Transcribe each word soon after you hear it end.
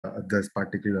this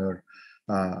particular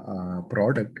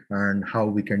product and how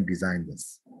we can design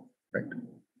this, right?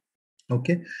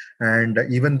 Okay, and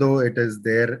even though it is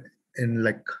there in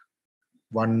like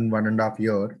 1.5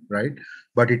 year, right?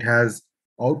 But it has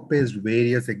outpaced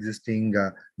various existing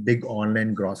big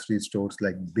online grocery stores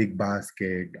like Big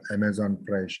Basket, Amazon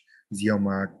Fresh,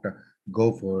 Geomart,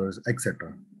 Gophers,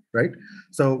 etc. Right?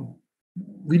 So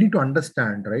we need to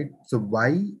understand, right? So why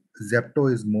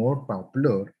Zepto is more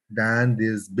popular than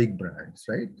these big brands,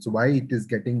 right? So why it is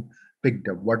getting picked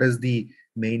up? What is the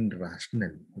main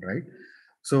rationale, right?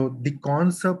 So the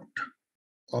concept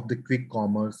of the quick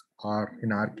commerce, or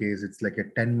in our case it's like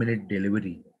a 10-minute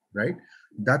delivery, right?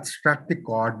 That struck the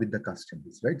chord with the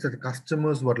customers, right? So the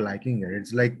customers were liking it.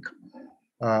 It's like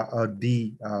uh, uh,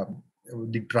 the uh,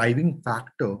 the driving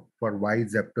factor for why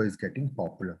Zepto is getting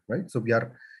popular, right? So we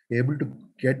are able to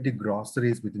get the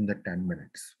groceries within the 10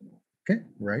 minutes. Okay,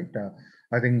 right?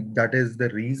 I think that is the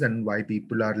reason why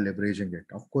people are leveraging it.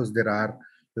 Of course, there are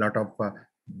a lot of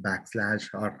backslash,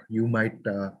 or you might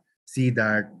see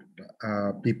that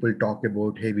people talk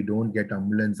about, hey, we don't get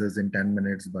ambulances in 10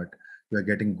 minutes, but we're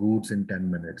getting goods in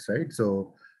 10 minutes, right?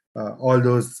 So all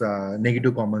those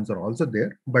negative comments are also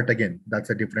there. But again,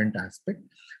 that's a different aspect.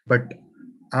 But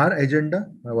our agenda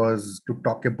was to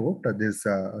talk about this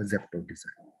Zepto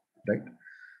design,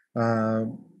 right?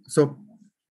 So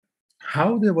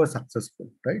how they were successful,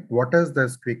 right? What is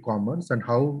this quick commerce, and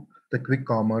how the quick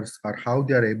commerce, or how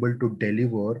they are able to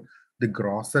deliver the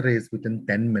groceries within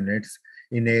 10 minutes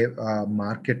in a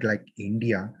market like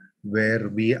India, where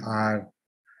we are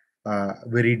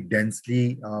very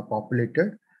densely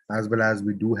populated, as well as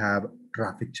we do have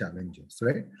traffic challenges,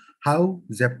 right? How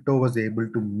Zepto was able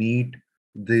to meet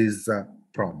this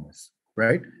promise,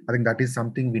 right? I think that is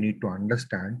something we need to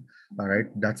understand. All right,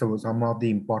 that's some of the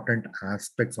important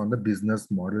aspects on the business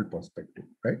model perspective,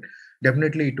 right?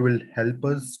 Definitely, it will help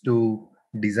us to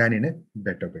design in a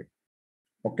better way.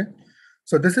 Okay,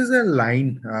 so this is a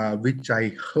line which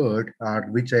I heard, or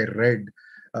which I read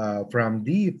from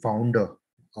the founder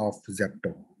of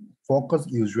Zepto. Focus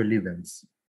usually wins,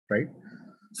 right?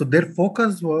 So their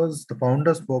focus was, the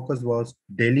founder's focus was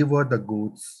deliver the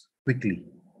goods quickly,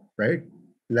 right?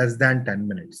 Less than 10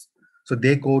 minutes. So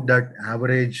they quote that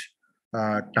average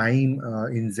time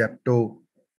in Zepto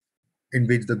in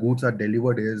which the goods are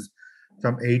delivered is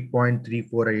some 8.34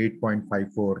 or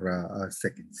 8.54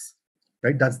 seconds,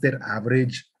 right? That's their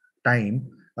average time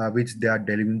which they are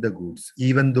delivering the goods,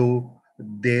 even though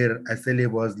their SLA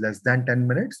was less than 10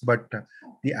 minutes, but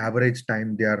the average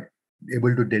time they are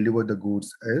able to deliver the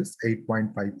goods is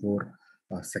 8.54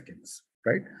 seconds,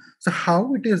 right? So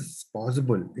how it is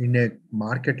possible in a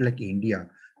market like India,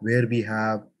 where we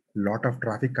have lot of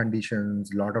traffic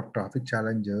conditions, lot of traffic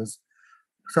challenges,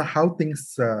 so how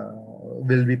things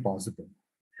will be possible,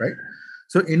 right?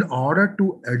 So in order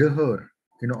to adhere,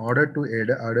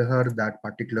 adhere that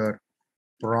particular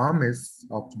promise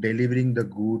of delivering the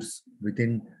goods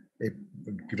within a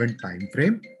given time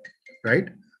frame, right?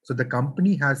 So the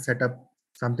company has set up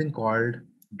something called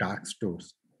dark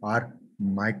stores, or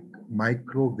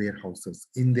micro warehouses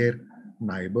in their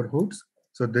neighborhoods,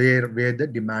 so there where the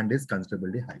demand is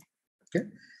considerably high. Okay,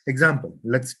 example,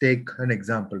 let's take an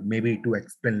example maybe to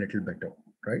explain a little better,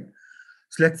 right?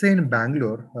 So let's say in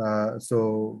Bangalore,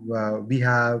 we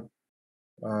have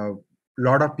a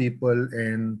lot of people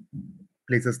in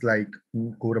places like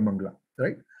Koramangala,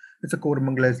 right? It's a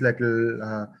Koramangala is like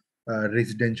a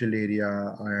residential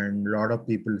area, and a lot of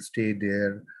people stay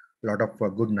there. A lot of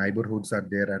good neighborhoods are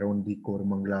there around the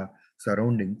Koramangala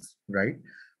surroundings, right?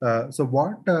 So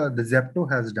what the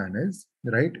Zepto has done is,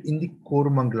 right, in the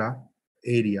Koramangala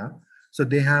area, so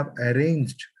they have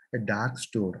arranged a dark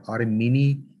store or a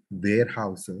mini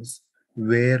warehouses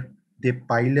where they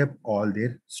pile up all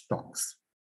their stocks.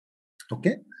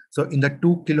 Okay, so in the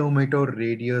 2 kilometer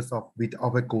radius of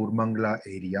a Kormangla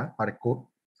area, or a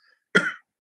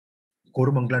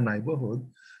Kormangla neighborhood,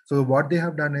 so what they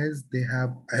have done is they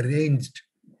have arranged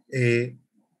a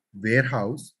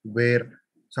warehouse where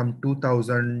some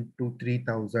 2,000 to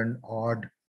 3,000 odd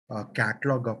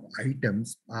catalog of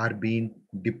items are being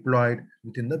deployed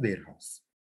within the warehouse.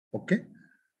 Okay,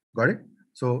 got it?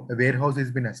 So a warehouse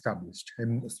has been established,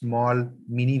 a small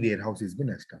mini warehouse has been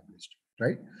established,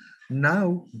 right?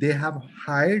 Now they have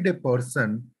hired a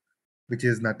person, which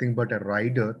is nothing but a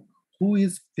rider, who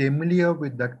is familiar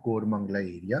with that Kormangla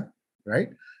area, right?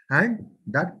 And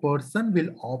that person will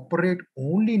operate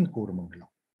only in Kormangla,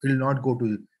 will not go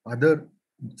to other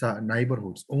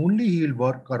neighborhoods. Only he will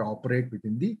work or operate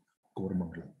within the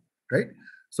Kormangla, right?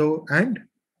 So, and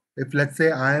if let's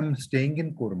say I am staying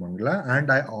in Kormangla and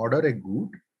I order a good,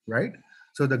 right?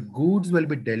 So the goods will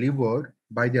be delivered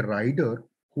by the rider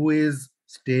who is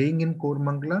staying in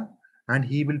Kormangla, and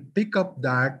he will pick up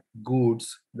that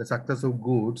goods, the successive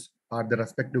goods or the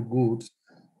respective goods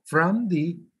from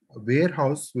the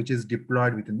warehouse which is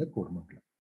deployed within the Kormangla,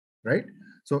 right?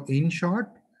 So in short,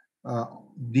 uh,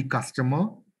 the customer,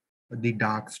 the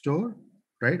dark store,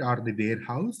 right, or the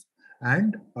warehouse,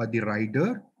 and the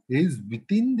rider is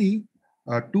within the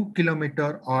 2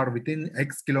 kilometer or within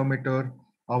X kilometer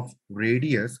of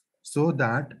radius, so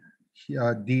that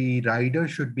the rider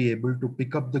should be able to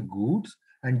pick up the goods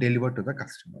and deliver to the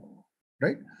customer,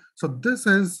 right? So this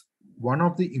is one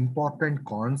of the important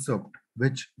concept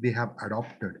which they have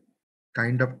adopted,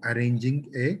 kind of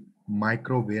arranging a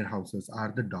micro warehouses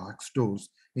or the dark stores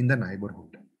in the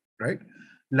neighborhood, right?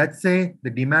 Let's say the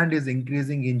demand is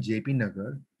increasing in JP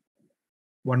Nagar,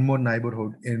 one more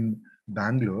neighborhood in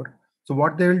Bangalore. So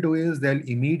what they will do is they'll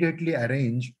immediately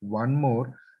arrange one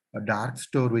more dark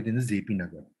store within the JP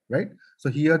Nagar, right? So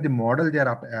here the model they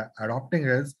are adopting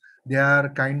is they are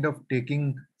kind of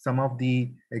taking some of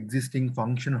the existing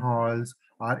function halls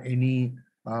or any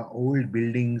old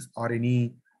buildings or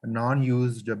any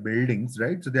non-used buildings,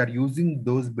 right? So they are using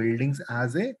those buildings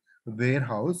as a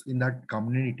warehouse in that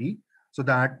community, so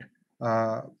that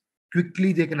uh,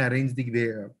 quickly they can arrange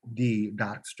the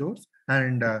dark stores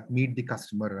and meet the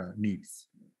customer needs.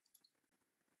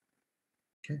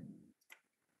 Okay,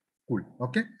 cool.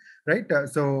 Okay, right.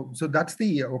 So that's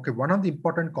the okay. One of the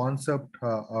important concept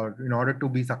in order to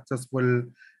be successful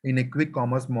in a quick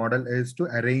commerce model is to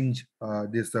arrange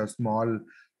this small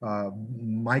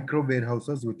micro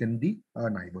warehouses within the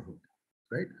neighborhood,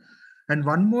 right? And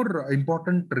one more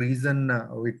important reason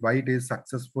with why it is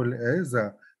successful is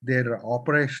their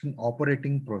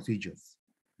operating procedures,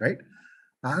 right?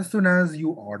 As soon as you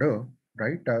order,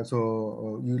 right?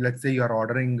 You, let's say you are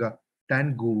ordering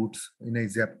 10 goods in a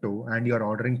Zepto and you are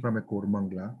ordering from a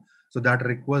Kormangla. So that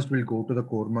request will go to the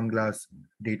Kormangla's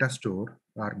data store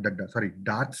or sorry,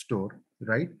 dark store,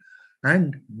 right?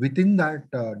 And within that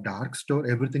dark store,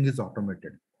 everything is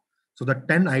automated. So the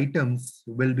 10 items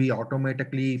will be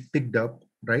automatically picked up,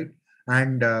 right?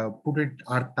 And put it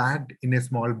are packed in a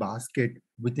small basket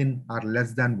within or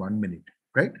less than 1 minute,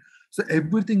 right? So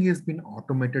everything has been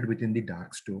automated within the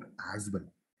dark store as well,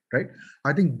 right?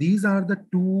 I think these are the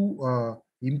two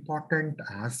important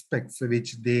aspects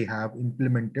which they have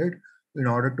implemented in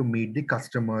order to meet the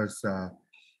customers,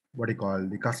 what do you call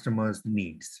the customers'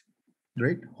 needs,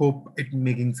 right? Hope it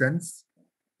making sense.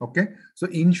 Okay, so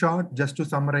in short, just to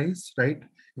summarize, right,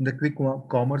 in the quick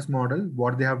commerce model,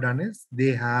 what they have done is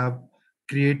they have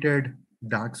created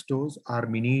dark stores or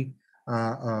mini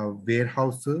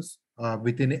warehouses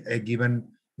within a given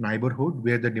neighborhood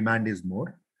where the demand is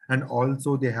more. And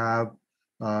also, they have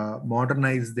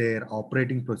modernized their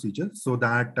operating procedures so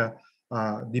that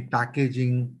the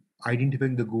packaging,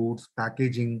 identifying the goods,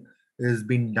 packaging is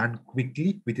being done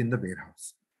quickly within the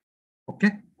warehouse.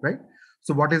 Okay, right?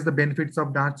 So what is the benefits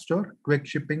of dark store? Quick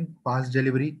shipping, fast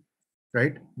delivery,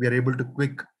 right? We are able to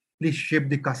quickly ship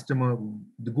the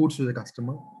goods to the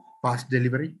customer, fast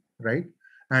delivery, right?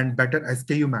 And better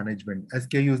SKU management.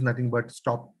 SKU is nothing but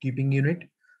stock keeping unit.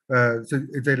 So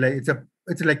it's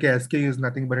like a SKU is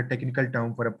nothing but a technical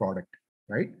term for a product,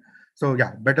 right? So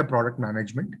yeah, better product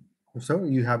management. So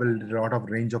you have a lot of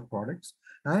range of products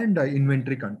and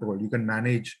inventory control. You can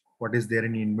manage what is there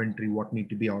in inventory, what need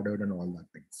to be ordered, and all that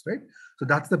things, right? So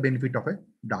that's the benefit of a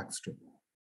dark store.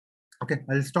 Okay,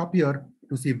 I'll stop here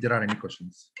to see if there are any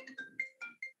questions.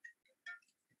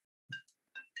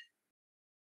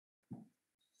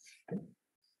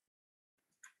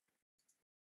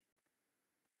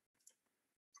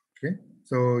 Okay,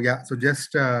 so yeah, so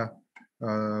just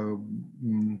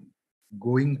mm,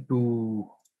 going to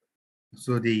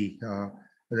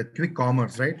the quick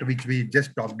commerce, right, which we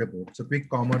just talked about. So quick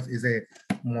commerce is a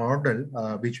model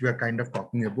which we are kind of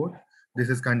talking about. This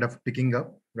is kind of picking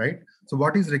up, right? So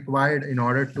what is required in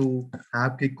order to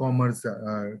have quick commerce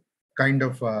kind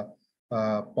of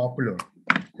popular,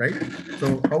 right?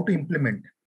 So how to implement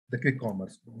the quick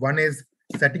commerce? One is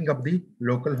setting up the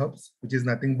local hubs, which is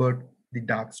nothing but the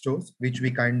dark stores, which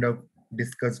we kind of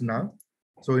discussed now.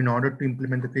 So in order to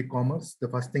implement the quick commerce, the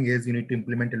first thing is you need to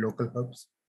implement a local hubs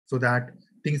so that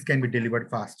things can be delivered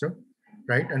faster,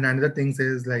 right? And another thing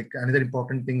is like another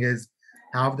important thing is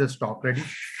have the stock ready,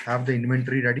 have the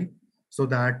inventory ready, so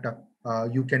that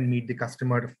you can meet the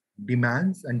customer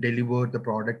demands and deliver the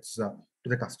products to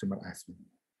the customer as well.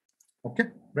 Okay,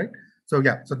 right? So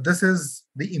yeah, so this is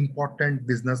the important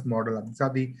business model. These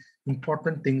are the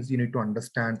important things you need to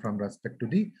understand from respect to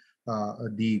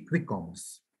the quick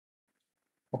commerce.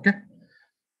 Okay.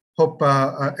 Hope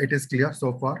it is clear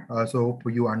so far. So hope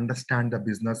you understand the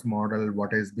business model,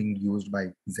 what is being used by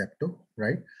Zepto,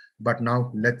 right? But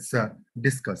now let's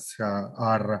discuss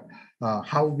our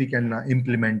how we can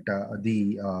implement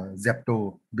the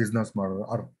Zepto business model,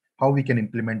 or how we can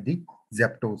implement the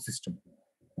Zepto system.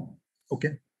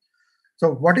 Okay.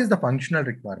 So what is the functional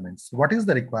requirements? What is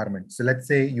the requirements? So let's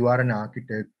say you are an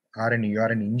architect or you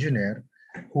are an engineer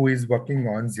who is working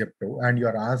on Zepto, and you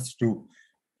are asked to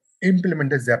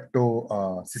implement a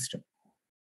Zepto system,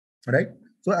 right?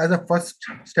 So as a first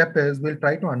step is we'll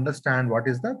try to understand what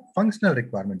is the functional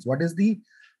requirements, what is the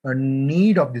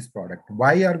need of this product,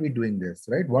 why are we doing this,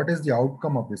 right? What is the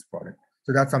outcome of this product?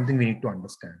 So that's something we need to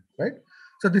understand, right?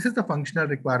 So this is the functional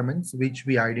requirements which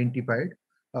we identified,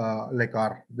 like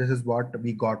our this is what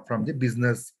we got from the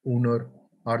business owner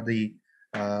or the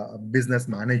business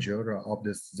manager of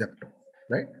this Zepto,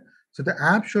 right? So the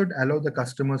app should allow the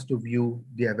customers to view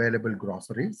the available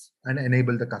groceries and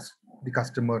enable the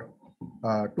customer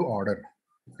to order.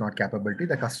 It's not capability,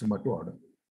 the customer to order.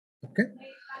 Okay.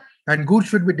 And goods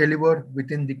should be delivered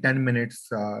within the 10 minutes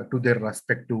to their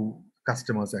respective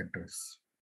customer's address.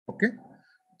 Okay.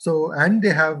 So, and they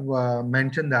have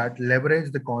mentioned that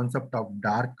leverage the concept of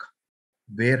dark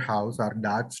warehouse or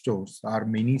dark stores or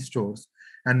mini stores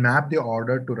and map the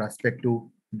order to respective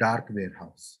dark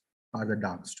warehouse or the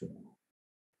dark store.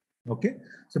 Okay.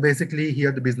 So basically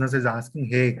here the business is asking,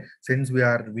 hey, since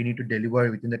we need to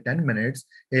deliver within the 10 minutes,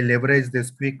 hey, leverage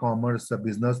this quick commerce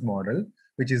business model,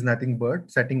 which is nothing but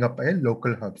setting up a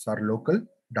local hubs or local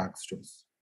dark stores,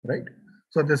 right?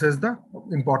 So this is the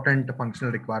important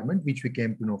functional requirement which we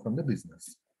came to know from the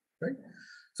business, right?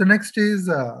 So next is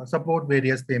support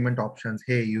various payment options.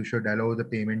 Hey, you should allow the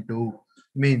payment to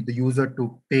mean the user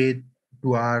to pay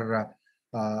to our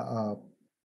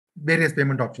various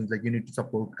payment options, like you need to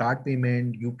support card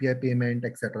payment, UPI payment,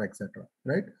 etc.,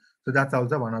 right? So that's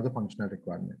also one of the functional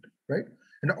requirement, right?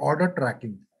 And order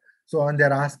tracking. So and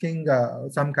they're asking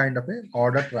some kind of a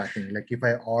order tracking, like if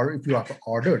you have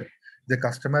ordered, the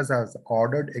customers has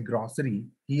ordered a grocery,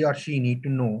 he or she need to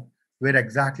know where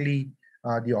exactly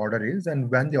the order is and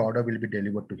when the order will be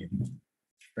delivered to him,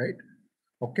 right?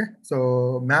 Okay,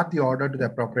 so map the order to the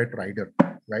appropriate rider,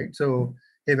 right? So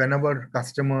hey, whenever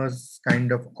customers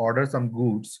kind of order some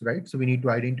goods, right? So we need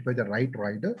to identify the right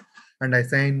rider and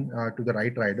assign to the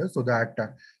right rider so that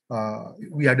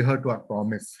we adhere to our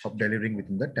promise of delivering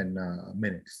within the 10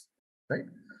 minutes, right?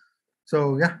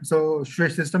 So yeah, so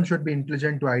system should be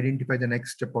intelligent to identify the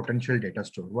next potential data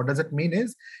store. What does it mean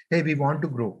is, hey, we want to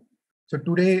grow. So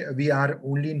today we are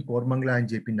only in Kormangla and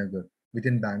JP Nagar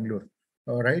within Bangalore,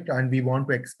 all right? And we want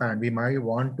to expand. We might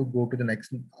want to go to the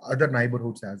next other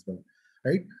neighborhoods as well,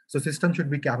 right? So system should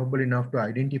be capable enough to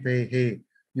identify, hey,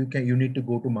 you need to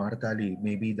go to Martali,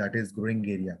 maybe that is growing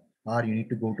area, or you need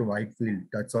to go to Whitefield,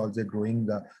 that's also a growing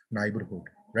neighborhood,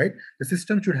 right? The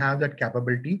system should have that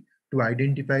capability to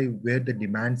identify where the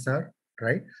demands are,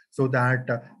 right? So that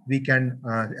we can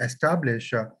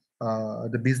establish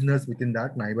the business within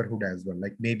that neighborhood as well,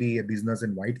 like maybe a business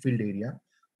in Whitefield area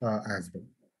as well,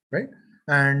 right?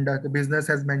 And the business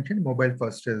has mentioned mobile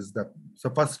first is the, so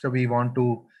first we want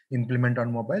to implement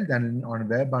on mobile, then on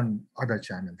web, on other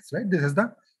channels, right? This is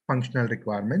the functional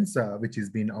requirements which is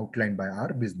being outlined by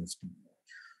our business team.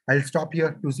 I'll stop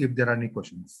here to see if there are any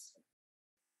questions.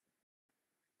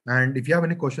 And if you have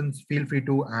any questions, feel free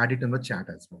to add it in the chat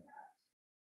as well.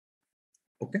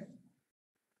 Okay.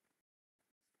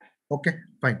 Okay,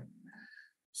 fine.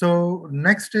 So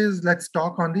next is let's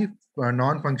talk on the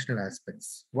non-functional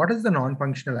aspects. What is the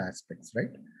non-functional aspects,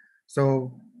 right?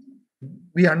 So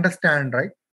we understand, right?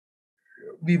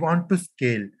 We want to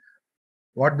scale.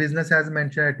 What business has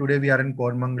mentioned today, we are in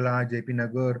Kormangla, JP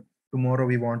Nagar. Tomorrow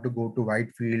we want to go to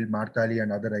Whitefield, Martali,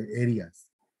 and other areas,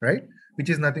 right? Which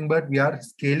is nothing but we are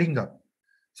scaling up.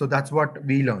 So that's what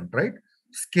we learned, right?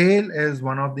 Scale is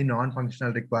one of the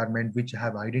non-functional requirement which I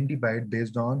have identified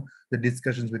based on the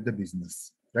discussions with the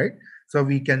business, right? So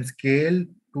we can scale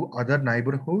to other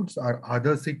neighborhoods or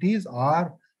other cities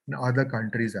or in other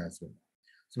countries as well.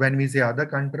 So when we say other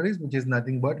countries, which is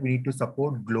nothing but we need to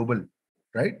support global,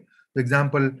 right? For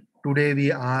example, today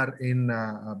we are in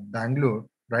Bangalore,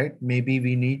 right? Maybe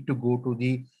we need to go to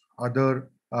the other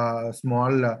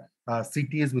small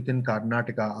cities within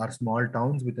Karnataka or small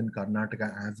towns within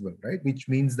Karnataka as well, right? Which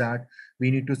means that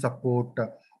we need to support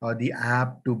the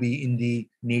app to be in the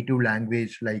native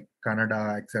language like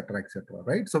Kannada, etc.,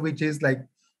 right? So which is like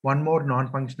one more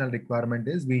non-functional requirement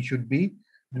is we should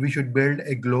build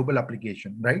a global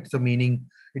application, right? So meaning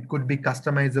it could be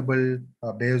customizable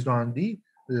based on the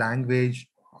language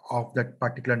of that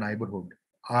particular neighborhood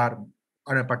or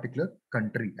a particular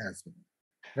country as well.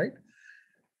 right?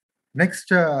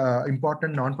 Next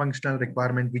important non-functional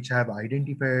requirement which I have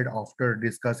identified after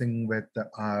discussing with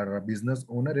our business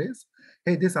owner is,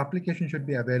 hey, this application should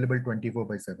be available 24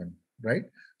 by 7, right?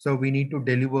 So we need to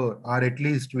deliver, or at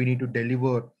least we need to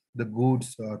deliver the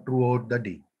goods throughout the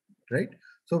day, right?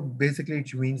 So basically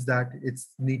it means that it's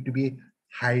need to be a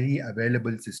highly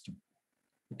available system,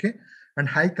 okay? And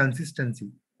high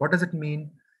consistency. What does it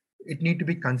mean? It need to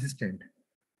be consistent.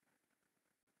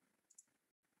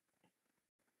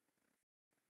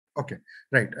 Okay,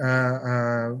 right,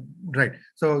 right.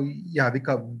 So yeah,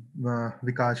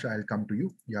 Vikash, I'll come to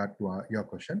you. Yeah, to your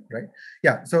question, right?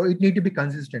 Yeah. So it need to be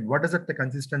consistent. What does it the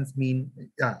consistency mean?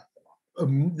 Yeah,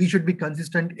 we should be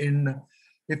consistent in,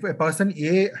 if a person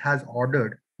A has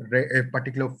ordered a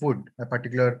particular food, a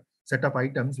particular set of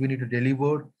items, we need to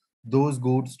deliver those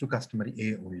goods to customer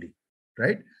A only,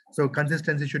 right? So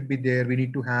consistency should be there. We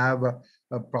need to have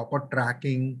a proper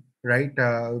tracking, right?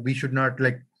 We should not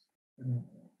like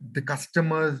the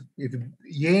customers, if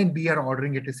A and B are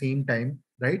ordering at the same time,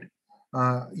 right?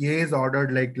 A is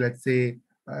ordered like, let's say,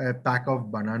 a pack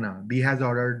of banana. B has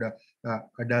ordered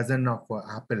a dozen of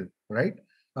apple, right?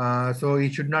 So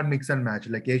it should not mix and match.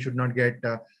 Like A should not get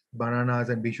bananas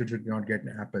and B should not get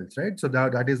apples, right? So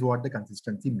that is what the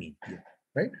consistency means here,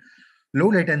 right? Low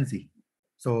latency.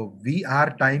 So we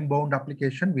are time bound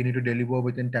application. We need to deliver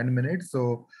within 10 minutes.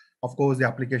 So of course the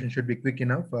application should be quick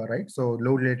enough, right? So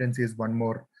low latency is one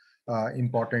more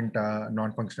important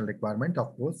non-functional requirement.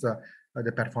 Of course,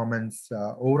 the performance,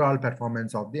 overall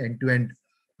performance of the end-to-end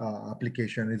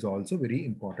application is also very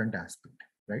important aspect,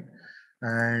 right?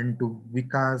 And to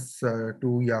Vikas,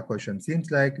 to your question,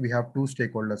 seems like we have two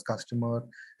stakeholders, customer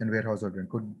and warehouse order.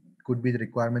 Could be the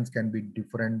requirements can be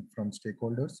different from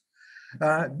stakeholders.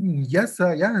 Yes,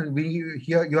 yeah, we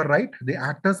here you're right. The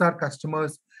actors are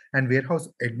customers and warehouse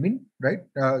admin, right?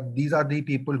 These are the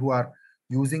people who are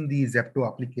using the Zepto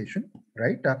application,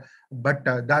 right? But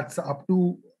that's up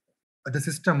to the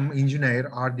system engineer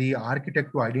or the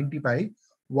architect to identify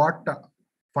what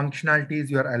functionalities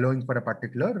you are allowing for a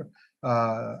particular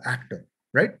actor,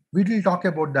 right? We will talk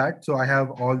about that. So I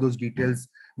have all those details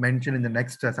mentioned in the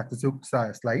next successive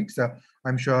slides.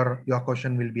 I'm sure your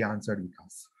question will be answered with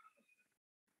us,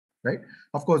 right?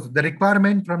 Of course, the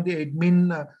requirement from the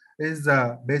admin is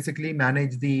basically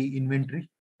manage the inventory,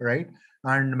 right?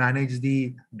 And manage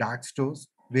the dark stores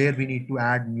where we need to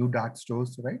add new dark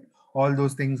stores, right? All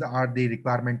those things are the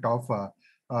requirement of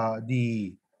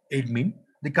the admin.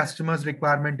 The customer's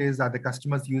requirement is the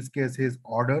customer's use case is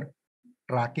order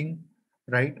tracking,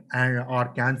 right? And or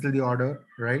cancel the order,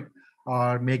 right?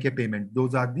 Or make a payment.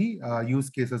 Those are the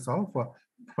use cases of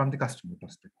from the customer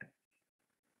perspective.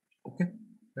 Okay,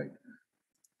 right?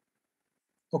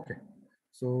 Okay.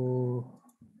 So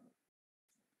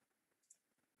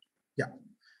yeah,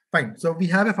 fine. So we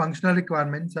have a functional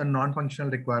requirements and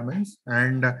non-functional requirements,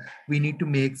 and we need to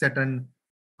make certain,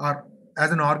 or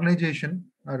as an organization,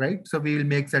 right? So we will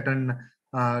make certain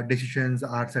decisions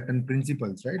or certain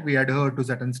principles, right? We adhere to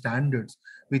certain standards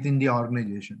within the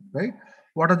organization, right?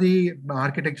 What are the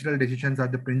architectural decisions or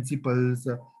the principles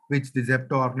which the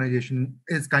Zepto organization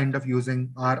is kind of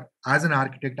using? Or as an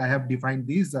architect, I have defined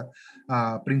these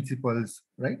principles,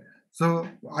 right? So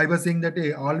I was saying that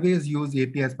always use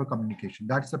APIs for communication.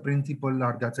 That's the principle,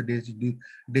 or that's a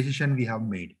decision we have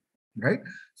made, right?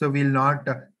 So we'll not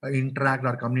interact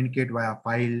or communicate via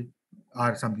file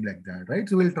or something like that, right?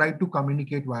 So we'll try to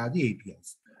communicate via the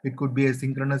APIs. It could be a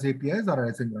synchronous APIs or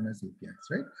asynchronous APIs,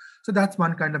 right? So that's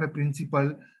one kind of a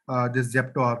principle this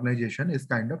Zepto organization is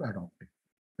kind of adopting,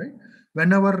 right?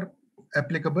 Whenever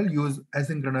applicable, use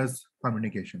asynchronous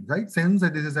communication, right? Since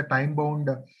this is a time-bound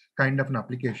kind of an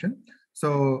application,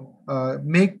 so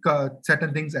make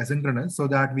certain things asynchronous so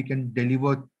that we can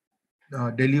deliver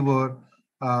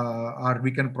or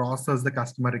we can process the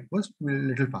customer request a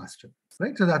little faster,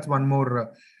 right? So that's one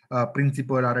more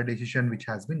principle or a decision which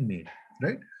has been made,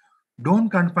 right? Don't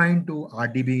confine to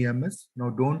RDBMS.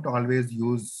 No, don't always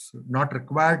use, not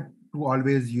required to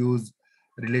always use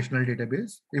relational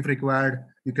database. If required,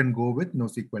 you can go with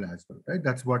NoSQL as well, right?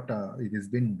 That's what it has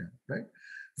been done, right?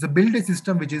 So build a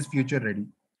system which is future ready,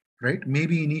 right?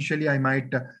 Maybe initially I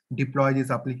might deploy this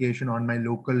application on my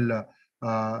local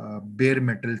bare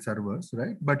metal servers,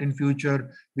 right? But in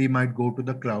future, we might go to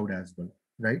the cloud as well,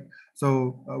 right?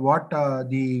 So what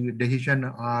the decision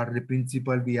or the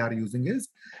principle we are using is,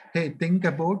 hey, think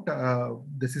about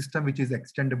the system which is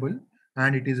extendable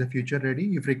and it is a future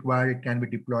ready. If required, it can be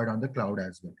deployed on the cloud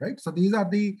as well, right? So these are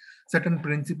the certain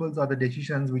principles or the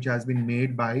decisions which has been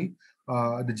made by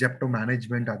the Zepto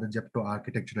management or the Zepto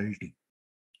architectural team.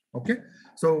 Okay,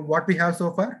 so what we have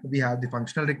so far, we have the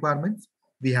functional requirements,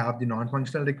 we have the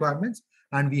non-functional requirements,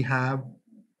 and we have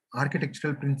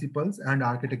architectural principles and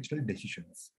architectural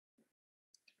decisions.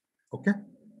 Okay,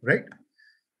 right?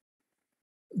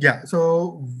 Yeah,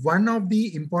 so one of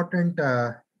the important,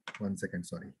 one second,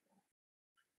 sorry.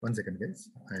 One second, guys.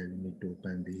 I need to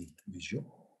open the visual.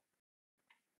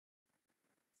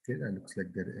 Okay, that looks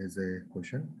like there is a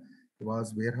question.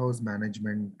 Was warehouse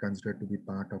management considered to be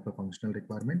part of a functional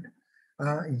requirement?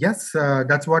 Yes,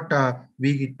 that's what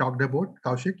we talked about,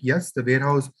 Kaushik. Yes, the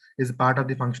warehouse is part of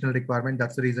the functional requirement.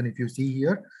 That's the reason if you see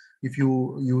here, if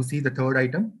you see the third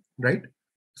item, right?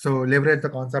 So leverage the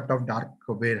concept of dark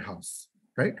warehouse,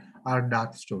 right? Or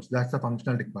dark stores. That's the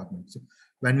functional requirement. So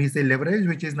when we say leverage,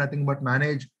 which is nothing but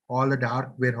manage all the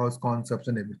dark warehouse concepts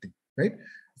and everything, right?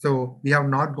 So we have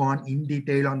not gone in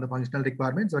detail on the functional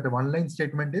requirements, but the one-line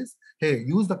statement is, hey,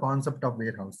 use the concept of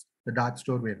warehouse, the dark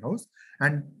store warehouse,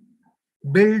 and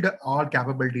build all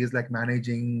capabilities like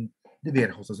managing the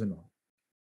warehouses and all.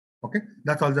 Okay,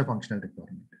 that's also a functional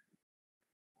requirement.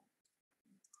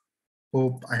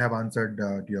 Hope I have answered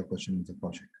to your question, Mr.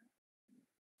 Kaushik.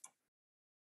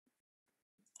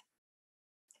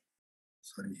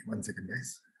 Sorry, one second,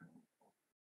 guys.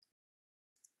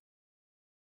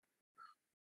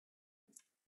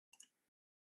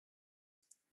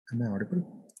 Am I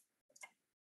audible?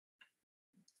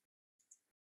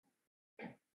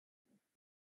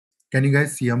 Can you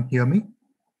guys hear me?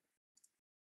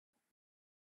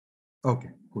 Okay,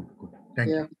 cool, cool. Thank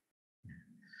you.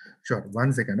 Sure,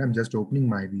 one second. I'm just opening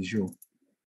my visual.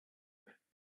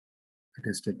 It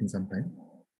is taking some time.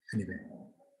 Anyway.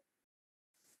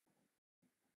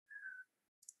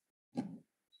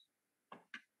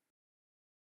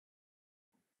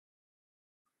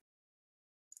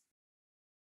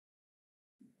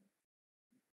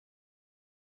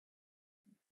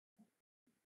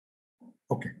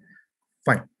 Okay,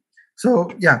 fine.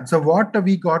 So yeah, so what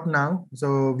we got now?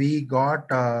 So we got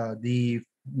the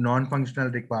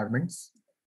non-functional requirements,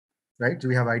 right? So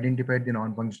we have identified the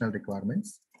non-functional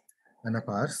requirements and of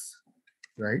ours,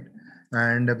 right?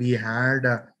 And we had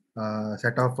a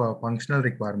set of functional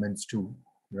requirements too,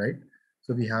 right?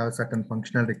 So we have certain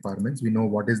functional requirements. We know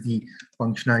what is the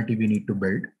functionality we need to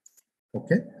build,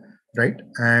 okay, right?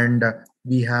 And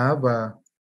we have,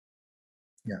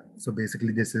 yeah. So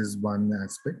basically, this is one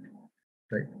aspect,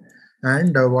 right?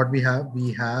 And what we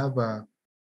have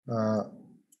uh,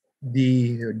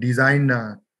 the design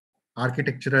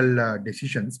architectural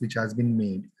decisions which has been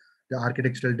made. The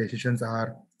architectural decisions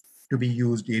are to be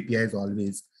used APIs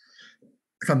always,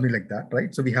 something like that,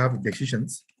 right? So we have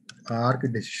decisions. Arc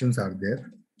decisions are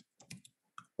there.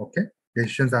 Okay,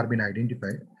 decisions are been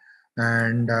identified,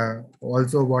 and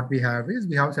also what we have is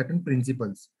we have certain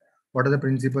principles. What are the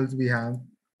principles we have?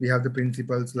 We have the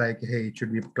principles like, hey, it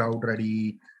should be cloud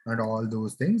ready, and all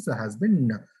those things has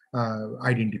been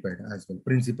identified as well.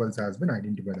 Principles has been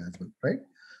identified as well, right?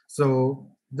 So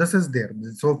this is there.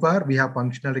 So far we have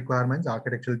functional requirements,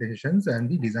 architectural decisions, and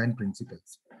the design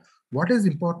principles. What is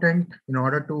important in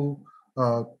order to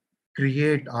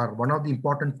create, or one of the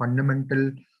important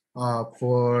fundamental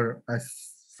for a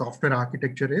software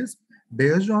architecture is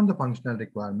based on the functional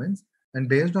requirements and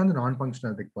based on the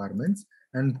non-functional requirements,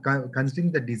 and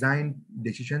considering the design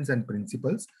decisions and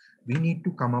principles, we need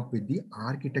to come up with the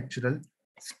architectural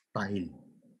style,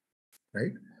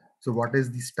 right? So what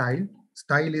is the style?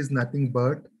 Style is nothing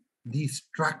but the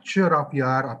structure of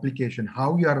your application,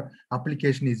 how your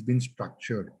application is being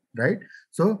structured, right?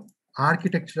 So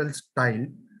architectural style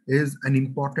is an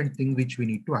important thing which we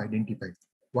need to identify.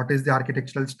 What is the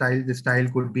architectural style? The style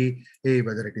could be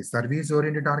whether it is service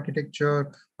oriented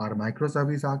architecture or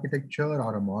microservice architecture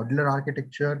or a modular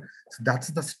architecture. So that's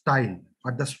the style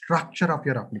or the structure of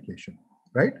your application,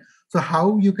 right? So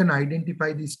how you can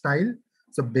identify the style?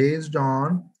 So based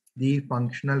on the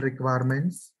functional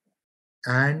requirements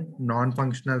and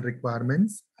non-functional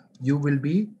requirements, you will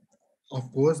be,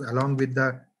 of course, along with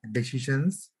the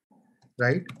decisions,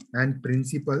 right, and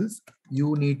principles,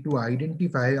 you need to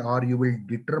identify or you will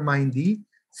determine the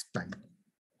style.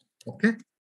 Okay,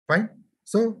 fine.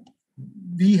 So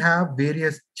we have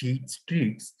various cheat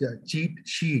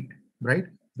sheet, right?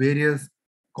 Various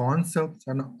concepts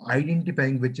and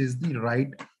identifying which is the right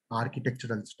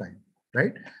architectural style,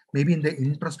 right? Maybe in the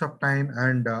interest of time,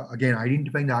 and again,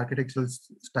 identifying the architectural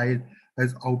style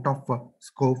is out of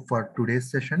scope for today's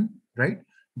session, right?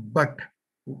 But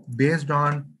based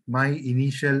on my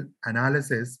initial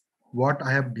analysis, what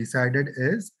I have decided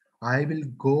is I will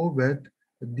go with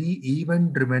the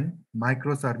event-driven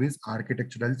microservice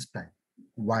architectural style.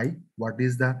 Why? What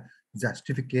is the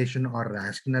justification or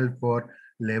rationale for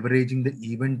leveraging the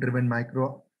event-driven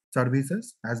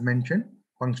microservices as mentioned?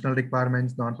 functional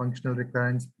requirements, non-functional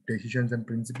requirements, decisions, and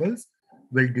principles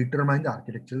will determine the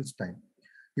architectural style.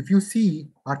 If you see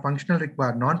our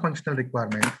non-functional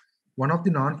requirement, one of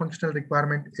the non-functional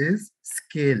requirement is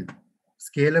scale.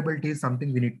 Scalability is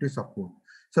something we need to support.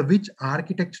 So which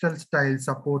architectural style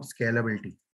supports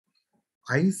scalability?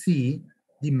 I see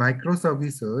the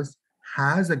microservices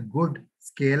has a good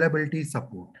scalability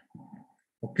support.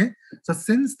 Okay, so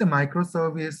since the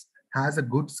microservice has a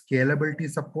good scalability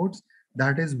supports,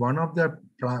 that is one of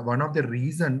the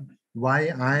reason why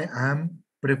I am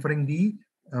preferring the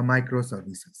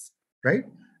microservices, right?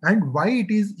 And why it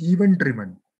is event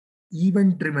driven.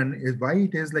 Event driven is why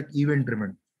it is like event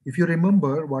driven. If you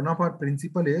remember, one of our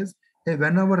principle is, hey,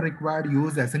 whenever required,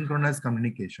 use asynchronous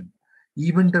communication.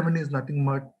 Event driven is nothing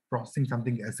but processing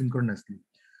something asynchronously.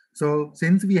 So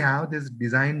since we have this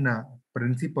design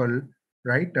principle,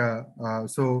 right?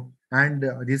 And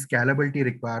this scalability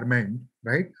requirement,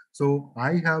 right? So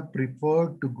I have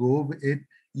preferred to go with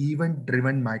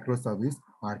event-driven microservice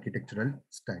architectural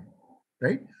style,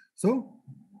 right? So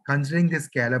considering this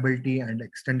scalability and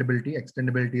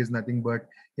extendability is nothing but,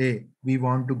 hey, we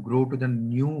want to grow to the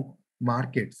new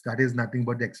markets. That is nothing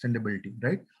but the extendability,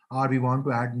 right? Or we want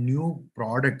to add new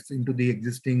products into the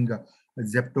existing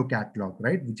Zepto catalog,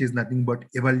 right? Which is nothing but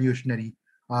evolutionary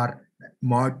or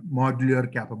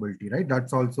modular capability, right?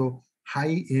 That's also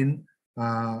high in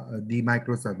the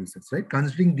microservices, right?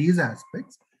 Considering these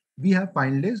aspects, we have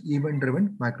finalized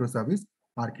event-driven microservice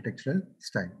architectural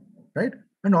style, right?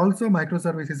 And also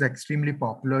microservice is extremely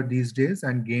popular these days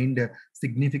and gained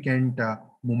significant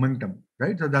momentum,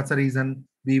 right? So that's the reason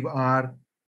we are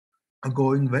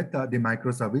going with the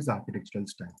microservice architectural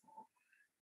style.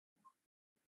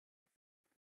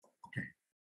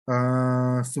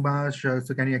 Subhash,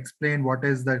 so can you explain what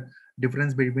is the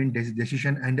difference between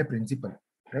decision and a principle,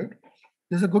 right?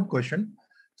 This is a good question.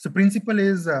 So principle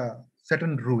is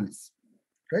certain rules,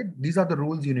 right? These are the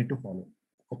rules you need to follow.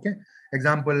 Okay.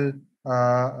 Example,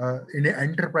 in an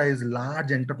enterprise,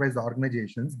 large enterprise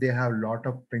organizations, they have a lot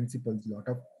of principles, lot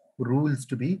of rules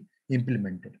to be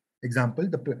implemented. Example,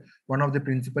 one of the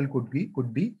principle could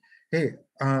be, hey,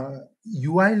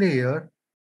 UI layer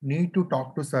need to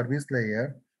talk to service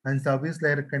layer, and service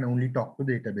layer can only talk to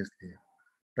the database layer,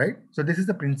 right? So this is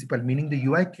the principle, meaning the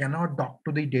UI cannot talk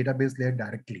to the database layer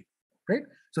directly, right?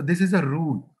 So this is a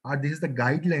rule, or this is the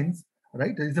guidelines,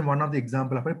 right? This is one of the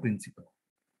example of a principle.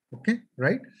 Okay,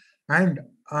 right? And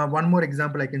one more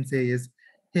example I can say is,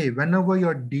 hey, whenever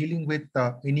you're dealing with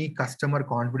any customer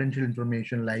confidential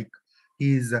information like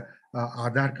his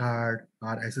Aadhaar card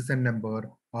or SSN number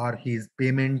or his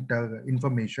payment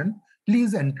information,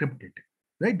 please encrypt it,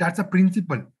 right? That's a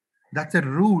principle. That's a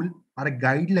rule or a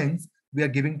guidelines we are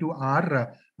giving to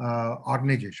our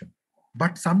organization.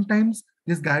 But sometimes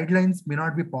these guidelines may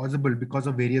not be possible because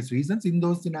of various reasons. In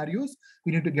those scenarios,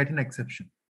 we need to get an exception,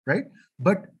 right?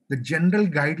 But the general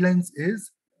guidelines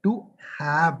is to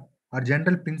have, our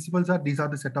general principles are, these are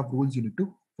the set of rules you need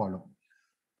to follow.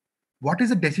 What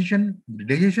is a decision? The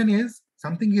decision is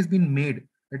something has been made.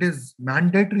 It is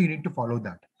mandatory. You need to follow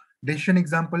that. Decision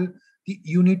example,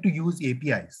 you need to use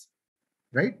APIs,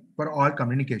 right, for all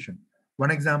communication.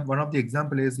 One of the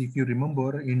example is, if you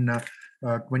remember in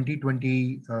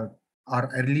 2020 or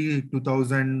early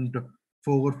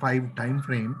 2004-5 time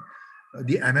frame,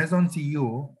 the Amazon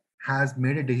CEO has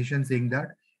made a decision saying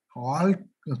that all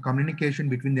communication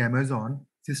between the Amazon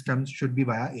systems should be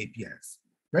via APIs,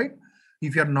 right?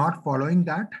 If you're not following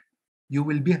that, you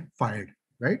will be fired,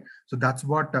 right? So that's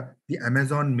what the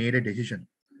Amazon made a decision.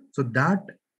 So that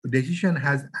decision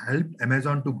has helped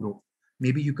Amazon to grow.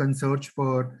 Maybe you can search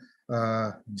for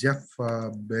Jeff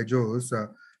Bezos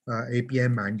API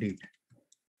mandate.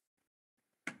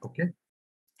 Okay,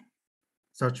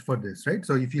 search for this, right?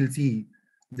 So if you'll see,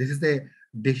 this is the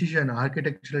decision,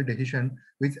 architectural decision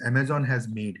which Amazon has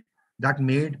made that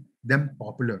made them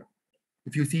popular.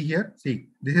 If you see here, see,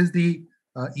 this is the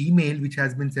email which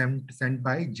has been sent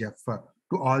by Jeff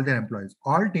to all their employees.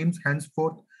 All teams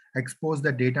henceforth expose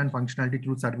the data and functionality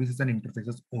through services and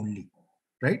interfaces only,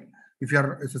 right? If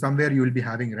you're, so somewhere you will be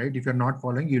having, right? If you're not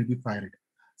following, you'll be fired.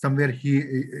 Somewhere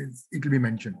it will be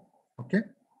mentioned. Okay,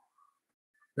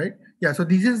 right? Yeah. So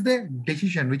this is the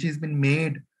decision which has been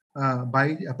made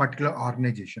by a particular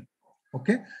organization.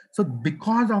 Okay. So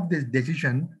because of this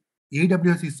decision,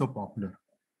 AWS is so popular.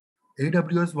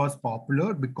 AWS was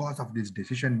popular because of this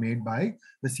decision made by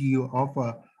the CEO of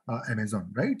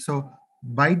Amazon, right? So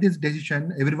by this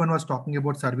decision, everyone was talking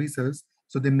about services.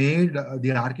 So they made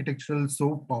the architectural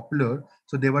so popular.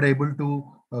 So they were able to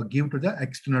give to the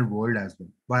external world as well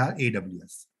via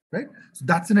AWS, right? So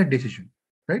that's in a decision,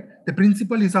 right? The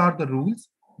principle is are the rules.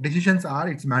 Decisions are,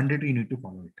 it's mandatory, you need to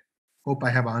follow it. Hope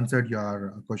I have answered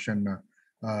your question,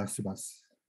 Subhasish.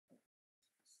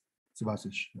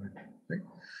 Right?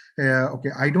 Okay,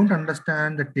 I don't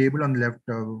understand the table on the left.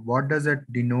 What does it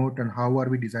denote and how are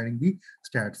we designing the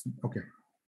stats? Okay,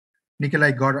 Nikhil,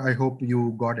 I hope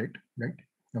you got it, right?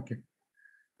 Okay,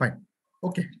 fine.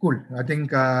 Okay, cool. I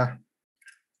think now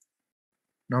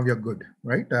we are good,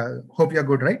 right? Hope you are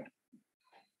good, right?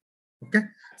 Okay.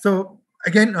 So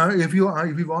again, if you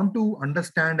want to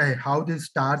understand how these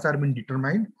stars are being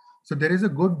determined, so there is a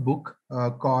good book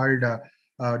called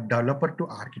Developer to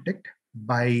Architect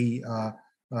by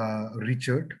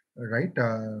Richard, right?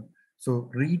 So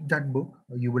read that book.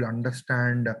 You will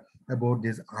understand about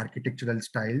these architectural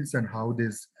styles and how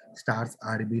these stars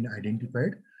are being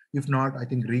identified. If not, I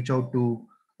think reach out to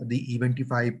the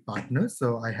Eventify partners.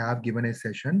 So I have given a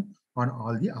session on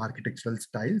all the architectural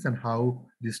styles and how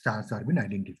these stars are being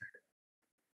identified.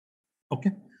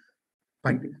 Okay,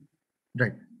 fine.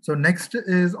 Right. So next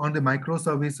is on the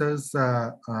microservices.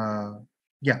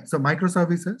 Yeah, so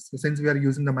microservices, so since we are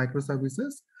using the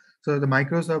microservices, so the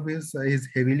microservice is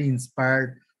heavily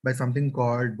inspired by something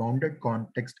called bounded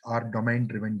context or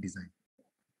domain-driven design,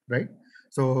 right?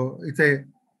 So it's a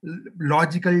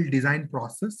logical design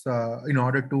process in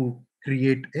order to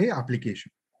create a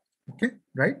application. Okay,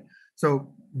 right?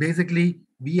 So basically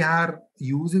we are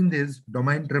using this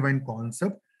domain driven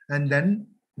concept, and then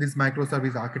this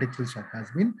microservice architecture stack has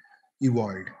been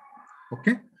evolved.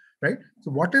 Okay, right?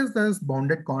 So what is this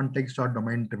bounded context or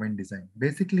domain driven design?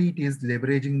 Basically it is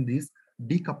leveraging this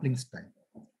decoupling style.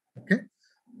 Okay,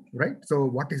 right? So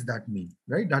what does that mean,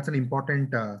 right? That's an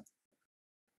important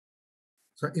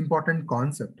important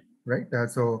concept, right?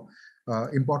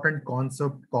 Important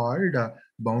concept called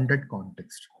bounded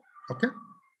context. Okay,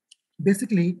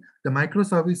 basically the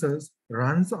microservices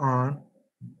runs on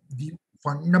the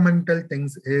fundamental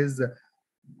things is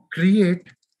create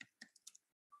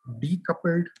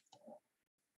decoupled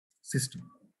system,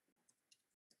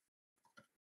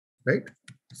 right?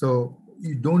 So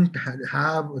you don't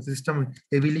have a system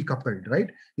heavily coupled, right?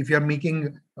 If you are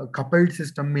making a coupled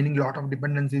system, meaning a lot of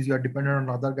dependencies, you are dependent on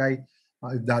other guy.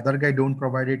 If the other guy don't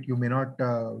provide it, you may not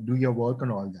do your work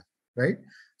and all that, right?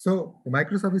 So the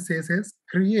microservice says is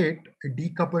create a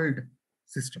decoupled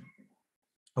system.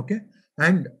 Okay,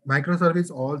 and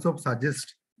microservice also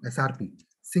suggests SRP,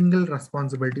 single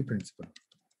responsibility principle.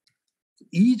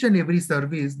 Each and every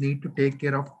service need to take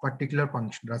care of particular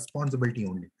function responsibility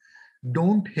only.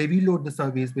 Don't heavy load the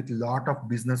service with lot of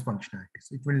business functionalities,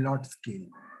 it will not scale,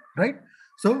 right?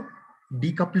 So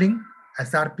decoupling,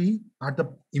 SRP are the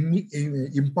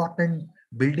important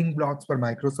building blocks for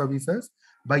microservices.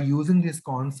 By using these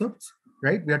concepts,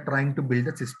 right, we are trying to build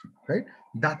a system, right?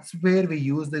 That's where we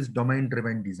use this domain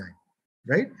driven design,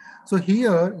 right? So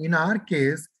here in our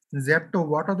case, Zepto,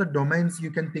 what are the domains you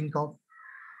can think of,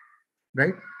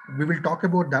 right? We will talk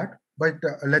about that, but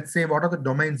let's say what are the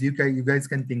domains you guys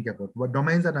can think about. What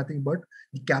domains are nothing but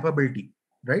the capability,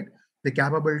 right? The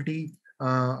capability,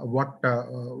 what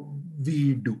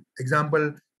we do.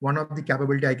 Example, one of the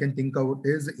capability I can think of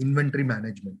is inventory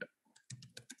management,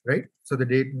 right? So the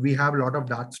date we have a lot of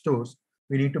dark stores,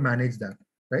 we need to manage that,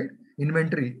 right?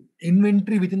 Inventory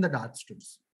within the dark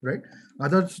stores, right?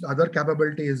 Other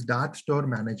capability is dark store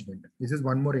management. This is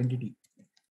one more entity,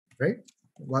 right?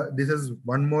 This is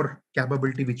one more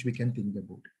capability which we can think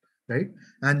about, right?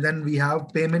 And then we have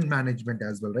payment management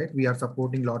as well, right? We are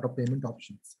supporting a lot of payment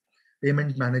options.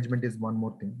 Payment management is one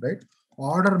more thing, right?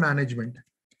 Order management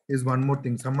is one more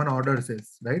thing. Someone orders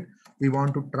is, right? We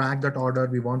want to track that order,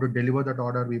 we want to deliver that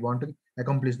order, we want to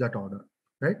accomplish that order,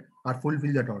 right? Or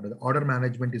fulfill that order. Order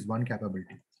management is one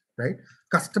capability, right?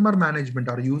 Customer management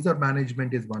or user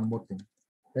management is one more thing,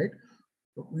 right?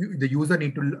 The user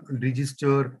need to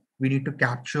register, we need to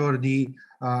capture the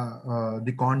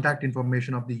contact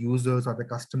information of the users or the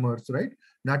customers, right?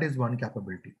 That is one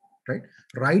capability, right?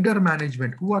 Rider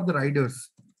management, who are the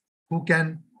riders who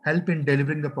can help in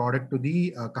delivering the product to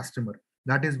the customer?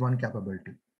 That is one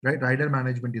capability, right? Rider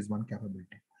management is one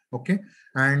capability. Okay,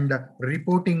 and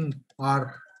reporting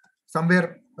or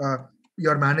somewhere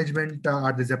your management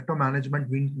or the Zepto management,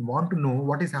 we want to know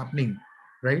what is happening,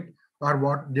 right? Or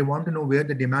what they want to know, where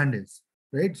the demand is,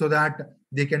 right? So that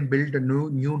they can build a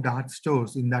new dark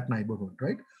stores in that neighborhood,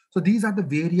 right? So these are the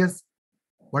various,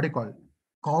 what do you call it,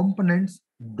 components,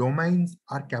 domains,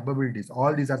 or capabilities.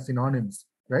 All these are synonyms,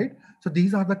 right? So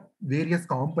these are the various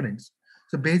components.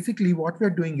 So basically what we are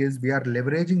doing is we are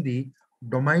leveraging the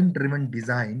domain driven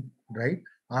design, right,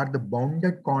 or the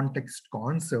bounded context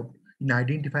concept in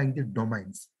identifying the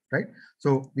domains. right?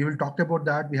 So we will talk about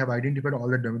that. We have identified all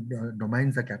the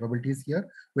domains, the capabilities here.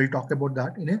 We'll talk about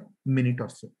that in a minute or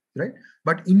so, right?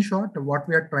 But in short, what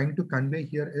we are trying to convey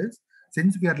here is,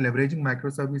 since we are leveraging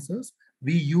microservices,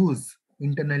 we use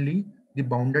internally the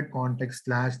bounded context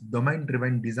slash domain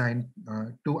driven design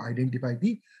to identify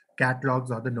the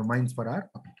catalogs or the domains for our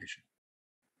application.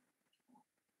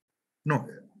 No,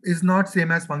 is not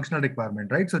same as functional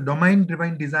requirement, right? So domain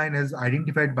driven design is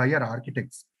identified by your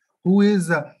architects, who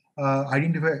is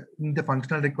identifying the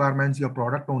functional requirements, your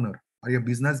product owner or your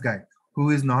business guy,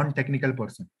 who is non-technical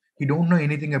person. He don't know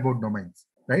anything about domains,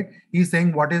 right? He's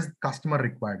saying what is customer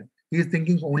required. He is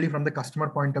thinking only from the customer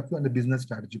point of view and the business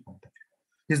strategy point of view.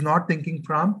 He's not thinking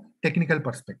from technical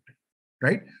perspective,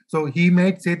 right? So he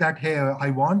might say that, hey, I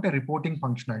want a reporting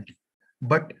functionality,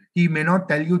 but he may not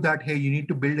tell you that, hey, you need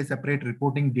to build a separate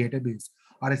reporting database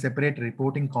or a separate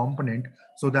reporting component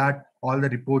so that all the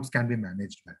reports can be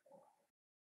managed well.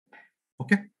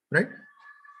 Okay, right?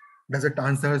 Does it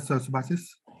answer, Subhasis?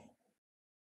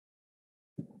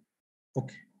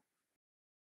 Okay.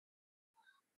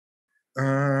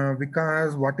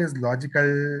 Because what is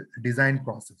logical design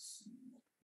process?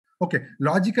 Okay,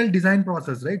 logical design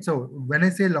process, right? So when I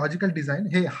say logical design,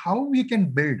 hey, how we can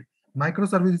build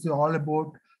microservices is all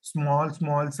about small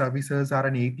services or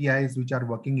an APIs which are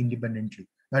working independently.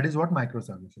 That is what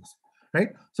microservices, right?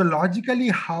 So logically,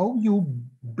 how you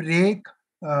break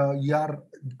your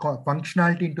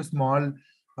functionality into small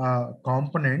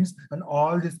components, and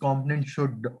all these components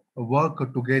should work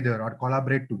together or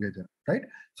collaborate together, right?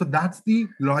 So that's the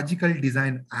logical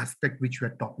design aspect which we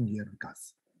are talking here,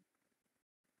 Vikas.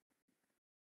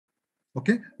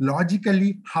 Okay,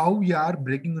 logically how you are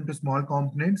breaking into small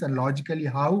components, and logically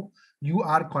how you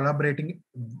are collaborating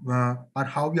or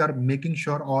how you are making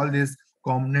sure all these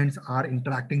components are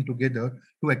interacting together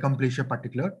to accomplish a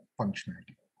particular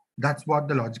functionality. That's what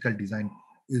the logical design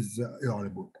is all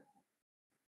about.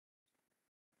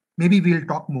 Maybe we'll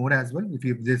talk more as well.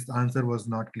 If this answer was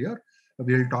not clear,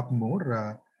 we'll talk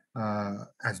more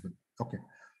as well. Okay,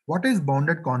 what is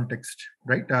bounded context,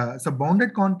 right? So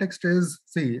bounded context is,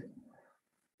 see,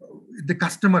 the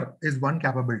customer is one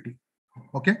capability.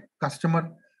 Okay,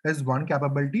 customer is one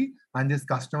capability, and this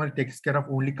customer takes care of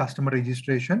only customer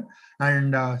registration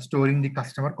and storing the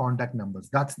customer contact numbers.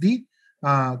 That's the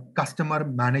customer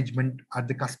management at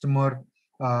the customer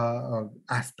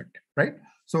aspect, right?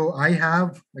 So I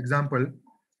have example.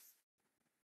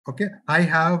 Okay, I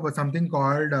have something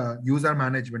called user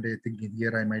management. I think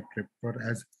here I might refer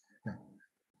as, yeah,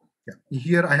 yeah.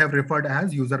 Here I have referred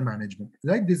as user management,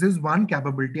 right? This is one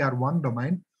capability or one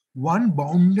domain, one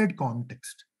bounded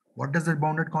context. What does that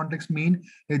bounded context mean?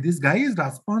 Hey, this guy is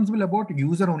responsible about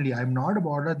user only. I'm not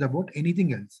bothered about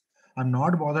anything else. I'm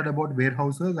not bothered about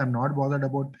warehouses. I'm not bothered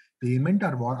about payment,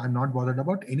 or I'm not bothered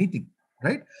about anything,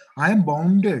 right? I am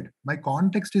bounded. My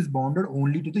context is bounded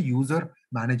only to the user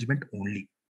management only,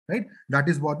 right? That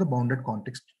is what the bounded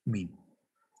context means.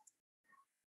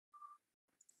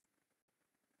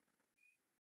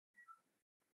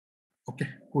 Okay,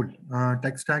 cool.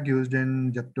 Tech stack used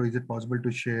in Zepto, is it possible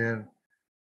to share?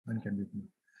 And can we?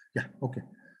 Yeah, okay.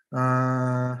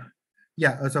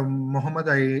 Yeah, so Mohammed,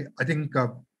 I think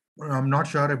I'm not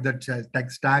sure if that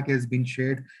tech stack has been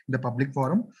shared in the public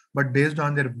forum, but based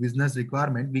on their business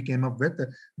requirement, we came up with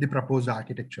the proposed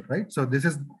architecture, right? So this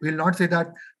is, we'll not say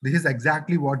that this is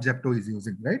exactly what Zepto is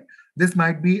using, right? This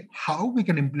might be how we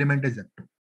can implement a Zepto.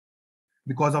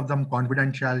 Because of some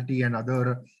confidentiality and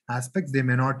other aspects, they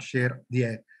may not share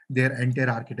their entire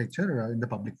architecture in the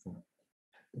public forum.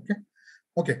 Okay,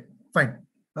 okay, fine.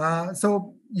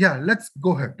 So yeah, let's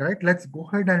go ahead, right? Let's go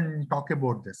ahead and talk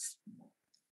about this.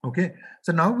 Okay,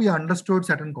 so now we understood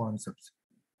certain concepts,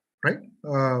 right?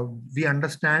 We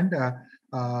understand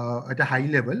at a high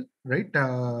level, right?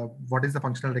 What is the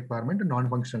functional requirement and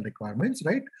non-functional requirements,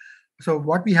 right? So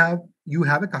what we have, you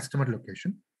have a customer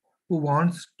location who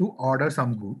wants to order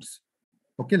some goods.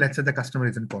 Okay, let's say the customer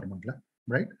is in Kormangla,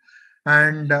 right?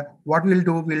 And what we'll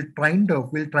do, we'll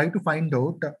try to find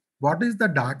out what is the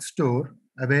dark store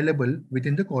available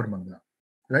within the Kormangla,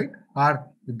 right? Or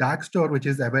the dark store which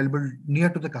is available near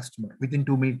to the customer within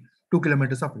 2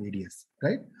 kilometers of radius,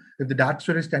 right? If the dark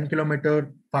store is 10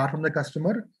 kilometers far from the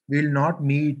customer, we will not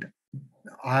meet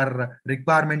our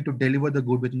requirement to deliver the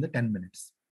good within the 10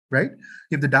 minutes, right?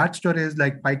 If the dark store is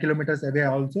like 5 kilometers away,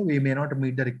 also we may not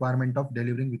meet the requirement of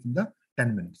delivering within the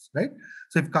 10 minutes, right?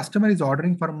 So if customer is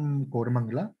ordering from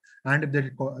Koramangala, and if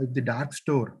the dark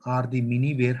store or the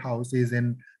mini warehouse is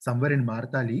in somewhere in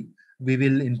Martali, we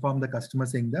will inform the customer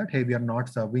saying that, hey, we are not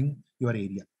serving your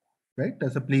area, right?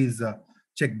 So please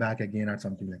check back again or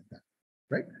something like that,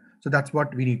 right? So that's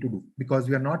what we need to do, because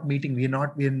we are not meeting, will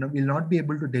not be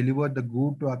able to deliver the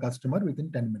good to our customer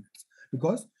within 10 minutes,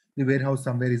 because the warehouse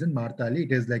somewhere is in Martali.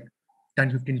 It is like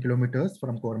 10-15 kilometers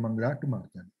from Koramangala to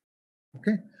Martali.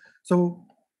 Okay. So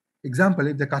example,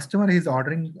 if the customer is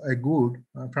ordering a good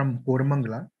from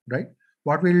Koramangala, right?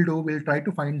 What we'll do, we'll try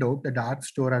to find out the dark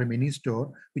store or a mini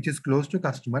store which is close to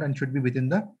customer and should be within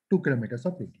the 2 kilometers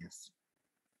of radius.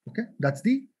 Okay, that's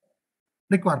the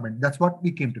requirement. That's what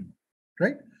we came to know,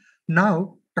 right?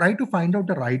 Now, try to find out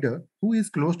the rider who is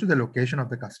close to the location of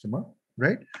the customer,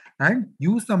 right? And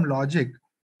use some logic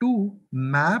to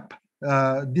map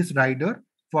this rider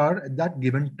for that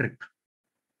given trip.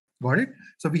 Got it?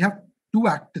 So we have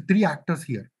three actors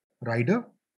here: rider,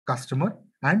 customer,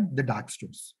 and the dark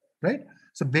stores, right?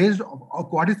 So based on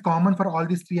what is common for all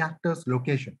these three actors,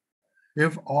 location.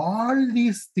 If all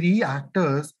these three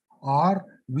actors are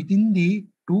within the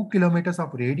 2 kilometers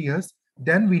of radius,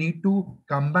 then we need to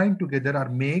combine together or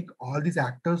make all these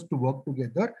actors to work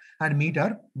together and meet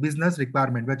our business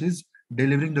requirement, which is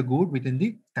delivering the good within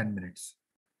the 10 minutes.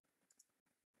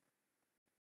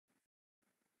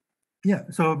 Yeah,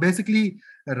 so basically,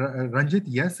 Ranjit,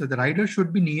 yes, so the rider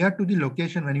should be near to the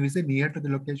location. When we say near to the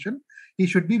location, he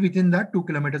should be within that 2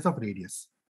 kilometers of radius,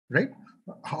 right?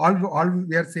 All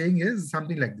we are saying is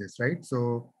something like this, right?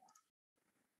 So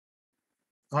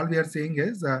all we are saying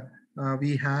is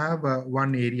we have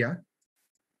one area,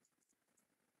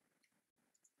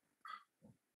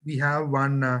 we have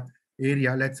one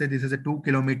area. Let's say this is a 2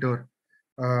 kilometer,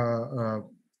 uh, uh,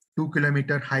 2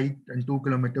 kilometer height and 2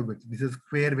 kilometer width. This is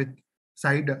square width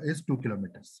side is 2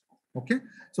 kilometers. Okay,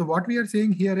 so what we are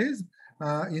saying here is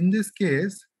in this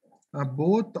case,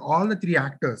 both all the three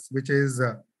actors, which is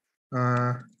uh,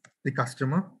 the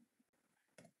customer,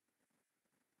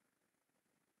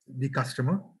 the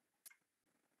customer,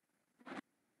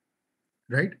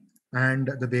 right, and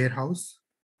the warehouse,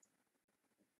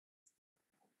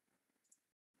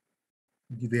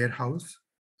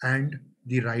 and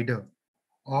the rider,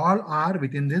 all are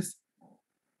within this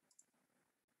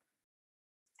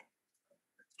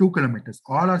 2 kilometers.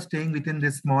 All are staying within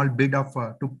this small bit of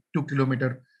 2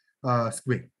 kilometer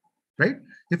square, right?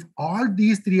 If all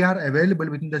these three are available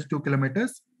within this 2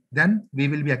 kilometers, then we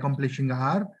will be accomplishing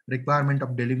our requirement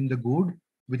of delivering the good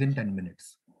within 10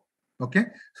 minutes. Okay,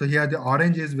 so here the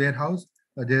orange is warehouse,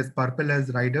 there's purple as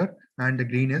rider, and the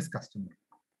green is customer.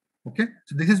 Okay,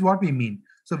 so this is what we mean.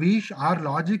 So our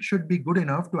logic should be good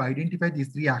enough to identify these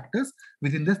three actors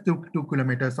within this 2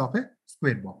 kilometers of a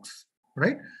square box,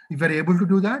 right? If we're able to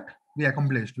do that, we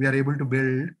accomplished. We are able to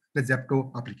build the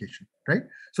Zepto application, right?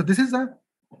 So this is a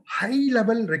high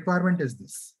level requirement is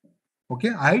this. Okay,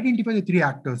 identify the three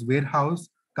actors: warehouse,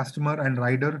 customer, and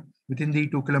rider within the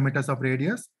 2 kilometers of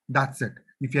radius. That's it.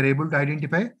 If you're able to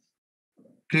identify,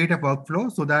 create a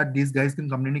workflow so that these guys can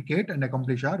communicate and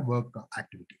accomplish our work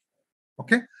activity.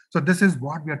 Okay, so this is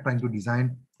what we are trying to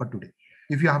design for today.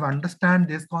 If you have understand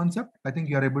this concept, I think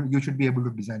you should be able to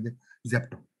design the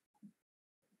Zepto.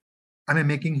 Am I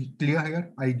making it clear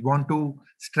here? I want to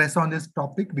stress on this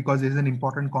topic because it is an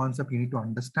important concept you need to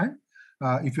understand.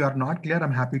 If you are not clear,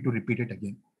 I'm happy to repeat it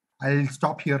again. I'll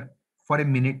stop here for a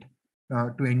minute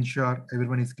to ensure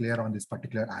everyone is clear on this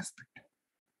particular aspect.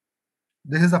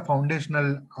 This is a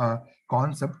foundational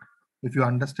concept. If you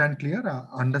understand here,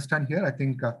 I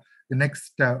think the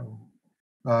next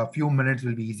few minutes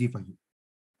will be easy for you.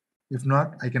 If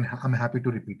not, I'm happy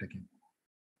to repeat again.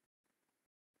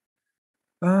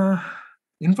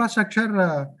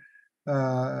 Infrastructure,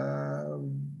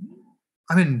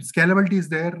 I mean, scalability is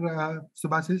there,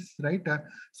 Subhasis, right?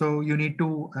 So you need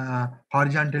to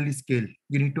horizontally scale.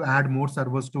 You need to add more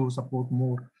servers to support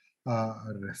more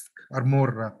risk or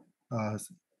more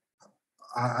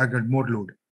more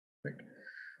load, right?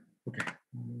 Okay.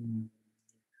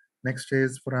 Next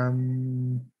is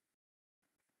from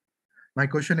my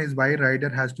question is why rider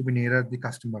has to be nearer the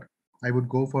customer. I would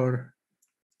go for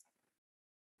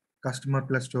customer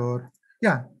plus store.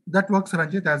 Yeah, that works,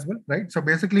 Ranjit, as well, right? So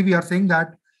basically, we are saying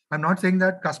that I'm not saying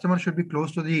that customer should be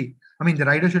close to the, I mean, the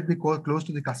rider should be close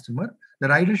to the customer. The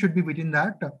rider should be within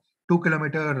that 2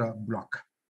 kilometer block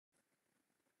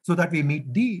so that we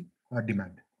meet the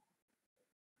demand.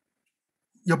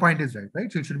 Your point is right,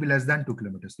 right? So it should be less than 2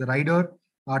 kilometers. The rider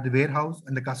or the warehouse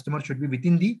and the customer should be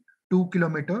within the 2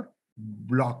 kilometer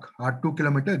block or 2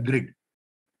 kilometer grid.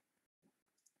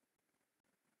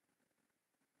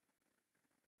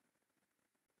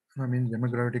 I mean,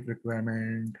 demographic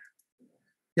requirement.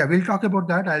 Yeah, we'll talk about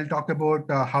that. I'll talk about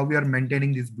how we are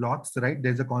maintaining these blocks, right?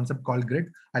 There's a concept called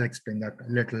grid. I'll explain that a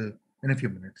little in a few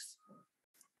minutes.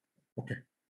 Okay.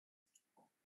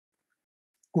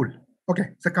 Cool. Okay,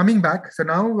 so coming back, so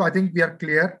now I think we are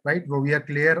clear, right? Well, we are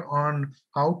clear on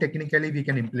how technically we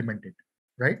can implement it,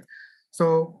 right?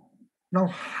 So now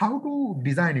how to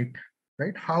design it,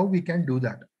 right? How we can do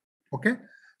that, okay?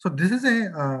 So this is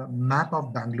a map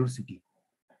of Bangalore city,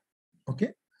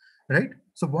 okay, right?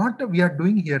 So what we are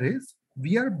doing here is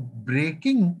we are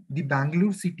breaking the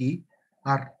Bangalore city,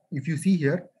 or if you see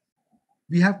here,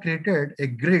 we have created a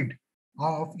grid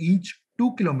of each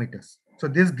 2 kilometers. So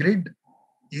this grid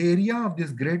area of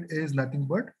this grid is nothing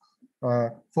but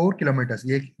 4 kilometers.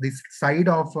 This side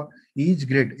of each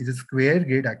grid is a square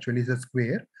grid, actually is a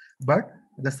square, but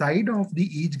the side of the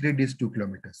each grid is 2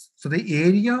 kilometers. So the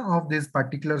area of this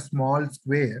particular small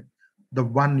square, the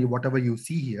one whatever you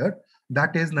see here,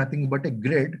 that is nothing but a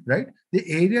grid, right? The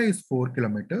area is 4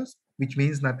 kilometers, which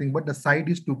means nothing but the side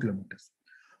is 2 kilometers.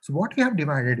 So what we have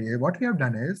divided is, what we have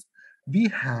done is, we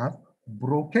have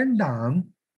broken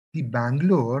down the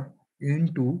Bangalore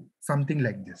into something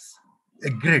like this, a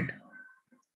grid,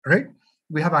 right?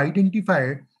 We have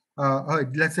identified,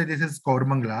 let's say this is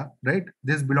Kormangla, right?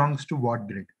 This belongs to what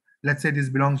grid? Let's say this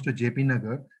belongs to JP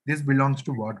Nagar. This belongs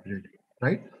to what grid,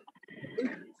 right?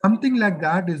 Okay. Something like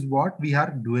that is what we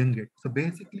are doing it. So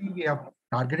basically, we have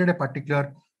targeted a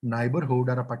particular neighborhood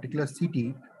or a particular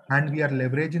city, and we are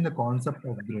leveraging the concept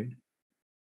of grid.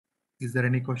 Is there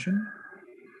any question?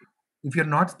 If you're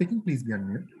not speaking, please be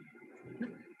unmute.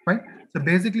 Okay, fine. So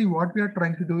basically, what we are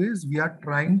trying to do is we are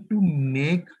trying to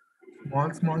make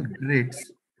small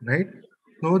grids, right?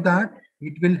 So that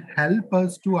it will help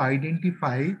us to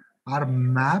identify or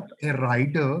map a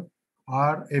rider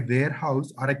or a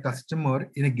warehouse or a customer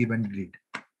in a given grid.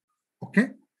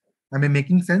 Okay. Am I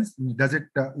making sense? Does it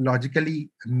logically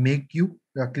make you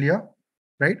clear?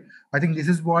 Right? I think this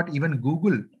is what even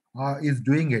Google is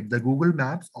doing it. The Google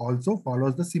Maps also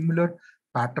follows the similar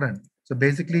pattern. So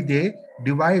basically, they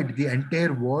divide the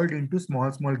entire world into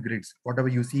small grids, whatever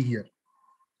you see here.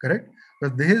 Correct?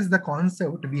 Because this is the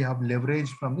concept we have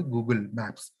leveraged from the Google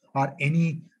Maps or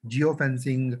any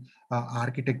geofencing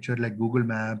architecture like Google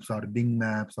Maps or Bing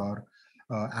Maps or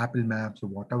Apple Maps or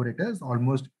whatever it is.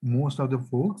 Almost most of the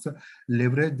folks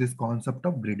leverage this concept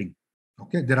of gridding.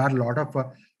 Okay, there are a lot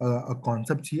of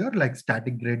concepts here like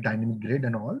static grid, dynamic grid,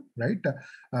 and all, right?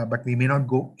 But we may not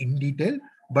go in detail.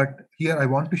 But here I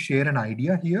want to share an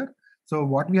idea here. So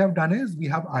what we have done is we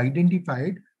have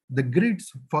identified the grids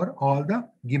for all the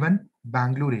given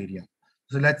Bangalore area.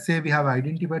 So let's say we have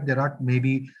identified there are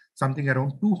maybe something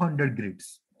around 200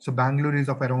 grids. So Bangalore is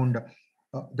of around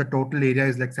the total area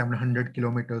is like 700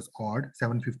 kilometers odd,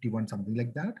 751, something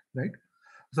like that, right?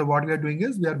 So what we are doing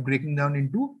is we are breaking down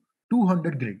into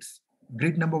 200 grids.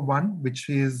 Grid number one, which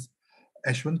is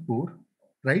Ashwantpur,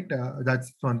 right?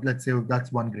 That's one, let's say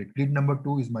that's one grid. Grid number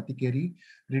two is Matikeri.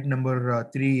 Grid number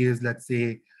three is, let's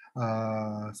say,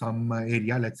 some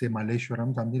area, let's say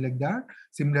Malleshwaram, something like that.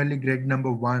 Similarly, grid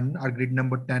number one or grid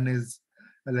number 10 is,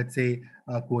 let's say,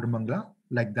 Koramangala,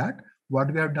 like that.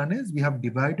 What we have done is we have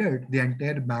divided the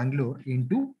entire Bangalore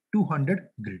into 200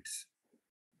 grids.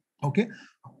 Okay,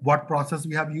 what process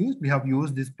we have used? We have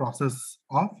used this process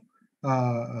of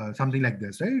something like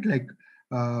this, right? Like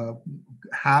uh,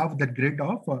 have the grid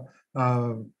of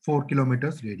 4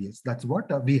 kilometers radius. That's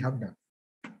what we have done.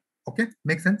 Okay,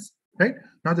 makes sense, right?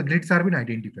 Now the grids have been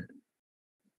identified.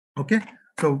 Okay,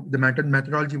 so the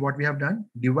methodology, what we have done,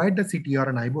 divide the city or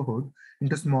a neighborhood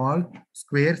into small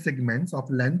square segments of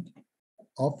length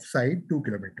of side 2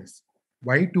 kilometers.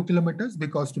 Why 2 kilometers?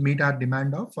 Because to meet our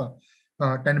demand of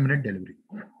 10-minute delivery.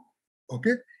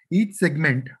 Okay, each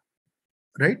segment,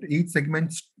 right? Each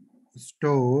segment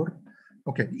store.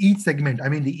 Okay, each segment, I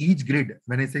mean the each grid.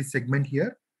 When I say segment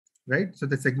here, right? So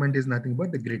the segment is nothing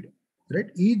but the grid, right?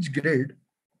 Each grid,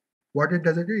 what it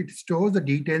does, it stores the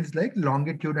details like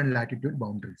longitude and latitude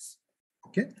boundaries.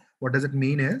 Okay, what does it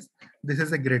mean is this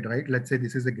is a grid, right? Let's say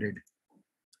this is a grid.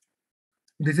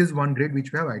 This is one grid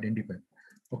which we have identified.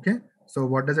 Okay, so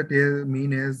what does it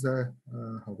mean is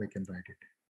how I can write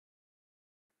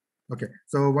it. Okay,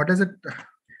 so what does it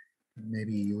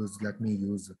maybe use? Let me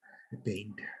use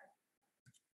paint.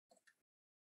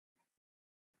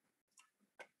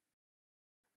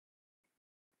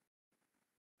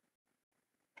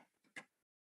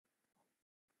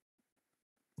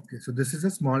 Okay, so this is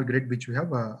a small grid which we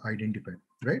have identified,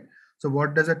 right? So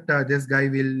what does it, this guy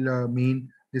will mean?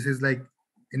 This is like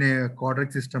in a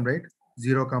quadratic system, right?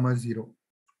 0, comma 0.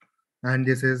 And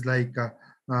this is like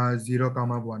 0,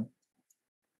 comma 1,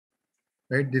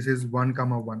 right? This is 1,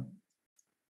 comma 1.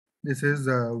 This is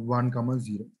 1, comma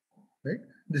 0, right?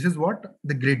 This is what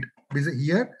the grid.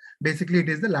 Here, basically it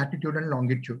is the latitude and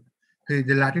longitude. Okay,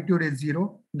 the latitude is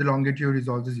 0, the longitude is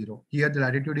also 0. Here the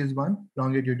latitude is 1,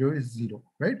 longitude is 0,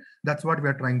 right? That's what we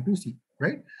are trying to see,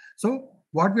 right? So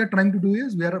what we are trying to do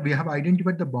is we have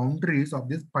identified the boundaries of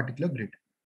this particular grid,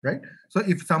 right? So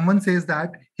if someone says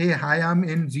that, hey, I am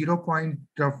in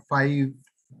 0.5,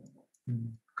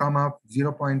 comma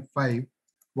 0.5,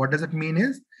 what does it mean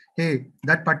is, hey,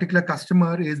 that particular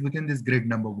customer is within this grid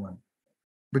number 1,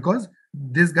 because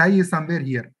this guy is somewhere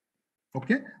here.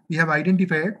 Okay, we have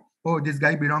identified, oh, this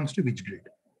guy belongs to which grid.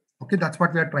 Okay, that's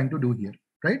what we are trying to do here,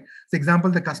 right? So example,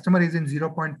 the customer is in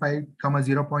 0.5 comma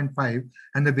 0.5,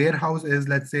 and the warehouse is,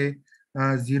 let's say,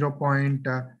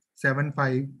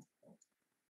 0.75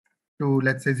 to,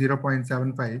 let's say,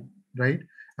 0.75, right?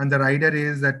 And the rider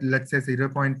is at, let's say,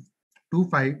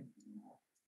 0.25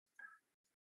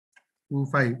 to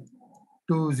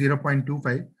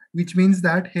 0.25, which means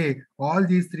that, hey, all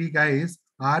these three guys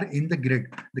are in the grid.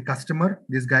 The customer,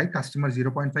 this guy, customer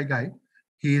 0.5 guy,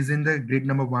 he is in the grid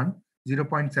number 1.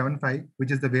 0.75,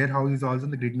 which is the warehouse, is also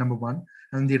in the grid number 1,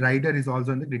 and the rider is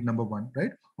also in the grid number 1,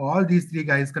 right? All these three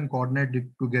guys can coordinate it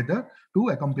together to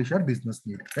accomplish our business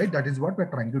need, right? That is what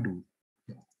we're trying to do.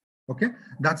 Okay,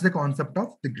 that's the concept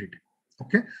of the grid.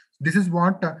 Okay, this is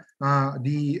what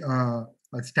the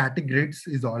static grids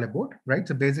is all about, right?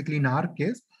 So basically, in our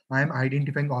case, I am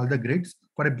identifying all the grids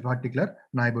for a particular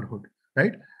neighborhood,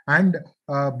 right? And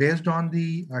based on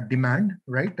the demand,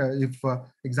 right? If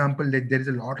example, like there is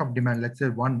a lot of demand, let's say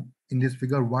one in this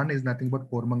figure, one is nothing but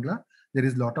Kormangla. There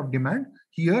is a lot of demand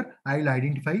here. I'll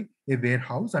identify a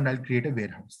warehouse and I'll create a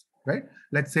warehouse, right?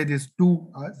 Let's say this two.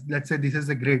 Let's say this is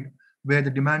a grid where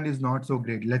the demand is not so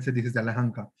great. Let's say this is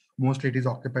Alahanka. Mostly it is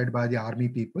occupied by the army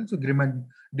people. So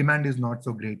demand is not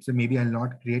so great. So maybe I'll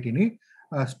not create any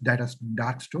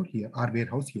dark store here or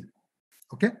warehouse here.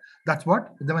 Okay, that's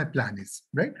what my plan is,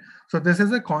 right? So this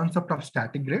is a concept of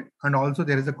static grid, and also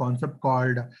there is a concept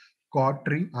called chord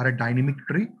tree or a dynamic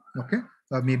tree. Okay,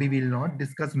 maybe we'll not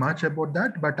discuss much about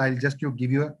that, but I'll just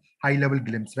give you a high level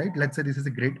glimpse, right? Let's say this is a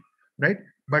grid, right?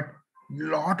 But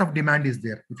lot of demand is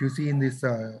there. If you see in this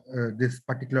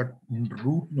particular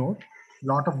route node,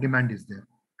 lot of demand is there,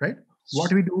 right?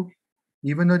 What we do,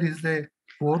 even though this is a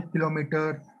 4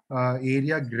 kilometer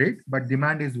area grid, but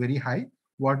demand is very high,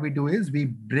 what we do is we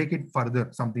break it further,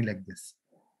 something like this.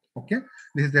 Okay,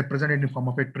 this is represented in form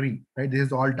of a tree, right? This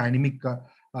is all dynamic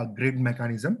grid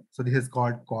mechanism. So this is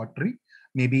called chord tree.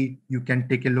 Maybe you can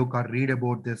take a look or read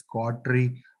about this chord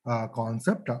tree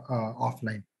concept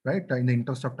offline, right? In the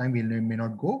interest of time, we may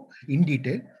not go in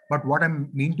detail, but what I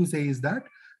mean to say is that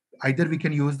either we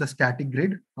can use the static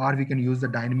grid or we can use the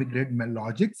dynamic grid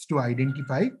logics to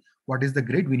identify what is the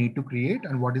grid we need to create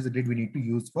and what is the grid we need to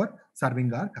use for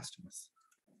serving our customers.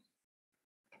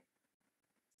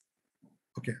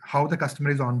 Okay, how the customer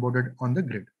is onboarded on the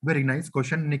grid. Very nice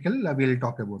question, Nikhil. We'll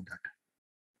talk about that.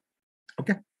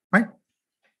 Okay, fine.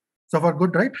 So far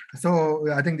good, right? So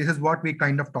I think this is what we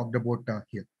kind of talked about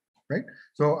here, right?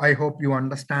 So I hope you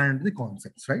understand the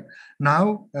concepts, right?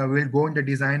 Now we'll go in the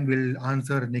design. We'll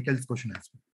answer Nikhil's question as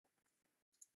well.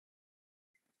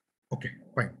 Okay,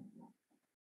 fine.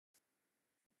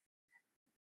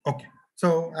 Okay.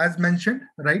 So as mentioned,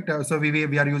 right? So we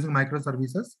are using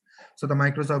microservices. So the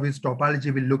microservice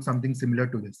topology will look something similar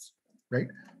to this, right?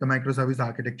 The microservice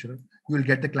architecture. You will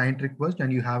get the client request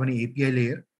and you have an API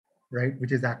layer, right?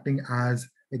 Which is acting as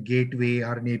a gateway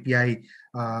or an API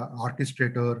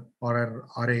orchestrator or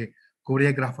a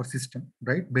choreographer system,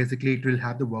 right? Basically, it will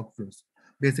have the workflows.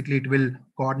 Basically, it will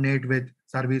coordinate with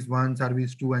service 1,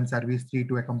 service 2, and service 3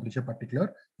 to accomplish a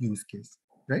particular use case,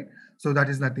 right? So that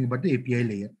is nothing but the API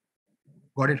layer.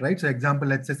 Got it, right? So example,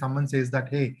 let's say someone says that,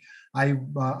 hey, I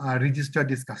registered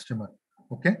this customer.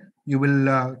 Okay, you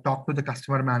will talk to the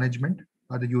customer management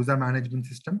or the user management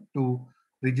system to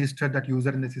register that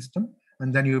user in the system,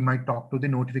 and then you might talk to the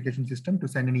notification system to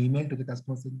send an email to the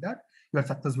customer saying that you are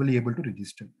successfully able to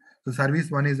register. So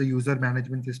service 1 is the user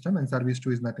management system and service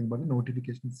 2 is nothing but the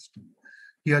notification system.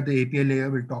 Here the API layer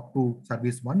will talk to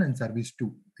service 1 and service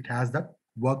 2. It has the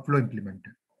workflow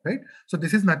implemented, right? So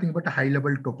this is nothing but a high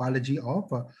level topology of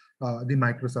the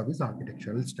microservice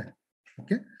architectural stack.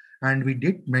 Okay, and we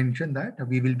did mention that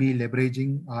we will be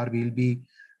leveraging or we'll be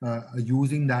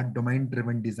using that domain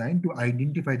driven design to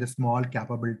identify the small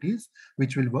capabilities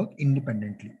which will work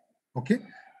independently. Okay,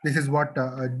 this is what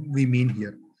we mean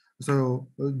here. So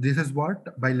this is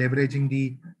what, by leveraging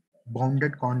the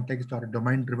bounded context or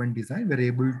domain driven design, we're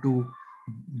able to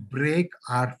break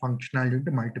our functionality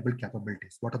into multiple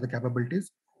capabilities. What are the capabilities?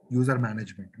 User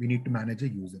management. We need to manage a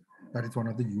user. That is one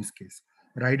of the use case.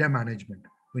 Rider management.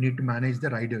 We need to manage the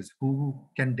riders who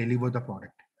can deliver the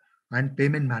product. And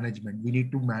payment management, we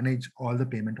need to manage all the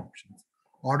payment options.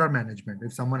 Order management,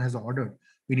 if someone has ordered,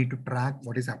 we need to track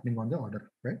what is happening on the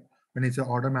order, right? When it's a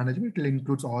order management, it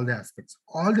includes all the aspects.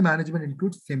 All the management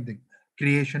includes same thing: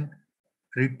 creation,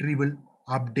 retrieval,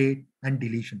 update, and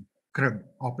deletion. CRUD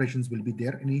operations will be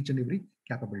there in each and every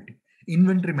capability.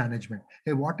 Inventory management.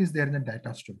 Hey, what is there in the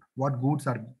data store? What goods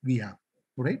are we have?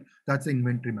 Right? That's the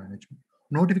inventory management.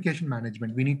 Notification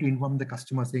management. We need to inform the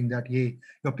customer saying that, hey,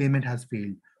 your payment has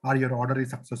failed or your order is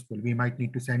successful. We might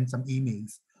need to send some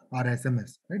emails or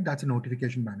SMS. Right? That's a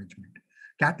notification management.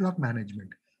 Catalog management.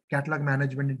 Catalog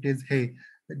management, it is, hey,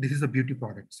 this is the beauty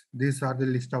products. These are the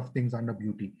list of things under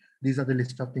beauty. These are the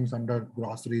list of things under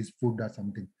groceries, food, or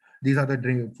something. These are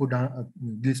the food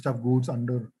list of goods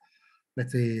under,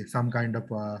 let's say, some kind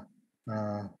of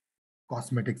uh,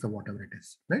 cosmetics or whatever it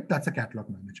is, right? That's a catalog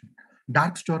management.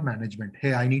 Dark store management.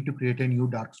 Hey, I need to create a new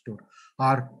dark store,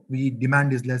 or we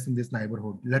demand is less in this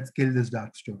neighborhood. Let's kill this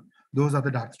dark store. Those are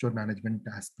the dark store management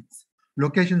aspects.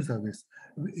 Location service.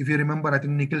 If you remember, I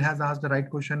think Nikhil has asked the right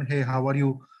question. Hey, how are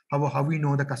you? How we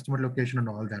know the customer location and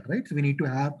all that, right? So we need to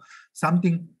have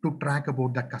something to track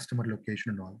about that customer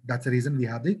location and all. That's the reason we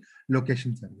have the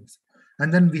location service.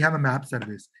 And then we have a map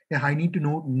service. Hey, I need to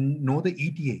know the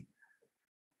ETA.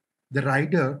 The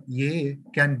rider A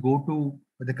can go to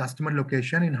the customer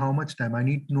location in how much time. I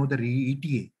need to know the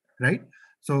ETA, right?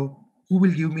 So who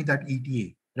will give me that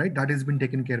ETA, right? That has been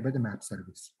taken care by the map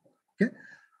service. Okay.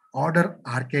 Order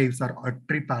archives or a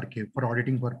trip archive for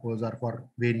auditing purpose or for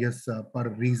various per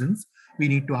reasons. We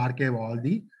need to archive all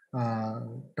the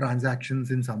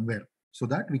transactions in somewhere so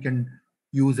that we can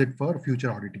use it for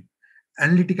future auditing.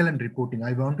 Analytical and reporting.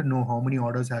 I want to know how many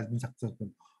orders has been successful,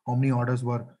 how many orders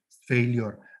were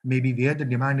failure, maybe where the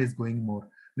demand is going more.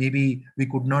 Maybe we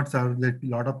could not serve a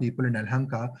lot of people in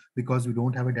Alhanka because we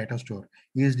don't have a data store.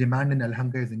 Is demand in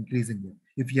Alhanka is increasing?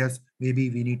 If yes, maybe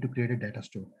we need to create a data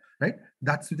store, right?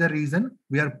 That's the reason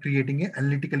we are creating an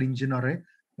analytical engine or a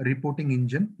reporting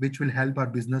engine, which will help our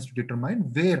business to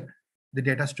determine where the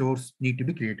data stores need to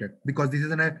be created, because this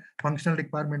is a functional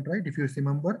requirement, right? If you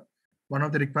remember, one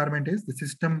of the requirement is the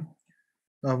system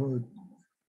uh,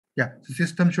 the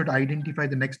system should identify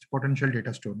the next potential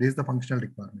data store. This is the functional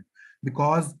requirement.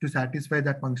 Because to satisfy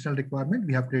that functional requirement,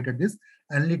 we have created this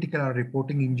analytical or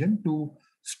reporting engine to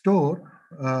store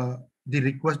the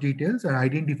request details and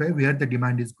identify where the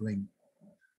demand is going.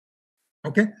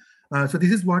 Okay, so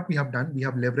this is what we have done. We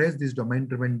have leveraged this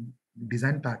domain-driven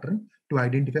design pattern to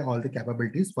identify all the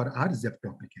capabilities for our Zepto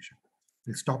application.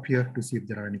 We'll stop here to see if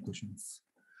there are any questions.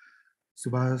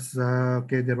 Subhas,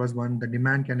 okay, there was one. The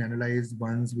demand can analyze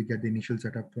once we get the initial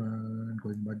setup and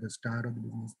going, but the start of the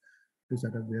business to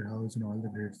set up warehouse and all the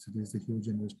grids. This is a huge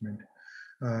investment.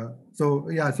 So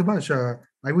yeah, Subhash,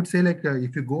 I would say like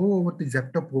if you go over the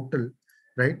Zepto portal,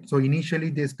 right? So initially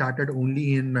they started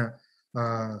only in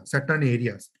certain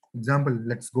areas. Example,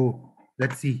 let's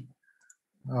see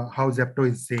how Zepto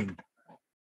is saying.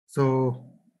 So,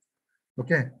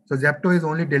 okay, so Zepto is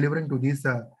only delivering to these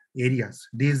areas,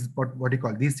 these what you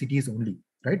call these cities only,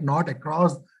 right? Not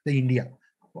across the India.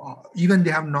 Even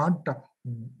they have not,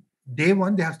 day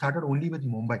one, they have started only with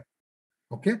Mumbai.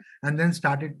 Okay, and then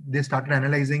they started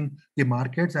analyzing the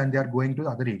markets and they are going to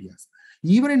other areas.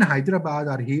 Even in Hyderabad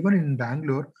or even in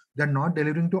Bangalore, they're not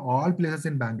delivering to all places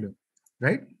in Bangalore,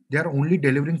 right? They are only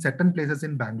delivering certain places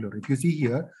in Bangalore. If you see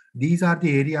here, these are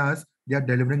the areas they are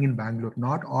delivering in Bangalore,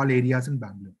 not all areas in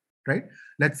Bangalore, right?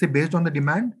 Let's say based on the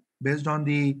demand, they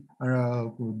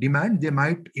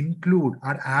might include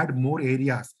or add more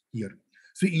areas here.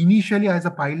 So initially as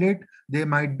a pilot, they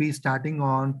might be starting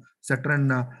on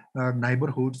certain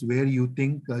neighborhoods where you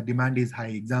think demand is high.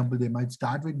 Example, they might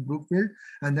start with Brookfield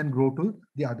and then grow to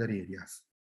the other areas.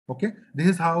 Okay, this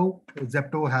is how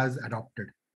Zepto has adopted,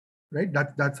 right?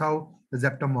 That's how the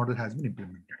Zepto model has been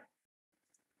implemented.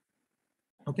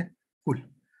 Okay, cool.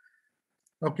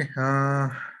 Okay,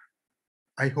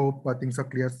 I hope things are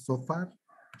clear so far.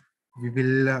 We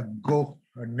will go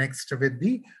next with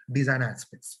the design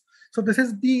aspects. So this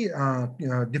is the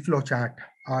flow chart,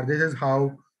 or this is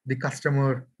how the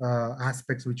customer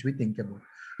aspects which we think about.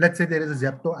 Let's say there is a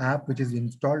Zepto app which is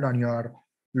installed on your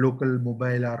local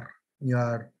mobile or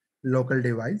your local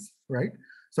device, right?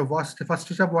 So first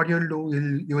step, what you'll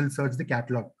do, you will search the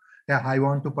catalog. Yeah, I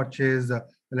want to purchase,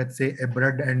 let's say, a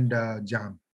bread and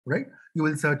jam, right? You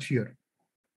will search here.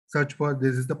 Search for,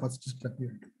 this is the first step you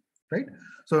do, right?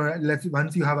 So let's,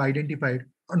 once you have identified,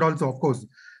 and also of course,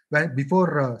 when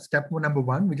before step number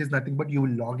one, which is nothing but you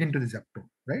will log into the Zepto,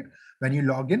 right? When you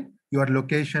log in, your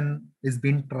location is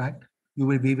being tracked.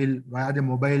 We will via the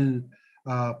mobile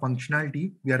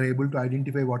functionality, we are able to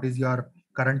identify what is your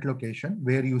current location,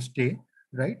 where you stay,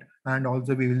 right? And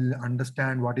also we will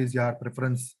understand what is your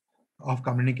preference of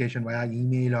communication via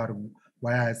email or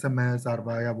via SMS or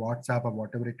via WhatsApp or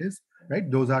whatever it is, right?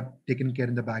 Those are taken care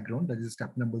in the background. That is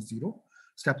step number 0.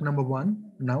 Step number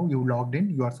 1, now you logged in,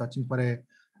 you are searching for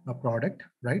a product,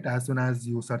 right? As soon as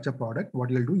you search a product, what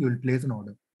you'll do, you'll place an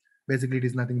order. Basically, it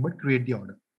is nothing but create the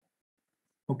order.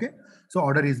 Okay, so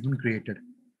order has been created,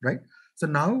 right? So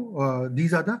now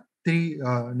these are the three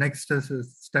next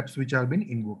steps which have been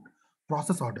invoked.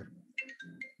 Process order,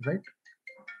 right?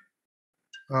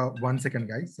 1 second,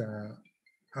 guys.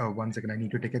 1 second, I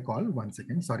need to take a call. 1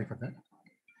 second, sorry for that.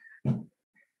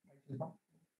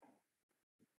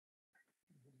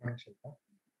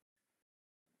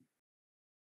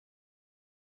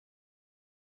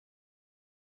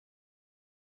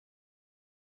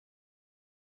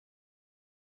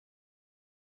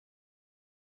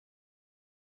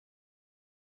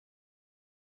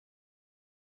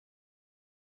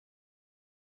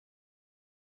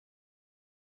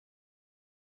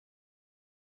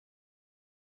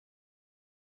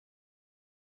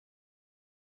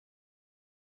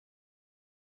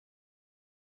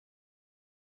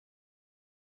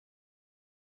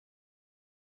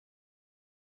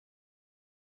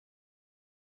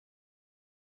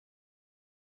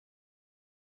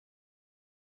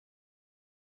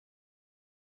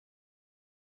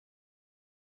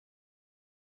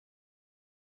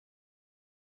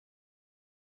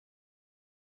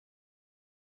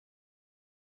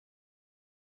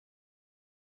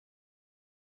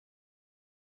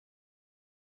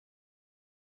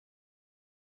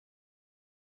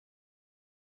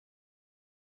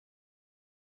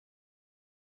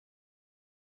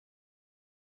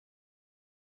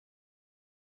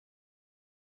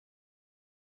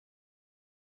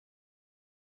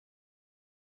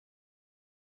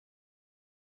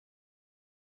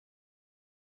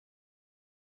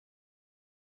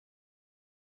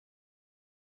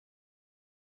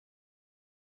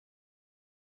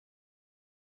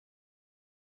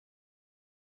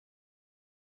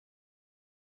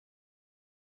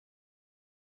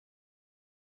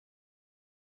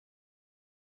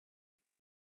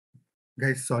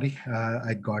 Guys, sorry,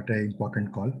 I got an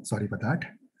important call. Sorry for that.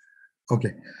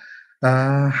 Okay.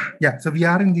 Yeah, so we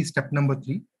are in the step number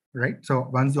 3, right? So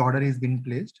once the order is been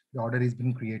placed, the order is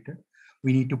been created,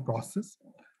 we need to process.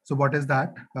 So what is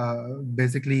that?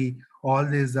 Basically, all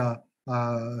these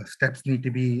steps need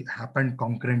to be happened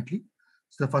concurrently.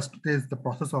 So the first is the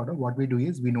process order. What we do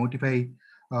is we notify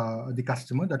the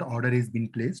customer that order is been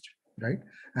placed, right?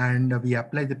 And we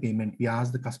apply the payment. We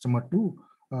ask the customer to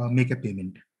make a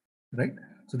payment, right?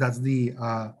 So that's the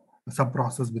sub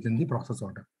process within the process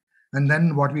order. And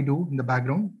then what we do in the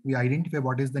background, we identify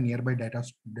what is the nearby data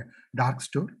dark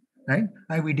store, right?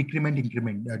 And we decrement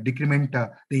the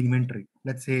inventory.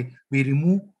 Let's say we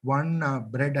remove one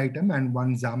bread item and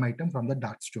one jam item from the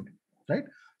dark store, right?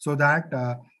 So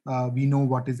that we know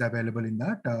what is available in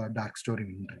that dark store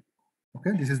inventory.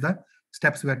 Okay, this is the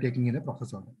steps we are taking in the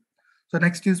process order. So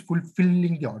next is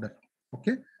fulfilling the order.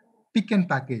 Okay, pick and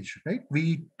package, right?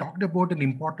 We talked about an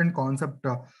important concept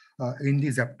in the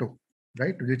Zepto,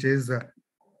 right? Which is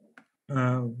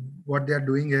uh, what they are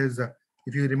doing is,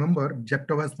 if you remember,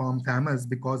 Zepto was formed famous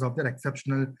because of their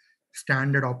exceptional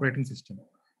standard operating system.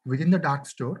 Within the dark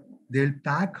store, they'll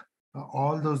pack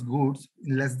all those goods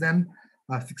in less than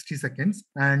 60 seconds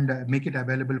and make it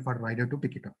available for rider to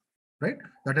pick it up, right?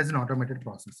 That is an automated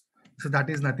process. So that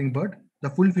is nothing but the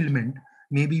fulfillment.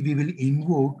 Maybe we will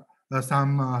invoke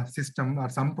some system or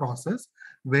some process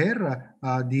where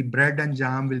the bread and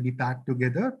jam will be packed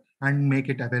together and make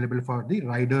it available for the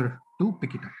rider to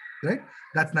pick it up, right?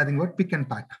 That's nothing but pick and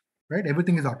pack, right?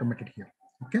 Everything is automated here.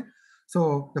 Okay.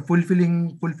 So the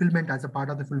fulfillment as a part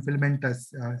of the fulfillment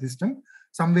system,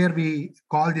 somewhere we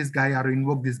call this guy or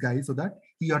invoke this guy so that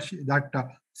he or she, that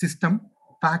system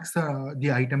packs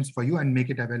the items for you and make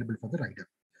it available for the rider.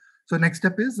 So next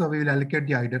step is we will allocate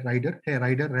the rider. Hey,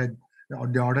 rider,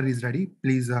 the order is ready.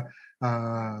 Please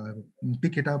uh,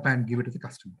 pick it up and give it to the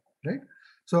customer, right?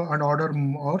 So an order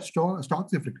or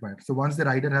stocks if required. So once the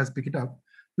rider has picked it up,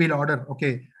 we'll order.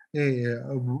 Okay,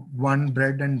 one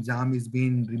bread and jam is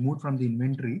being removed from the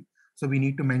inventory. So we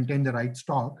need to maintain the right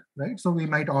stock, right? So we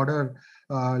might order,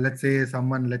 let's say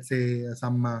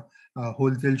some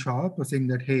wholesale shop saying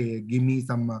that, hey, give me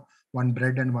some one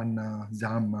bread and one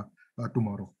jam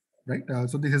tomorrow, right?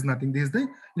 So this is nothing. This is the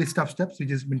list of steps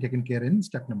which has been taken care in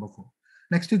step number 4.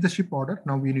 Next is the ship order.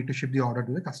 Now we need to ship the order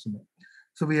to the customer.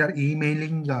 So we are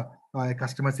emailing a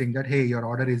customer saying that, hey, your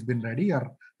order has been ready,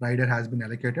 your rider has been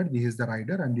allocated. This is the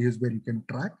rider, and this is where you can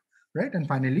track, right? And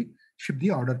finally, ship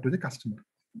the order to the customer.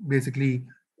 basically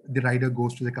the rider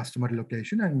goes to the customer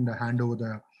location and hand over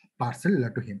the parcel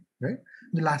to him, right?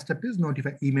 The last step is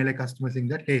notify, email a customer saying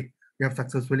that, hey, you have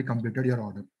successfully completed your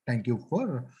order. Thank you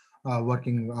for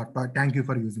thank you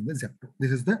for using the Zepto.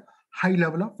 This is the high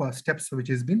level of steps which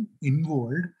has been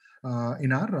involved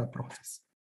in our process.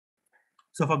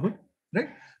 So far good, right?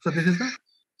 So this is the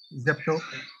Zepto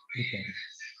requirement.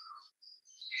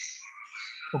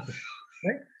 Okay,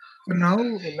 right? So now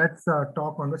let's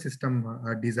talk on the system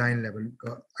design level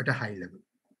at a high level.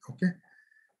 Okay,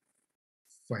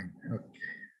 fine. Okay,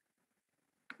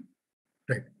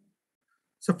 right.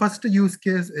 So first use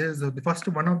case is the first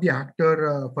one of the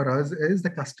actor for us is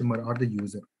the customer or the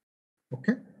user.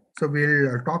 Okay, so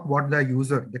we'll talk what the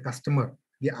user, the customer,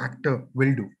 the actor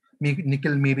will do.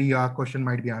 Nikhil, maybe your question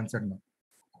might be answered now.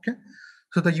 Okay,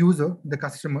 so the user, the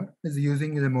customer, is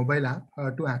using the mobile app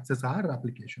to access our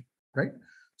application, right?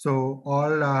 So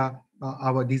all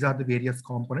our these are the various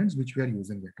components which we are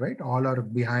using it, right? All are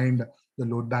behind the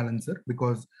load balancer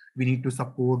because we need to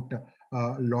support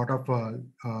a lot of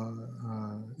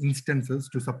instances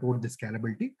to support the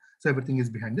scalability. So everything is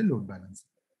behind the load balancer,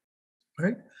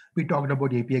 right? We talked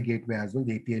about API gateway as well,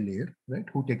 the API layer, right?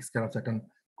 Who takes care of certain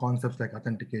concepts like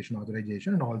authentication,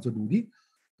 authorization, and also do the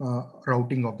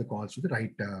routing of the calls to the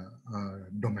right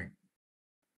domain.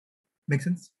 Make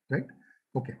sense, right?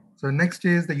 Okay, so next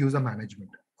is the user management.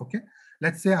 Okay,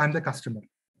 let's say I'm the customer.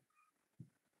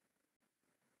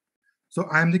 So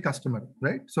I'm the customer,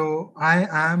 right? So I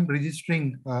am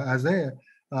registering as a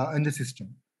in the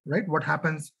system, right? What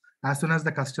happens as soon as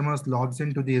the customer logs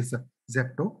into this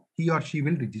Zepto, he or she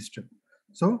will register.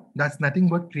 So that's nothing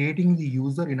but creating the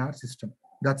user in our system.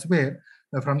 That's where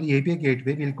from the API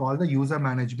gateway, we'll call the user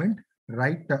management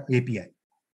right API.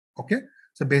 Okay.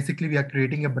 So basically we are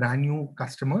creating a brand new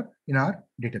customer in our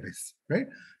database, right?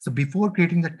 So before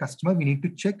creating that customer, we need to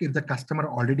check if the customer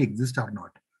already exists or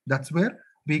not. That's where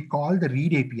we call the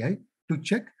read API to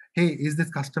check, hey, is this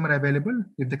customer available?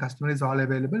 If the customer is all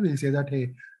available, we'll say that,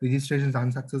 hey, registration is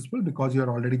unsuccessful because you are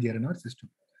already there in our system.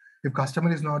 If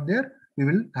customer is not there, we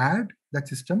will add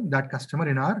that customer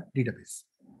in our database,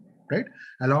 right?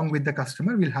 Along with the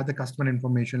customer, we'll have the customer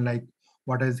information like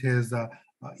what is his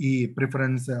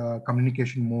preference,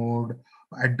 communication mode,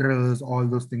 address, all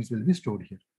those things will be stored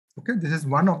here. Okay, this is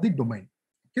one of the domain.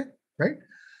 Okay, right?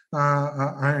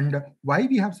 And why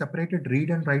we have separated read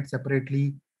and write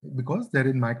separately? Because there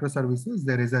in microservices,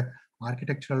 there is a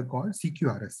architectural called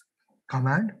CQRS,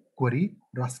 command, query,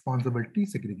 responsibility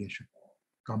segregation.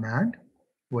 Command,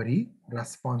 query,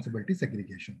 responsibility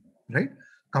segregation, right?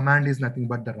 Command is nothing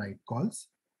but the write calls.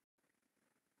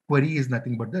 Query is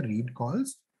nothing but the read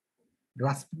calls.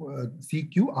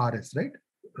 CQRS, right?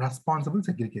 Responsible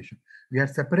segregation. We are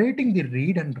separating the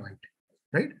read and write,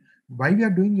 right? Why we are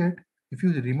doing it? If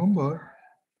you remember,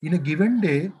 in a given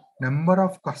day, number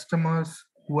of customers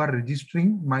who are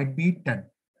registering might be 10,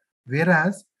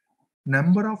 whereas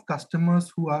number of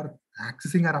customers who are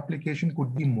accessing our application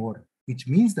could be more, which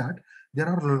means that there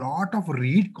are a lot of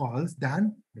read calls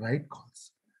than write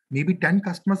calls. Maybe 10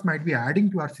 customers might be adding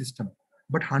to our system,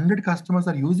 but 100 customers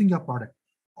are using your product.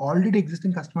 Already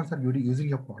existing customers are using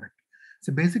your product.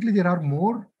 So basically, there are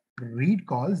more read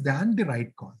calls than the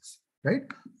write calls, right?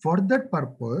 For that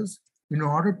purpose, in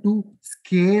order to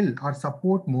scale or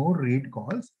support more read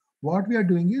calls, what we are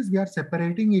doing is we are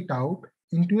separating it out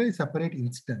into a separate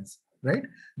instance, right?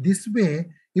 This way,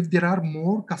 if there are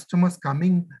more customers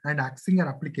coming and accessing our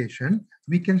application,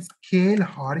 we can scale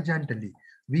horizontally.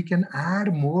 We can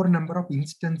add more number of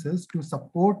instances to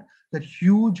support the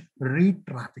huge read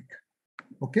traffic.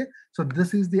 Okay, so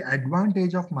this is the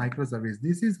advantage of microservice.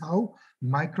 This is how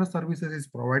microservices is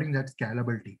providing that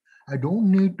scalability. I don't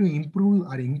need to improve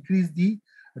or increase the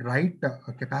write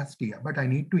capacity, but I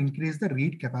need to increase the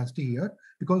read capacity here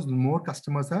because more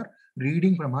customers are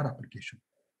reading from our application.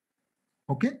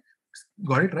 Okay,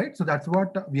 got it, right? So that's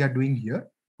what we are doing here.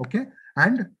 Okay,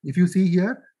 and if you see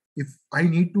here, if I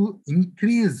need to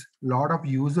increase lot of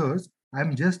users,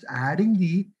 I'm just adding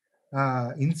the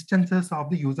instances of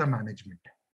the user management.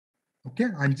 Okay,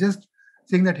 I'm just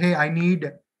saying that, hey, I need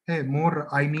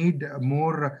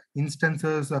more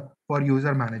instances for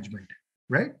user management,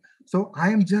 right? So I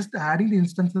am just adding the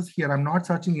instances here. I'm not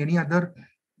searching any other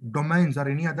domains or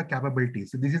any other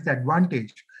capabilities. So this is the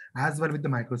advantage as well with the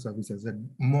microservices,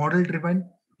 model driven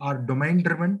or domain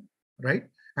driven, right?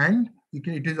 And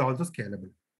it is also scalable.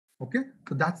 Okay,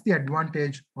 so that's the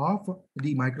advantage of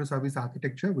the microservice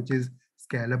architecture, which is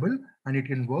scalable and it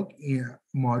can work in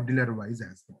modular wise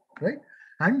as well, right?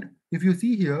 And if you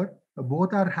see here,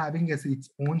 both are having its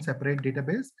own separate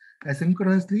database.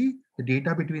 Asynchronously, the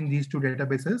data between these two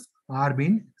databases are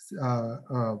being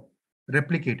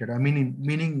replicated. I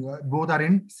meaning both are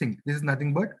in sync. This is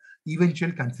nothing but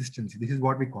eventual consistency. This is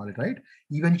what we call it, right?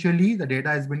 Eventually, the data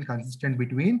has been consistent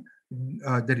between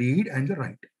the read and the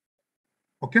write.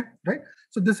 Okay, right?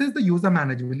 So this is the user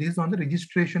management. This is on the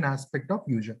registration aspect of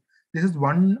user. This is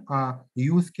one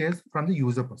use case from the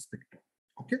user perspective.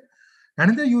 Okay.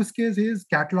 Another use case is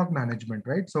catalog management,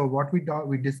 right? So what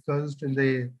we discussed in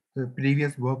the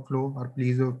previous workflow or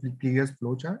previous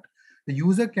flow chart, the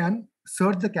user can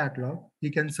search the catalog. He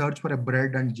can search for a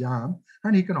bread and jam,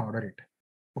 and he can order it.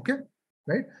 Okay,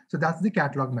 right? So that's the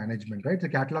catalog management, right? The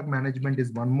catalog management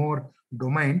is one more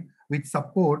domain which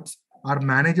supports or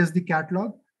manages the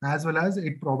catalog, as well as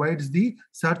it provides the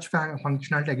search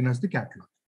functionality against the catalog.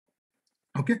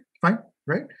 Okay, fine,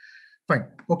 right? Fine.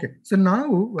 Okay. So now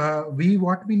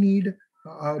what we need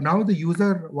now the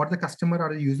user, what the customer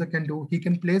or the user can do, he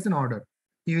can place an order.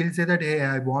 He will say that, hey,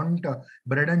 I want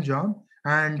bread and jam,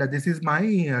 and this is my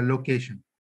location.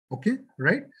 Okay,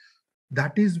 right?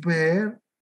 That is where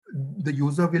the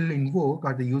user will invoke,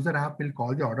 or the user app will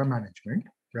call the order management,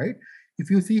 right? If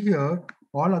you see here,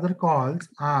 all other calls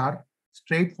are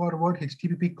straightforward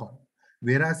HTTP call,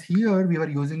 whereas here we were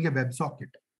using a WebSocket.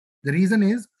 The reason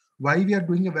is why we are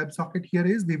doing a WebSocket here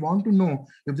is we want to know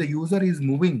if the user is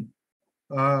moving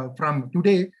from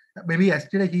today, maybe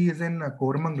yesterday he is in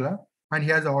Koramangala and he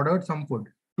has ordered some food.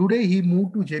 Today he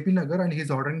moved to JP Nagar and he's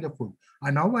ordering the food.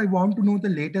 And now I want to know the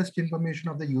latest information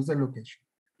of the user location,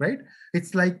 right?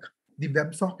 It's like the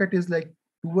WebSocket is like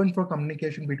to and fro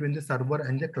communication between the server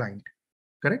and the client,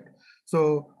 correct?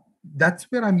 So that's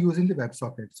where I'm using the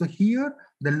WebSocket. So here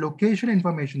the location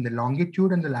information, the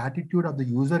longitude and the latitude of the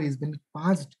user is being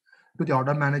passed to the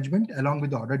order management along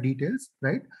with the order details,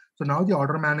 right? So now the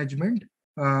order management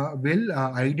will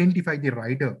identify the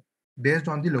rider based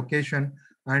on the location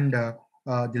and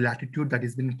the latitude that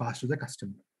is being passed to the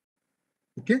customer.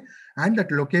 Okay, and that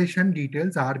location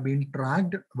details are being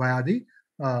tracked via the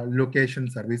location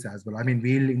service as well. I mean,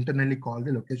 we'll internally call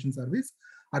the location service,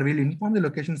 or we'll inform the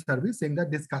location service saying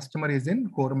that this customer is in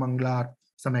Koramangala or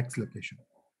some X location.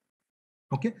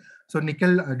 Okay, so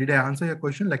Nikhil, did I answer your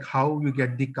question? Like how you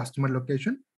get the customer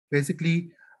location?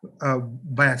 Basically,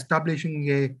 by establishing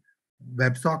a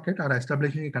WebSocket or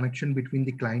establishing a connection between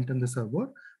the client and the server,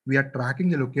 we are tracking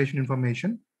the location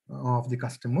information of the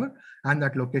customer, and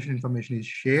that location information is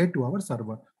shared to our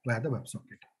server via the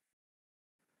WebSocket.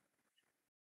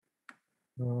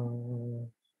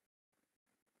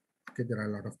 Okay, there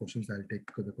are a lot of questions. I'll take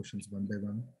the questions one by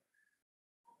one.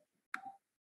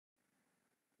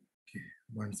 Okay,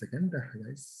 1 second,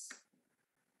 guys.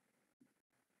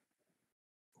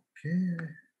 Okay.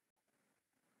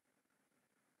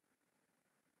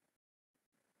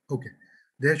 Okay,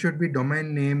 there should be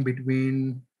domain name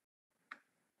between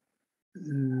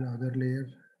other layer.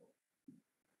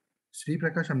 Sri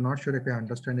Prakash, I'm not sure if I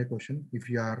understand your question. If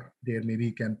you are there, maybe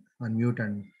you can unmute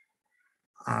and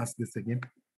ask this again.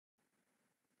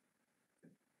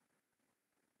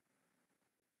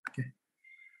 Okay.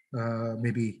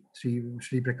 Maybe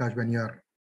Sri Prakash, when you are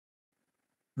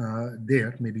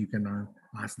there, maybe you can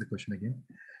ask the question again.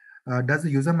 Does the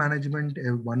user management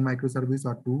one microservice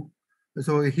or two?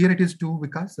 So here it is two,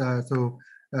 because two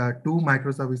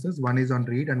microservices, one is on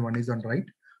read and one is on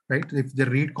write, right? If the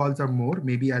read calls are more,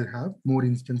 maybe I'll have more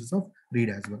instances of read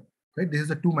as well, right? This is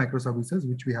the two microservices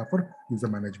which we have for user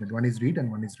management. One is read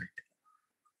and one is write.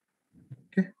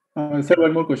 Okay. Sir,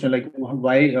 one more question, like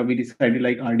why we decided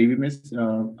like RDBMS?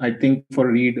 I think for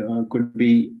read could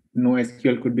be no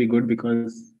SQL could be good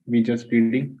because we just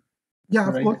reading. Yeah,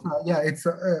 of course. Yeah, it's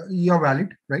you're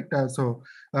valid, right?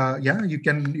 Yeah, you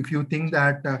can, if you think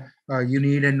that you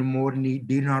need a more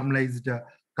denormalized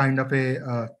kind of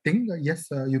a thing, yes,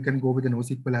 you can go with a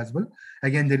NoSQL as well.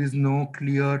 Again, there is no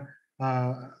clear.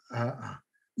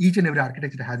 Each and every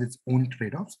architecture has its own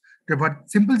trade-offs. But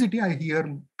simplicity, I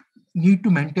hear, need to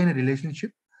maintain a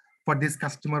relationship for this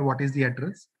customer. What is the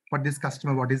address for this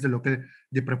customer? What is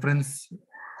the preference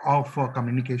of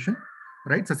communication?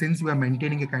 Right. So since we are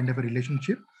maintaining a kind of a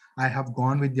relationship, I have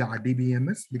gone with the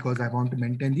RDBMS because I want to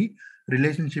maintain the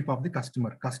relationship of the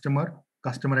customer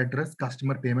address,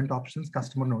 customer payment options,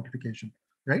 customer notification.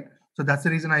 Right. So that's the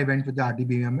reason I went with the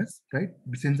RDBMS. Right.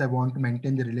 Since I want to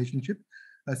maintain the relationship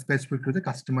specific to the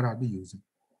customer or the user.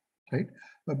 Right.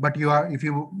 But if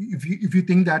you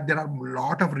think that there are a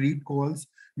lot of read calls,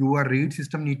 your read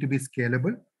system need to be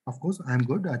scalable. Of course, I'm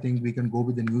good. I think we can go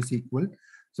with the new SQL.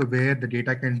 So where the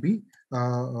data can be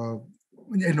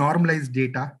normalized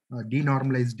data,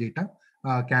 denormalized data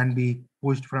can be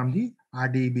pushed from the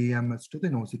RDBMS to the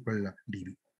NoSQL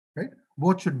DB, right?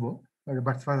 Both should work,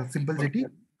 but for simplicity,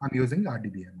 I'm using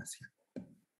RDBMS here.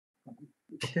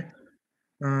 Okay.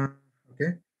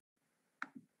 Okay.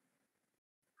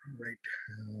 Right.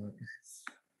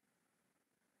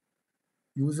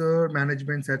 User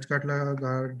management search catalog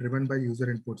are driven by user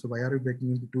input. So why are we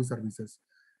breaking into two services?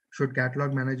 Should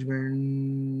catalog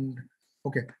management?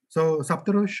 Okay. So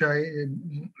Saptarush,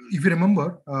 if you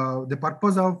remember, the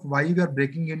purpose of why we are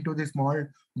breaking into the small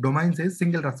domains is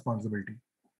single responsibility,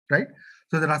 right?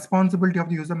 So the responsibility of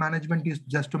the user management is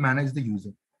just to manage the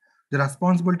user. The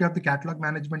responsibility of the catalog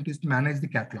management is to manage the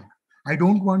catalog. I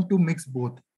don't want to mix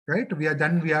both, right? We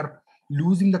are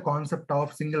losing the concept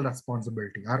of single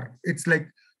responsibility, or it's like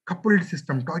coupled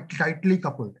system, tightly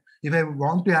coupled. If I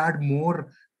want to add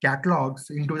more catalogs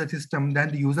into the system, then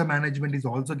the user management is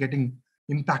also getting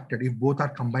impacted if both are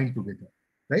combined together,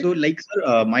 right? So, like,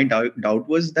 sir, my doubt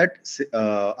was that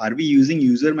are we using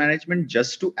user management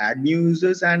just to add new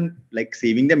users and like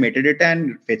saving the metadata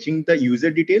and fetching the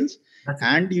user details,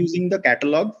 and using the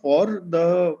catalog for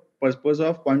the purpose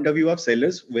of point of view of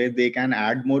sellers, where they can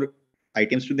add more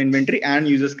items to the inventory and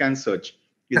users can search?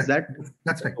 Is that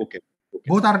That's right? okay?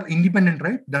 Both are independent,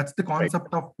 right? That's the Right.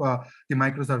 concept of the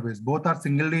microservice. Both are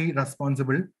singly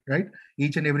responsible, right?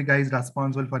 Each and every guy is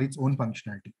responsible for its own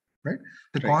functionality, right?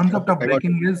 The Right. concept Okay, of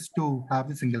breaking is to have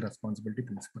the single responsibility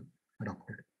principle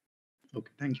adopted.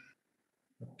 Okay, thank you.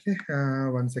 Okay,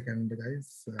 1 second,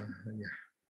 guys.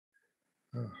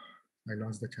 Yeah, I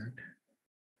lost the chat.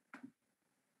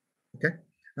 Okay.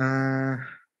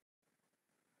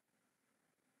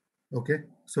 Okay,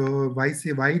 so why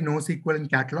NoSQL in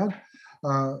catalog?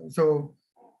 So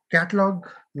catalog,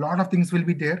 lot of things will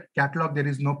be there. Catalog, there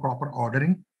is no proper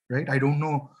ordering, right? I don't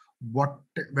know what,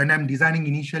 when I'm designing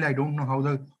initially, I don't know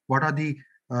what are the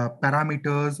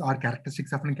parameters or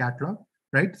characteristics of a catalog,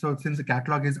 right? So since the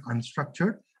catalog is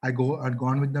unstructured, I've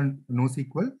gone with the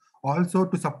NoSQL. Also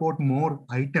to support more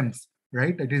items,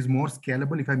 right? It is more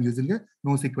scalable if I'm using a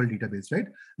NoSQL database, right?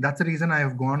 That's the reason I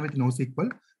have gone with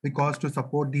NoSQL, because to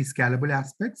support these scalable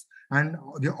aspects, and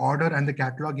the order and the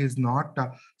catalog is not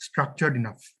structured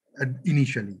enough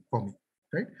initially for me,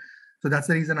 right? So that's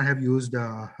the reason I have used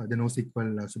the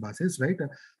NoSQL Subhasis, right?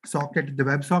 Socket, the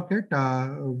web socket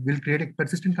will create a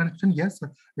persistent connection. Yes,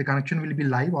 the connection will be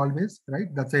live always, right?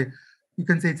 You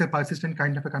can say it's a persistent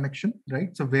kind of a connection,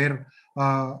 right? So where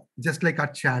just like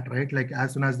our chat, right? Like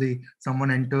as soon as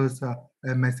someone enters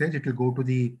a message, it will go to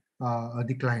the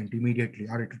client immediately,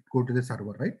 or it will go to the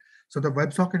server, right? So the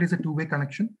WebSocket is a two-way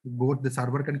connection. Both the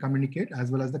server can communicate as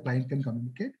well as the client can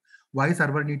communicate. Why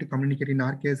server need to communicate in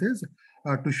our case is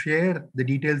to share the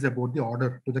details about the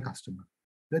order to the customer.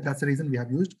 That's the reason we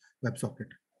have used WebSocket.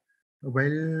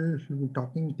 While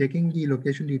taking the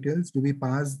location details, do we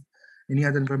pass any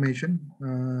other information?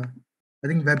 I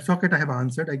think WebSocket I have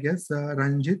answered, I guess,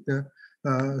 Ranjit.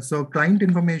 So client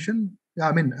information,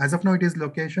 I mean, as of now, it is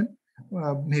location.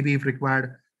 Maybe if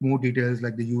required, more details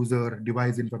like the user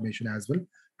device information as well,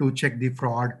 to check the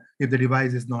fraud if the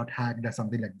device is not hacked or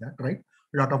something like that, right?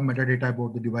 A lot of metadata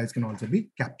about the device can also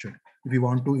be captured. If you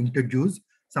want to introduce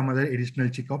some other additional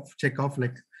check off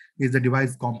like, is the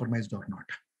device compromised or not?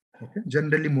 Okay,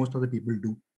 generally most of the people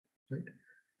do, right?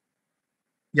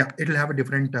 Yeah, it will have a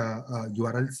different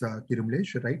URLs,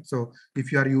 Kirumlesh, right? So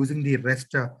if you are using the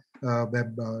RESTful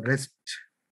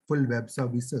web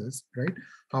services, right?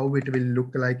 How it will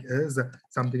look like is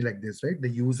something like this, right? The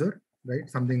user, right?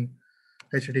 Something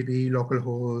HTTP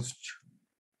localhost,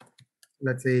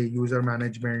 let's say user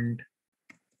management,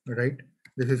 right?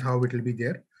 This is how it will be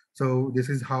there. So this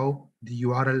is how the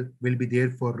URL will be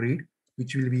there for read,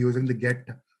 which will be using the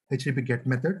HTTP get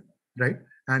method, right?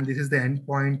 And this is the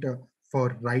endpoint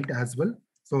for write as well.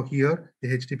 So here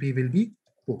the HTTP will be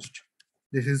post.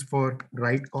 This is for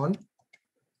write call,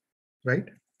 right?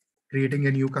 Creating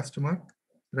a new customer,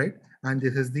 right? And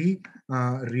this is the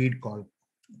read call,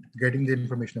 getting the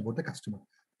information about the customer.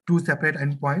 Two separate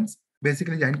endpoints.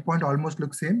 Basically, the endpoint almost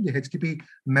looks same. The HTTP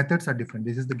methods are different.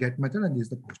 This is the get method and this is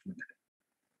the post method.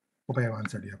 Hope I have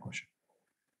answered your question.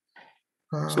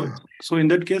 So in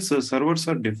that case, servers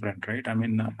are different, right? I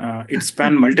mean, it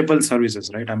span multiple services,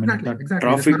 right? I mean, exactly.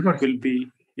 traffic will be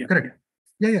correct.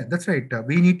 Yeah, that's right.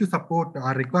 We need to support,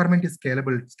 our requirement is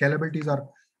scalable. Scalability is our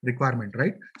requirement,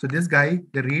 right? So this guy,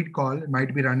 the read call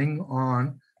might be running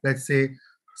on, let's say,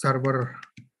 server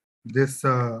this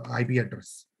IP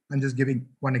address. I'm just giving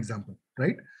one example,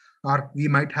 right? Or we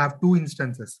might have two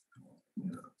instances.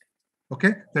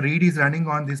 Okay, the read is running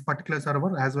on this particular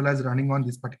server as well as running on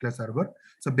this particular server.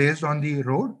 So based on the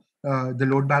the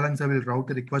load balancer will route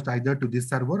the request either to this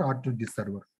server or to this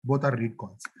server. Both are read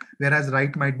calls. Whereas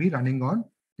write might be running on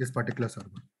this particular server.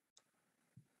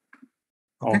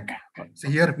 Okay. So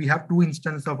here we have 2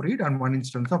 instances of read and 1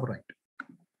 instance of write.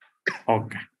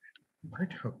 Okay. Right.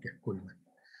 Okay. Cool.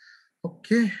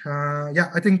 Okay. Yeah,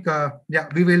 I think, yeah,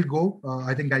 we will go.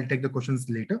 I think I'll take the questions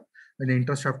later. In the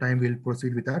interest of time, we'll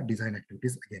proceed with our design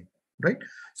activities again. Right.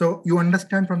 So you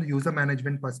understand from the user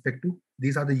management perspective,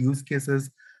 these are the use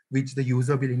cases which the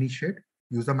user will initiate: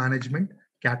 user management,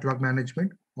 catalog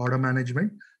management, order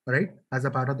management. Right. As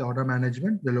a part of the order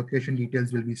management, the location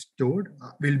details will be stored,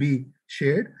 will be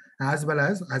shared, as well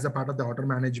as a part of the order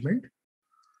management,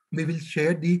 we will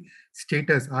share the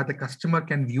status, or the customer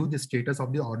can view the status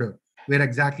of the order. Where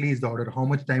exactly is the order? How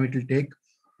much time it will take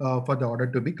for the order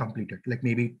to be completed? Like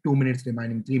maybe 2 minutes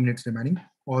remaining, 3 minutes remaining.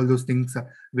 All those things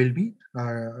will be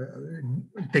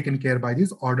taken care by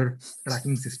this order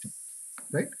tracking system,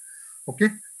 right? Okay,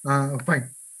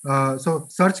 fine. So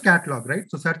search catalog, right?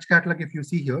 So search catalog, if you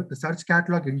see here, the search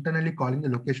catalog internally calling the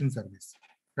location service,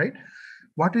 right?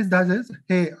 What it does is,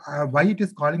 hey, why it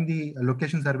is calling the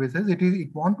location services?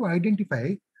 It want to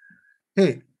identify,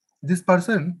 hey, this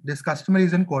person, this customer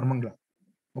is in Kormangla.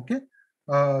 Okay,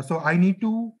 so I need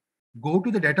to go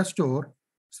to the data store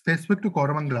specific to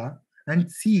Kormangla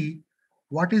and see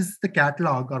what is the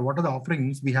catalog or what are the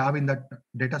offerings we have in that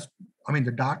data. I mean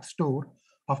the dark store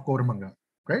of Kormangla,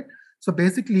 right? So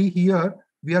basically here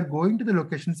we are going to the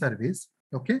location service,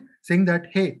 okay, saying that,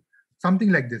 hey,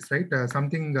 something like this, right?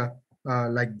 Something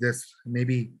like this,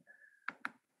 maybe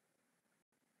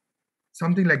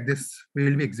something like this we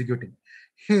will be executing.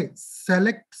 Hey,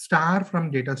 select star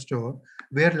from data store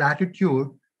where latitude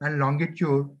and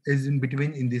longitude is in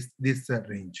between in this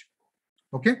range.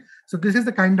 Okay, so this is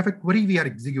the kind of a query we are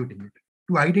executing it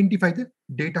to identify the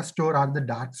data store or the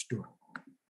dark store.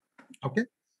 Okay,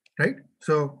 right?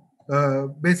 So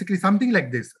basically something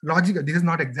like this. Logical, this is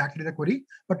not exactly the query,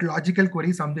 but logical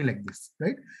query, something like this,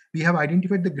 right? We have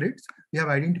identified the grids, we have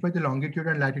identified the longitude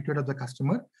and latitude of the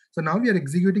customer. So now we are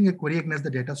executing a query against the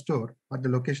data store or the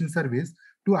location service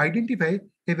to identify,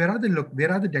 hey, where are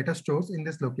the data stores in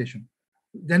this location?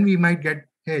 Then we might get,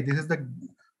 hey, this is the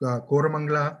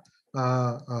Koramangala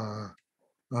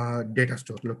data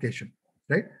store location,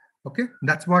 right? Okay,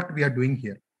 that's what we are doing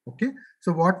here. Okay,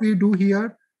 so what we do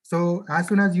here, so as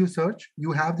soon as you search,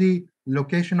 you have the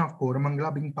location of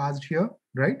Koramangala being passed here,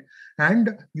 right?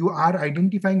 And you are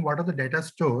identifying what are the data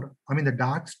store, I mean the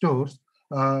dark stores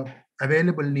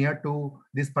available near to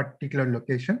this particular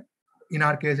location. In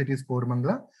our case, it is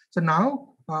Koramangala. So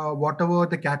now whatever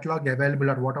the catalog available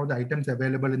or whatever the items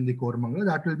available in the Koramangala,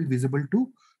 that will be visible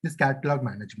to this catalog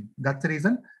management. That's the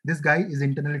reason this guy is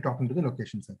internally talking to the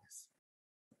location service.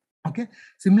 Okay.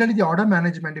 Similarly, the order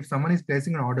management, if someone is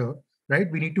placing an order, right,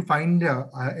 we need to find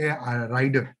a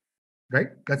rider, right?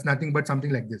 That's nothing but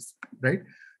something like this, right?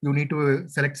 You need to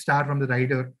select star from the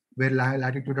rider where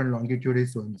latitude and longitude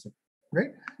is so and so,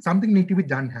 right? Something need to be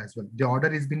done as well. The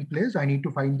order is being placed. I need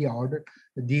to find the order,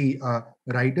 the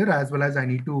rider, as well as I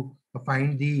need to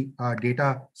find the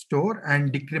data store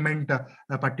and decrement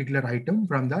a particular item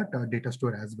from that data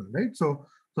store as well, right?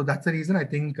 So that's the reason I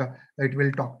think it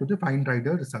will talk to the find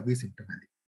rider service internally.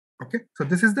 Okay, so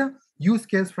this is the use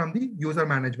case from the user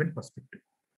management perspective.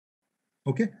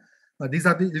 Okay, these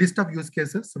are the list of use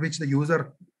cases which the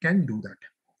user can do that.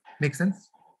 Make sense?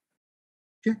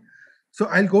 Okay, so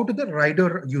I'll go to the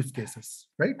rider use cases,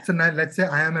 right? So now let's say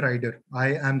I am a rider.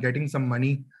 I am getting some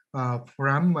money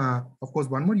from, of course,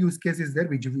 one more use case is there,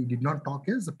 which we did not talk,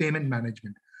 is payment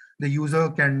management. The user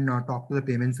can talk to the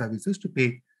payment services to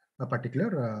pay a particular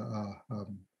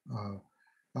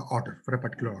order for a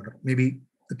particular order. Maybe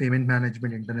the payment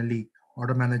management internally,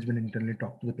 order management internally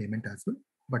talk to the payment as well,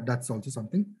 but that's also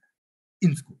something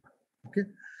in scope. Okay,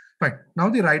 fine. Now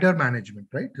the rider management,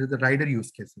 right? The rider use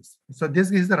cases. So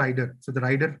this is the rider. So the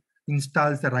rider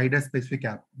installs the rider specific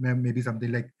app, maybe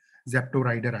something like Zepto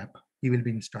rider app. He will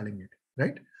be installing it,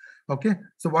 right? Okay.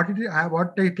 So what it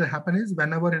will happen is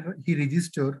whenever he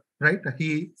register, right?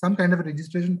 Some kind of a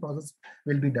registration process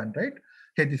will be done, right?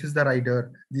 Okay, this is the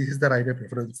rider. This is the rider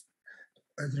preference.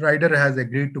 Rider has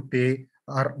agreed to pay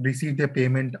or receive their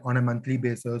payment on a monthly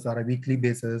basis or a weekly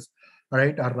basis,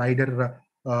 right? Or rider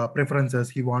preferences,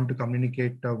 he want to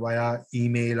communicate via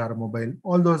email or mobile.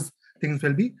 All those things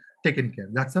will be taken care.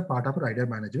 That's a part of rider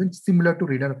management. Similar to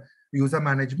reader user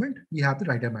management, we have the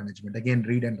rider management. Again,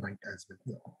 read and write as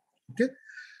well. Okay.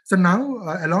 So now,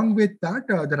 along with that,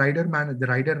 the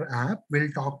rider app will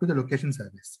talk to the location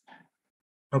service.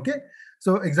 Okay.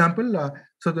 So example,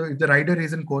 so the rider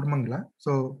is in Kormangala.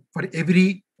 So for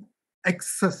every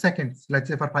X seconds, let's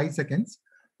say for 5 seconds,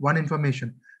 one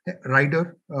information,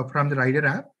 rider from the rider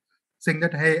app saying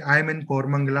that, hey, I'm in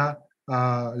Kormangala,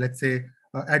 let's say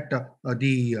at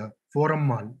the Forum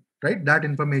Mall, right? That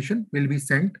information will be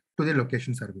sent to the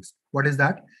location service. What is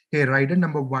that? Hey, rider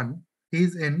number one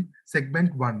is in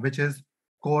segment one, which is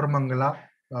Kormangala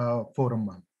Forum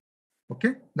Mall.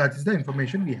 Okay, that is the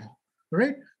information we have.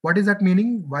 Right? What is that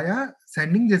meaning? Via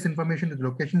sending this information to the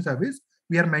location service,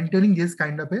 we are maintaining this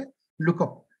kind of a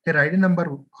lookup. A rider number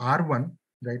R1,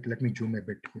 right? Let me zoom a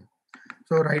bit here.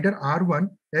 So rider R1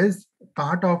 is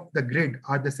part of the grid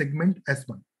or the segment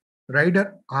S1.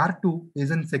 Rider R2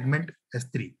 is in segment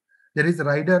S3. There is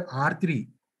rider R3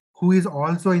 who is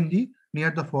also in the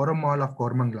near the Forum Mall of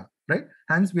Kormangala, right?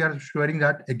 Hence, we are showing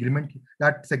that agreement,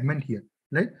 that segment here,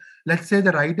 right? Let's say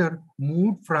the rider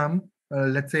moved from,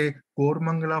 let's say,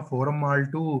 Kormangala Forum Mall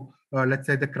to, let's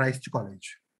say, the Christ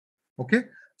College. Okay,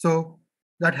 so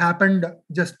that happened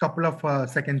just a couple of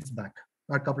seconds back,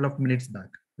 or a couple of minutes back,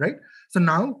 right? So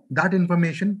now that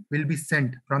information will be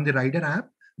sent from the rider app.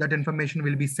 That information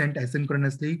will be sent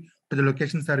asynchronously to the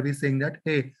location service saying that,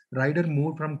 hey, rider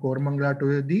moved from Kormangala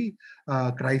to the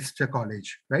Christ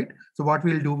College, right? So what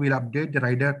we'll do, we'll update the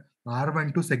rider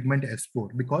R1 to segment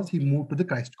S4 because he moved to the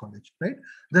Christ College, right?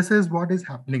 This is what is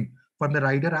happening from the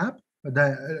rider app.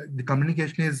 The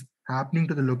communication is happening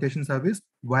to the location service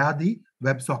via the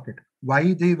WebSocket.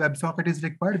 Why the WebSocket is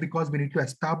required? Because we need to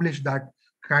establish that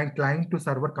client to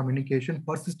server communication,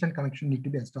 persistent connection need to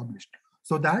be established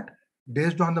so that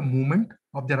based on the movement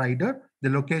of the rider, the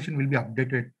location will be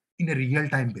updated in a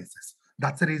real-time basis.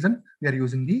 That's the reason we are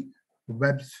using the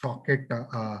WebSocket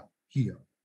here.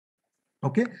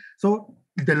 Okay, so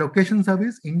the location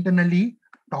service internally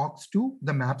talks to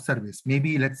the map service.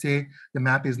 Maybe let's say the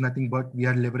map is nothing but we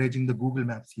are leveraging the Google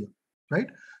Maps here, right?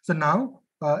 So now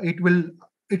it will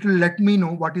let me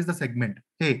know what is the segment.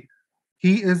 Hey,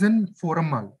 he is in Forum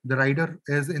Mall. The rider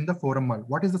is in the Forum Mall.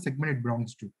 What is the segment it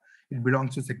belongs to? It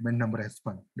belongs to segment number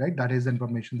S1, right? That is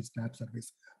information this map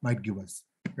service might give us,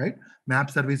 right? Map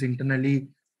service internally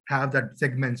have that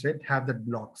segments, right? Have that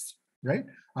blocks, right?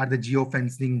 Or the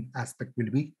geofencing aspect will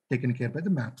be taken care by the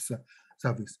maps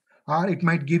service. Or it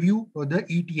might give you the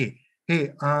ETA.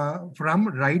 Hey, from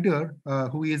rider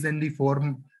who is in the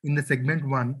forum in the segment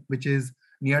one, which is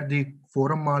near the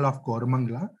Forum Mall of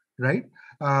Kormangala, right?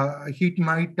 It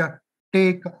might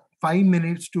take 5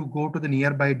 minutes to go to the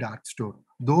nearby dark store.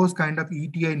 Those kind of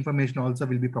ETA information also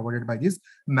will be provided by this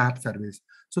map service.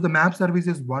 So the map service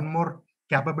is one more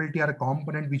capability or a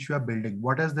component which you are building.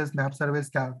 What is this map service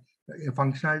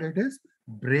functionality? It is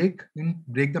break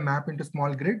the map into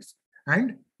small grids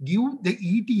and give the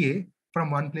ETA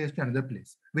from one place to another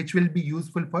place, which will be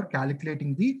useful for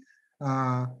calculating the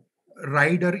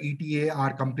rider ETA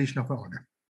or completion of an order.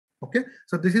 Okay,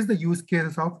 so this is the use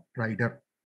case of rider.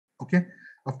 Okay,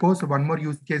 of course, one more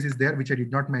use case is there, which I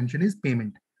did not mention, is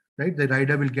payment, right? The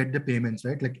rider will get the payments,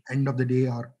 right? Like end of the day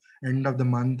or end of the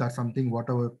month or something,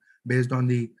 whatever, based on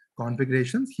the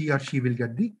configurations, he or she will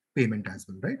get the payment as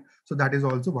well, right? So that is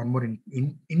also one more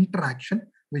interaction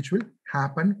which will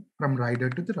happen from rider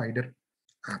to the rider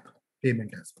app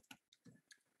payment as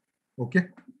well. Okay,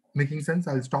 making sense?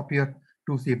 I'll stop here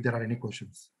to see if there are any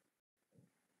questions.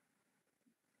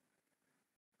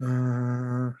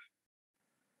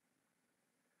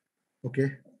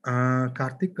 Okay,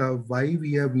 Karthik, why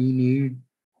we need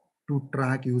to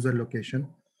track user location?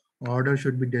 Order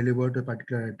should be delivered to a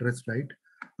particular address, right?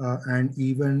 And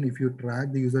even if you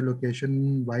track the user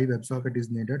location, why WebSocket is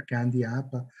needed? Can the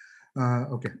app?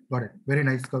 Okay, got it. Very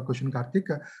nice question, Karthik.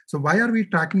 So why are we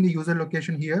tracking the user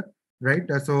location here, right?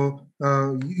 So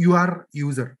you are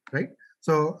user, right?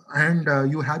 So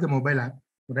and you have the mobile app,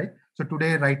 right? So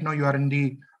today, right now, you are in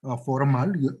the Forum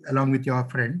Mall along with your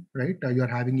friend, right? You are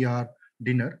having your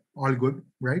dinner, all good,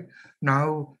 right?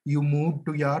 Now you move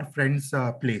to your friend's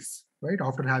place, right?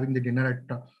 After having the dinner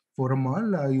at Forum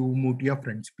Mall, you move to your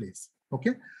friend's place.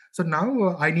 Okay. So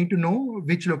now I need to know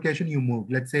which location you move.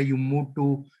 Let's say you move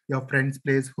to your friend's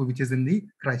place, which is in the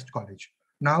Christ College.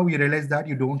 Now you realize that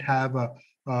you don't have,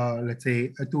 let's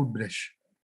say, a toothbrush.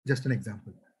 Just an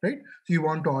example, right? So you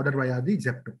want to order via the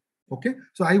Zepto. Okay.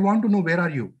 So I want to know where are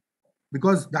you,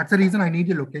 because that's the reason I need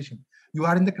the location. You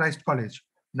are in the Christ College.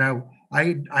 Now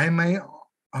am I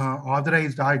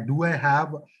authorized, or do I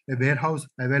have a warehouse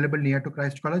available near to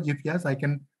Christ College? If yes, I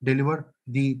can deliver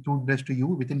the toothbrush to you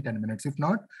within 10 minutes. If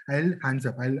not, I'll hands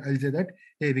up. I'll say that,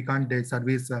 hey, we can't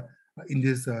service in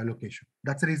this location.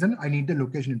 That's the reason I need the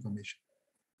location information.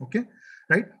 Okay,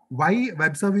 right? Why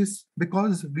web service?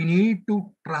 Because we need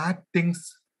to track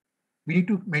things. We need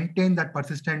to maintain that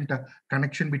persistent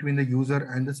connection between the user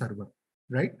and the server,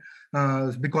 right?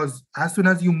 Because as soon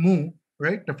as you move,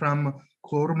 right? From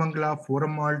Kormangala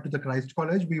Forum Mall to the Christ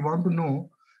College, we want to know,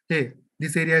 hey,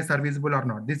 this area is serviceable or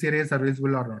not, this area is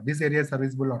serviceable or not, this area is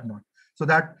serviceable or not, so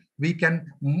that we can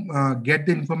get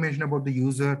the information about the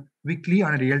user weekly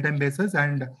on a real-time basis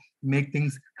and make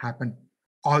things happen.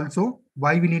 Also,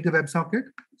 why we need the WebSocket?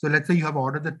 So let's say you have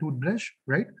ordered the toothbrush,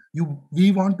 right?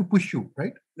 We want to push you,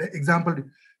 right? Example,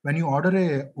 when you order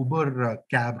a Uber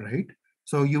cab, right?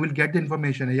 So you will get the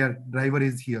information, here, driver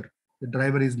is here, the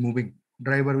driver is moving,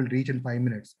 driver will reach in 5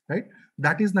 minutes, right?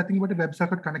 That is nothing but a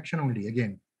WebSocket connection only,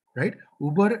 again, right?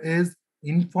 Uber is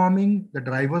informing the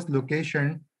driver's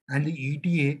location and the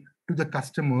ETA to the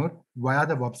customer via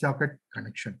the WebSocket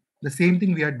connection. The same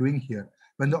thing we are doing here.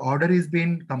 When the order is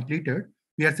being completed,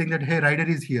 we are saying that, hey, rider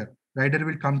is here. Rider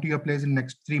will come to your place in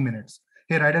next 3 minutes.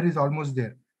 Hey, rider is almost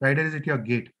there. Rider is at your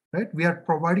gate, right? We are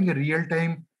providing a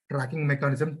real-time tracking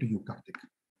mechanism to you, Karthik.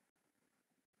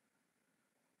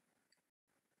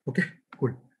 Okay,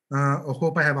 cool. I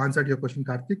hope I have answered your question,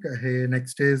 Karthik. Hey,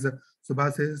 next is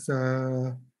Subha says,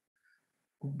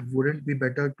 wouldn't be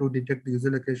better to detect the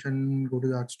user location, go to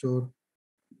the art store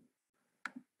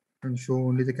and show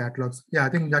only the catalogs? Yeah, I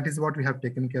think that is what we have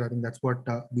taken care. I think that's what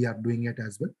we are doing it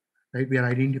as well, right? We are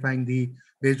identifying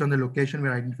based on the location,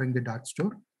 we're identifying the dark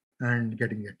store and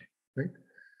getting it, right?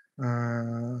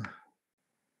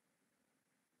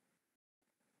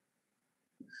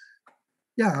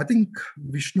 Yeah, I think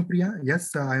Vishnu Priya,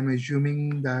 yes, I'm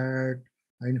assuming that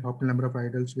in optimal number of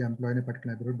idols we employ in a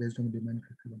particular neighborhood based on the demand.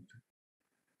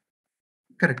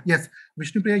 Correct. Yes,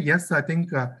 Vishnu Priya, yes, I think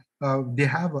they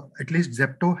have, at least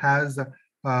Zepto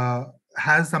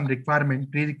has some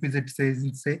requirement, prerequisite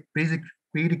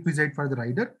prerequisite for the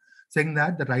rider, saying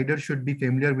that the rider should be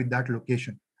familiar with that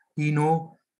location. He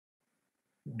know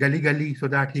gully so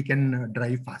that he can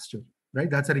drive faster, right?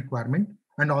 That's a requirement.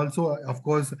 And also, of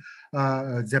course,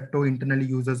 Zepto internally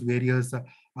uses various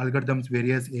algorithms,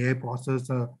 various AI process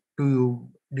to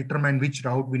determine which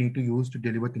route we need to use to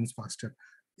deliver things faster.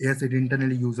 Yes, it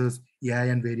internally uses AI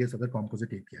and various other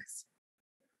composite APIs,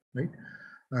 right?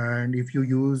 And if you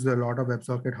use a lot of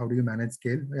WebSocket, how do you manage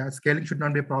scale? Yeah, scaling should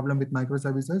not be a problem with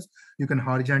microservices. You can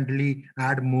horizontally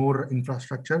add more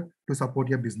infrastructure to support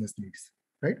your business needs,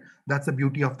 right? That's the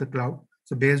beauty of the cloud.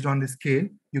 So based on the scale,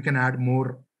 you can add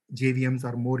more JVMs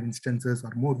or more instances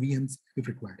or more VMs if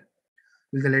required.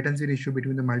 Will the latency issue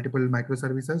between the multiple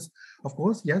microservices? Of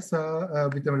course, yes.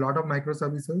 With a lot of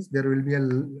microservices, there will be a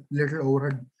little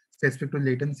overhead specific to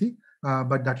latency,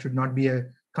 but that should not be a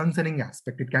concerning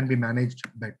aspect. It can be managed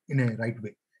but in a right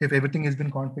way. If everything has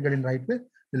been configured in right way,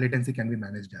 the latency can be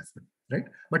managed as well, right?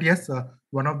 But yes,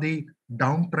 one of the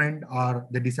downtrend or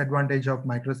the disadvantage of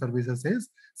microservices is,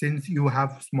 since you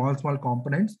have small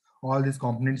components, all these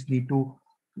components need to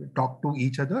talk to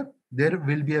each other, there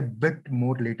will be a bit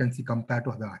more latency compared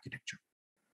to other architecture,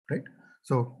 right?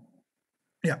 So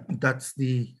yeah, that's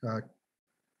the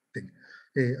thing.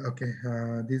 Hey, okay,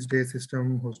 these days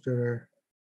system hoster.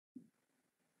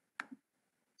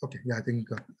 Okay, yeah, I think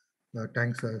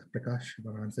thanks, Prakash,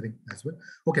 for answering as well.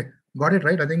 Okay, got it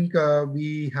right. I think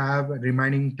we have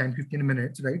remaining 10-15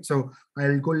 minutes, right? So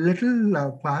I'll go a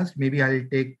little fast. Maybe I'll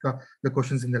take the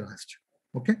questions in the last.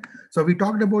 Okay, so we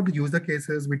talked about the user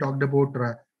cases. We talked about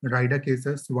rider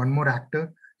cases. One more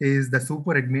actor is the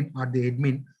super admin or the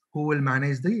admin who will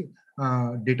manage the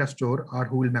data store or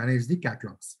who will manage the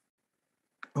catalogs.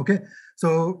 Okay,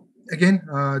 so again,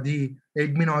 the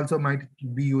admin also might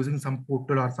be using some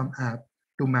portal or some app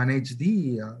to manage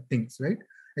the things, right?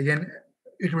 Again,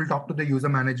 it will talk to the user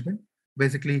management,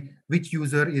 basically which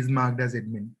user is marked as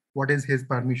admin, what is his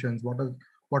permissions,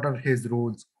 what are his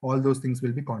roles, all those things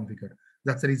will be configured.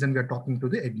 That's the reason we are talking to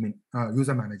the admin,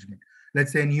 user management.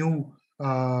 Let's say a new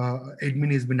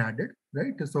admin has been added,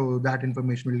 right? So that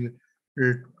information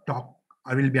will talk,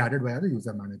 will be added via the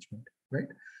user management, right?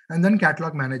 And then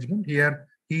catalog management. Here,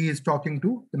 he is talking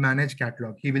to the manage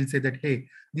catalog. He will say that, hey,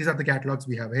 these are the catalogs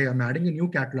we have. Hey, I'm adding a new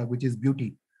catalog, which is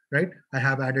beauty, right? I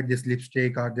have added this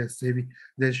lipstick or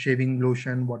this shaving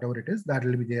lotion, whatever it is, that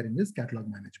will be there in this catalog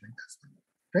management as well,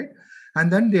 right?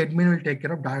 And then the admin will take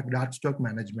care of dark store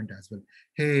management as well.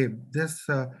 Hey, this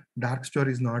dark store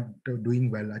is not doing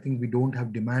well. I think we don't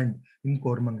have demand in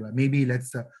Kormangala. Maybe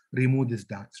let's remove this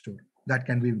dark store. That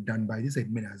can be done by this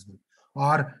admin as well.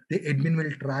 Or the admin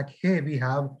will track, hey, we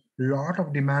have a lot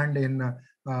of demand in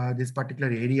this particular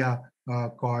area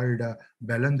called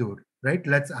Belandur, right?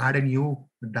 Let's add a new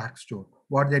dark store.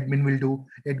 What the admin will do,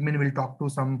 admin will talk to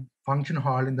some function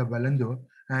hall in the Belandur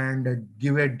and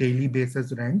give a daily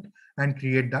basis rent and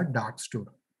create that dark store,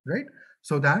 right?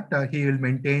 So that he will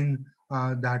maintain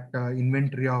that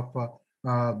inventory of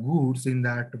goods in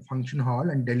that function hall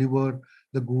and deliver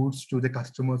the goods to the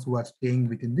customers who are staying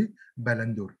within the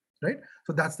Balandur, right?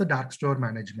 So that's the dark store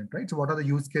management, right? So what are the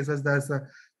use cases that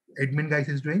admin guys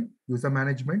is doing? User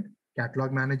management,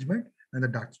 catalog management, and the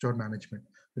dark store management.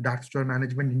 The dark store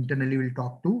management internally will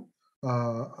talk to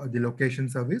the location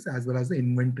service as well as the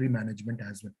inventory management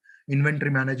as well.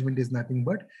 Inventory management is nothing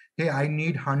but, hey, I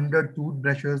need 100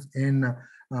 toothbrushes in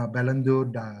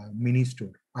Balandur mini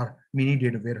store or mini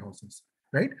data warehouses,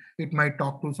 right? It might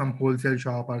talk to some wholesale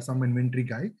shop or some inventory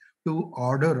guy to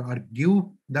order or give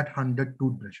that 100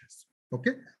 toothbrushes.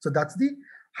 Okay, so that's the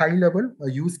high level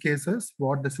use cases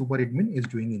what the super admin is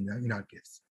doing in our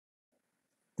case.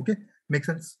 Okay, make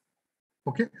sense?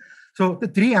 Okay, so the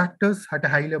three actors at a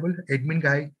high level: admin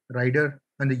guy, rider,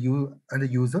 and the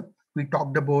user. We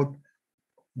talked about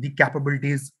the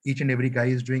capabilities each and every guy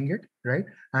is doing it, right?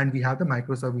 And we have the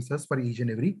microservices for each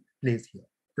and every place here,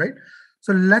 right?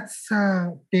 So let's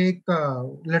take a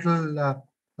little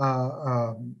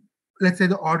let's say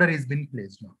the order is been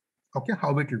placed now. Okay,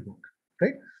 how it will work,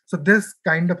 right? So this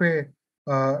kind of a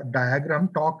diagram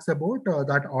talks about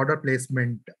that order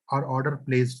placement or order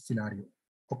placed scenario.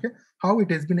 Okay, how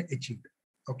it has been achieved.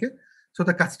 Okay, so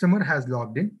the customer has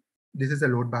logged in. This is a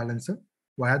load balancer.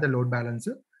 Via the load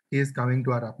balancer, he is coming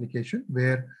to our application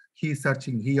where he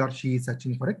or she is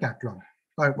searching for a catalog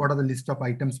or what are the list of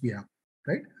items we have,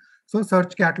 right? So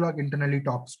search catalog internally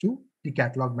talks to the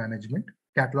catalog management.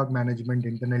 Catalog management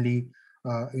internally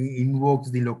invokes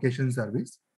the location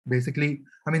service. Basically,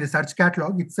 I mean, the search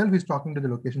catalog itself is talking to the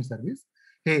location service.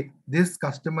 Hey, this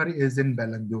customer is in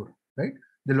Balandur, right?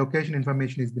 The location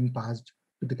information is being passed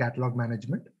to the catalog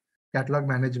management. Catalog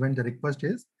management, the request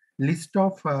is list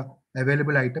of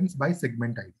available items by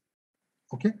segment ID.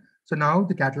 Okay, so now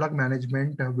the catalog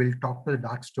management will talk to the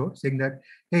dark store saying that,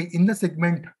 hey, in the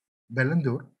segment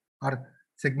Balandur or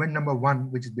segment number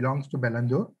 1, which belongs to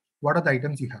Balandur, what are the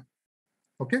items you have?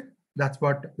 Okay, that's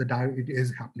what it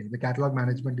is happening. The catalog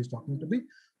management is talking to the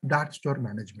dark store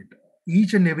management.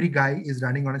 Each and every guy is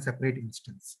running on a separate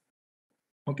instance.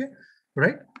 Okay,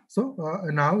 right? So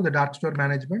now the dark store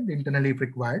management internally, if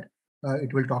required,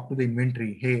 it will talk to the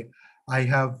inventory. Hey, I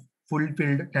have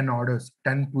fulfilled 10 orders,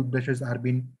 10 toothbrushes are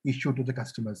being issued to the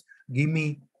customers. Give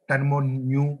me 10 more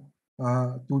new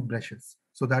toothbrushes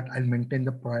so that I'll maintain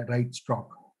the right stock,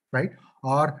 right?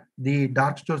 Or the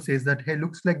dark store says that, hey,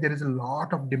 looks like there is a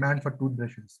lot of demand for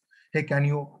toothbrushes. Hey, can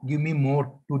you give me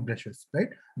more toothbrushes, right?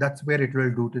 That's where it will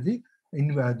do to the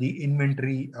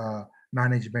inventory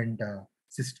management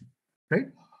system, right?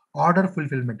 Order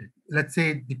fulfillment. Let's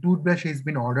say the toothbrush has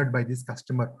been ordered by this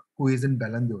customer who is in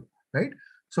Balandur, right?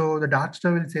 So the dark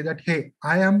store will say that, hey,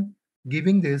 I am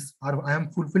giving this or I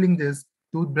am fulfilling this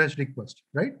toothbrush request,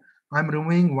 right? I'm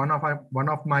removing one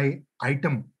of my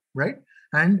item, right?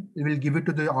 And we will give it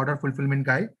to the order fulfillment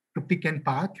guy to pick and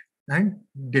pack and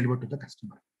deliver to the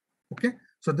customer. Okay,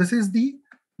 so this is the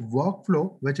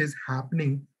workflow which is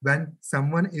happening when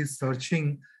someone is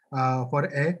searching for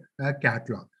a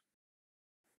catalog.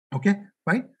 Okay,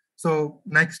 fine. So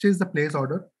next is the place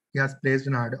order. He has placed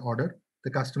an order. The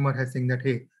customer has saying that,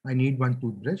 hey, I need one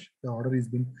toothbrush. The order is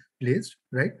being placed,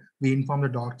 right? We inform the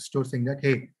dark store saying that,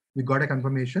 hey, we got a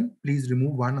confirmation. Please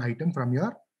remove one item from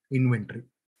your inventory,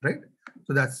 right?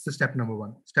 So that's the step number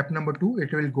 1. Step number 2,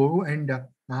 it will go and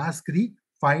ask the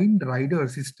find rider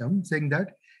system saying that,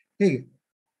 hey,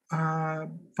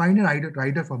 find a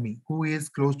rider for me who is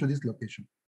close to this location,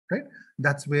 right?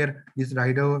 That's where this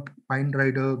find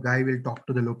rider guy will talk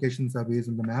to the location service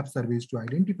and the map service to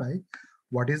identify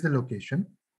what is the location,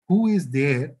 who is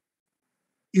there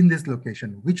in this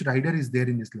location, which rider is there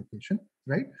in this location,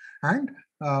 right? And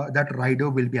that rider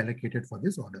will be allocated for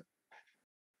this order.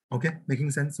 Okay,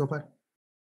 making sense so far?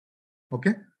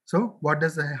 Okay, so what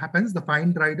does happens? The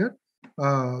find rider,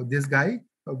 this guy,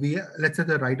 let's say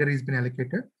the rider has been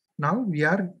allocated. Now we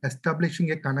are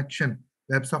establishing a connection,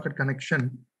 WebSocket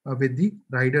connection with the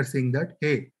rider saying that,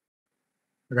 hey,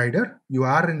 rider, you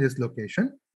are in this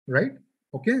location, right?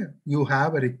 Okay, you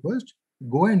have a request.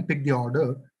 Go and pick the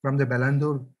order from the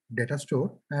Balandur data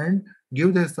store and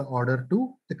give this order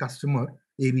to the customer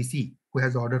ABC who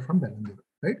has ordered from Balandur,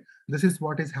 right? This is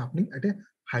what is happening at a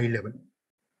high level.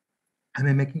 Am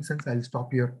I making sense? I'll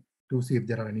stop here to see if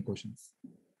there are any questions.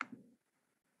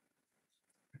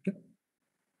 Okay.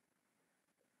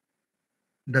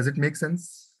 Does it make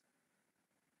sense?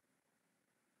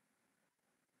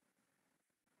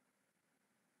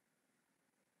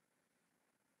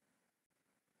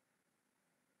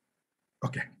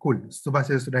 Okay, cool.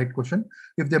 Subhash is the right question.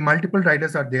 If the multiple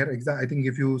riders are there, I think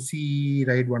if you see,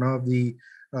 right, one of the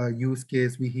use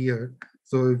case we hear,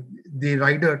 so the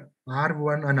rider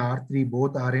R1 and R3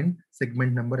 both are in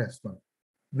segment number S1.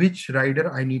 Which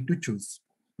rider I need to choose,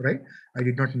 right? I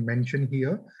did not mention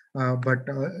here, but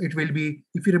it will be,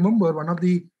 if you remember, one of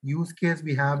the use case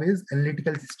we have is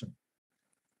analytical system,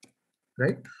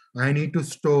 right? I need to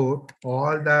store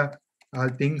all the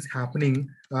things happening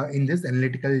in this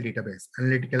analytical database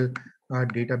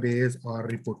or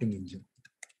reporting engine.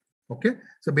 Okay,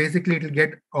 so basically it will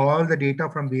get all the data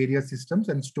from various systems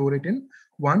and store it in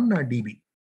one DB.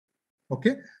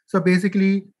 Okay, so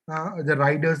basically the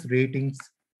riders ratings,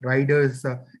 riders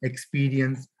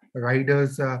experience,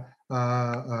 riders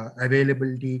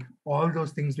availability, all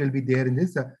those things will be there in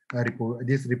this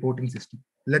reporting system.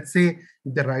 Let's say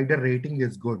if the rider rating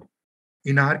is good,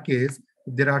 in our case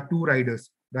if there are two riders,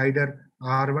 rider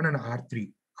R1 and R3,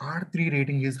 R3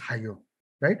 rating is higher,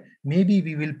 right? Maybe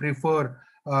we will prefer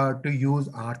to use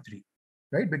R3,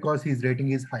 right? Because his rating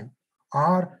is high,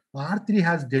 or R3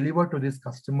 has delivered to this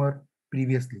customer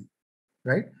previously,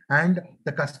 right? And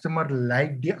the customer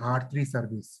liked the R3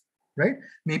 service, right?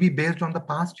 Maybe based on the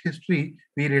past history,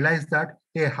 we realize that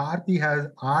hey,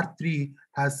 R3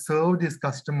 has served this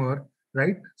customer,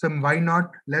 right? So why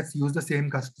not let's use the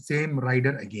same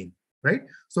rider again, right?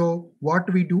 So what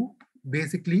we do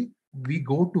basically, we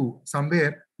go to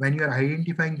somewhere when you are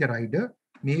identifying the rider.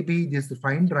 Maybe this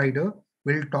find rider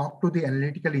will talk to the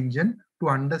analytical engine to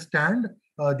understand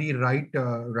the right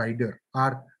rider,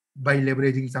 or by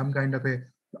leveraging some kind of a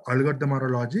algorithm or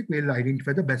a logic, we'll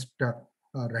identify the best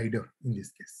rider in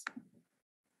this case.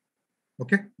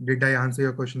 Okay, did I answer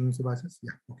your question, Subhasis?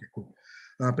 Yeah, okay, cool.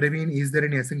 Praveen, is there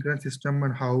any asynchronous system,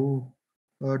 and how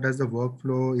does the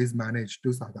workflow is managed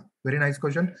to Saga? Very nice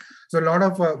question. So a lot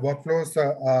of workflows,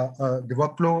 the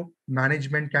workflow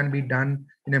management can be done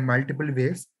in a multiple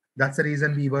ways. That's the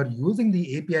reason we were using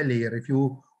the API layer. If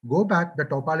you go back, the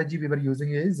topology we were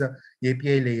using is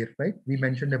API layer, right? We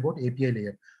mentioned about API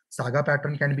layer. Saga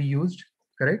pattern can be used,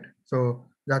 correct? So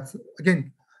that's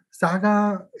again,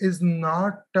 Saga is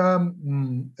not,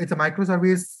 it's a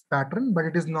microservice pattern, but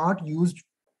it is not used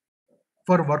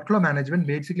for workflow management.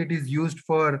 Basically, it is used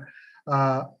for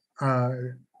uh, uh,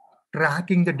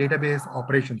 tracking the database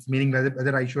operations, meaning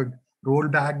whether I should roll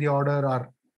back the order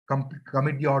or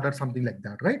commit the order, something like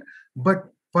that, right? But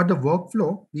for the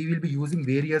workflow, we will be using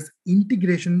various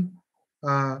integration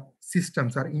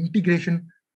systems or integration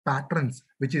patterns,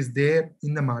 which is there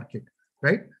in the market,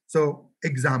 right? So,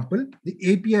 example, the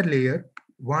API layer,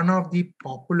 one of the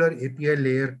popular API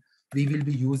layer we will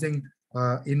be using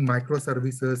in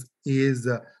microservices is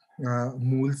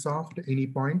MuleSoft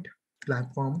Anypoint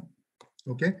platform.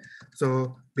 Okay,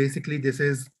 so basically this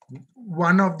is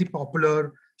one of the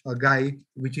popular guy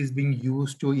which is being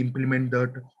used to implement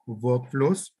that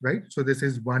workflows, right? So this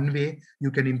is one way you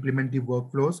can implement the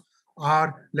workflows.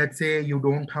 Or let's say you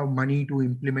don't have money to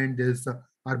implement this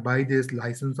or buy this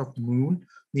license of Mule,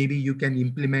 maybe you can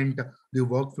implement the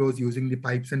workflows using the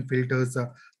pipes and filters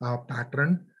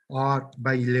pattern, or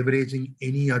by leveraging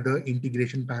any other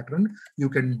integration pattern, you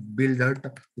can build that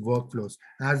workflows.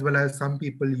 As well as some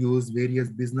people use various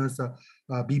business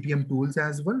BPM tools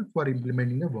as well for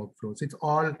implementing the workflows. It's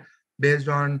all based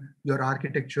on your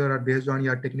architecture or based on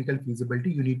your technical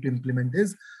feasibility. You need to implement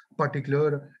this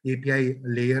particular API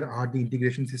layer or the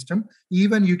integration system.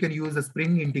 Even you can use a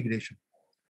Spring integration,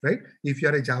 right? If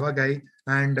you're a Java guy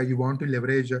and you want to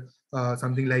leverage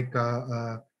something like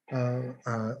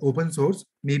open source,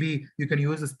 maybe you can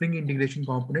use a Spring integration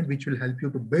component, which will help you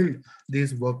to build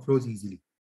these workflows easily.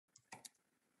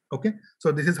 Okay,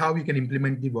 so this is how you can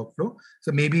implement the workflow.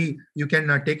 So maybe you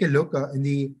can take a look in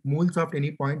the MuleSoft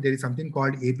Anypoint. There is something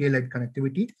called API-led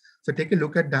connectivity. So take a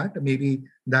look at that. Maybe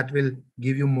that will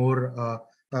give you more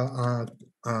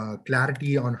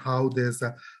clarity on how this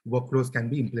workflows can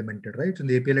be implemented, right? So in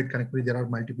the API-led connectivity, there are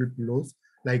multiple flows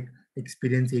like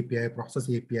experience API, process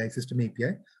API, system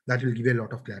API. That will give you a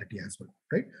lot of clarity as well,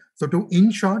 right? So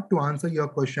in short, to answer your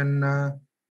question,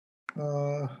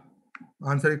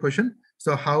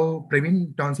 so how,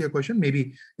 Praveen, to answer your question,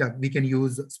 maybe, yeah, we can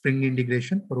use Spring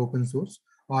integration for open source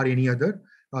or any other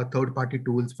third-party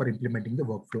tools for implementing the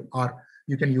workflow. Or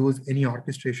you can use any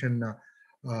orchestration,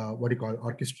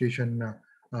 orchestration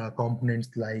components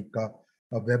like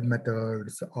web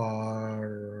methods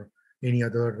or any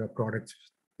other products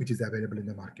which is available in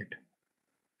the market.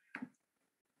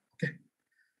 Okay.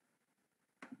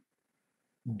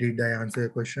 Did I answer your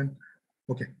question?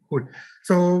 Okay, cool.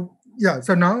 So yeah,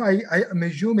 so now I am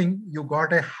assuming you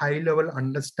got a high level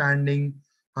understanding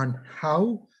on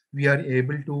how we are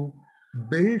able to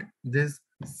build this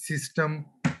system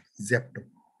Zepto,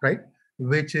 right?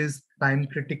 Which is time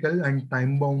critical and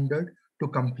time bounded to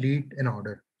complete an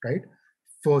order, right?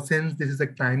 for since this is a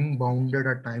time bounded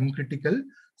or time critical,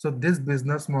 so this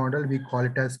business model we call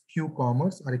it as q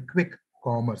commerce or a quick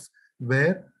commerce,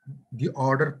 where the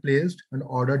order placed and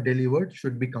order delivered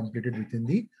should be completed within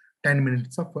the 10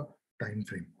 minutes of a time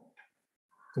frame.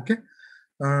 Okay.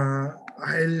 uh,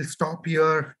 I'll stop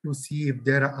here to see if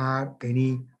there are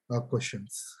any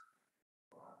questions.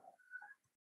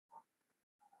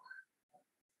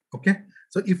 Okay,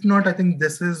 so if not, I think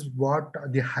this is what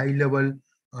the high level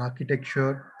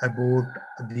architecture about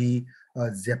the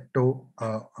Zepto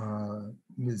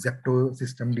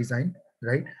system design,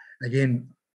 right? Again,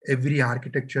 every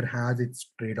architecture has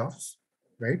its trade-offs,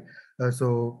 right?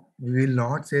 So we will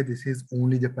not say this is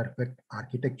only the perfect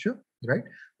architecture, right?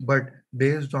 But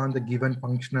based on the given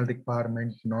functional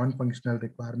requirement, non-functional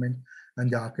requirement, and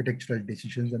the architectural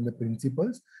decisions and the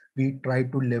principles, we try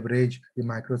to leverage the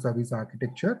microservice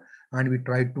architecture, and we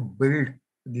try to build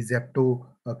the Zepto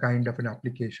kind of an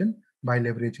application by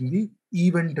leveraging the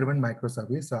event-driven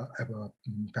microservice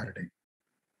paradigm.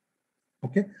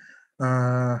 Okay,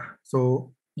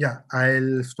 so yeah,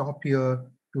 I'll stop here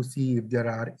to see if there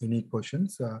are any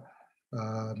questions.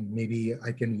 Maybe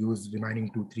I can use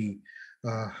remaining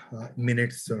 2-3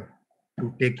 minutes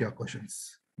to take your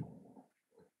questions.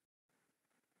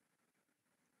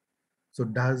 So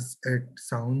does it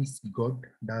sounds good?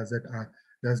 Does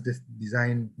this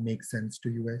design make sense to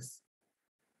you guys?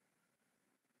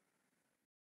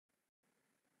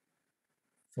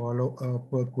 Follow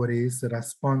up queries,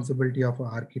 responsibility of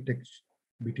architect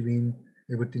between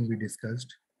everything we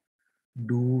discussed.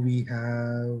 Do we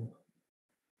have?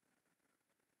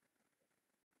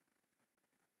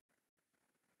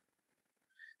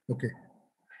 Okay,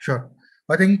 sure.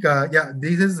 I think yeah,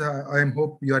 this is. I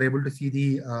hope you are able to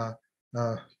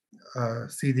uh,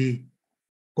 see the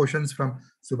questions from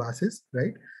Subhasis,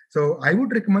 right? So I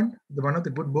would recommend one of the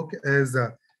good book is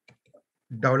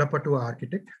Developer to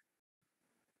Architect.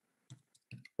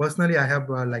 Personally, I have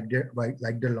liked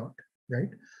a lot, right?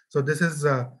 So this is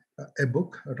a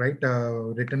book, right,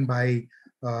 written by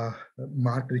uh,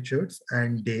 Mark Richards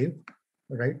and Dave,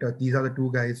 right? These are the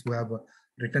two guys who have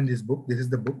written this book. This is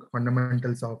the book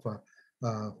Fundamentals of a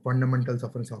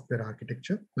Software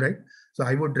Architecture, right? So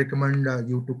I would recommend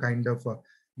you to kind of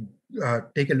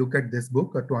take a look at this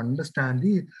book to understand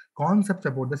the concepts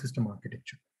about the system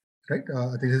architecture, right?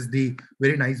 This is the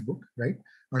very nice book, right?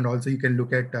 And also you can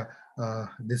look at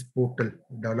this portal,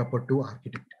 Developer to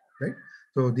Architect, right?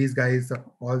 So these guys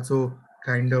also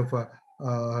kind of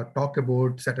talk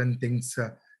about certain things,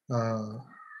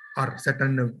 or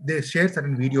certain they share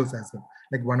certain videos as well,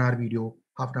 like 1 hour video,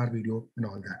 half-an-hour video, and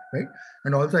all that, right?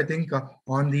 And also I think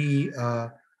on the uh,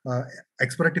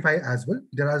 Expertify as well,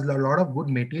 there are a lot of good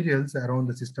materials around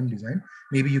the system design.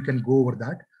 Maybe you can go over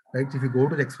that, right? If you go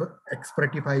to the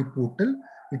Expertify portal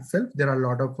itself, there are a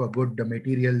lot of good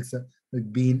materials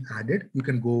being added. You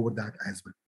can go over that as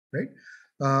well, right?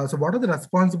 So what are the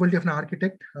responsibility of an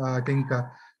architect? I think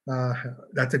uh,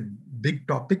 that's a big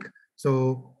topic.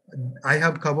 So I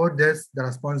have covered this, the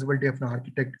responsibility of an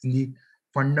architect, in the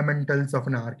fundamentals of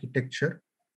an architecture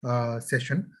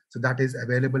session. So that is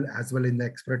available as well in the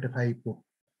Expertify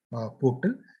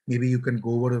portal. Maybe you can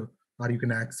go over, or you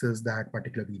can access that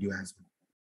particular video as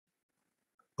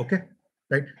well. Okay,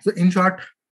 right? So in short,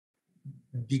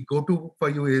 the go-to for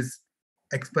you is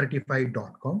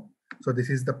expertify.com. So this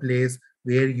is the place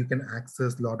where you can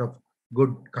access a lot of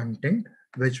good content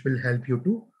which will help you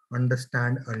to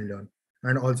understand and learn.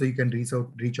 And also you can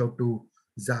reach out to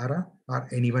Zara or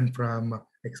anyone from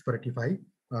Expertify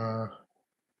uh,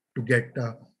 to get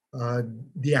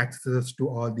the access to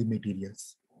all the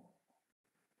materials.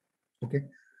 Okay.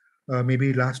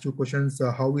 Maybe last two questions.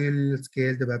 How will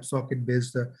scale the WebSocket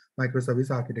based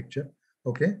microservice architecture?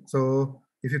 Okay, so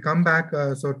if you come back,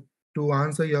 so to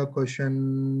answer your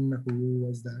question, who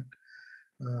was that?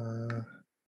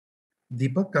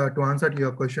 Deepak, to answer to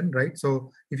your question, right?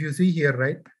 So if you see here,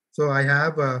 right? So I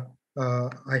have the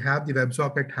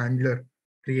WebSocket handler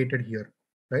created here,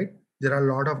 right? There are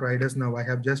a lot of riders now. I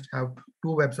have just have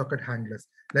two WebSocket handlers.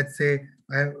 Let's say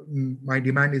my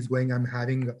demand is going, I'm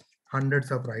having hundreds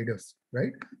of riders,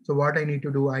 right? So what I need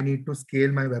to do, I need to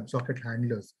scale my WebSocket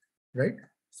handlers, right?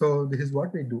 So this is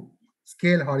what we do.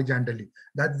 Scale horizontally.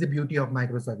 That's the beauty of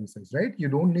microservices, right? You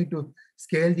don't need to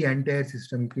scale the entire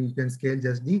system. You can scale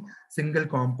just the single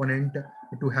component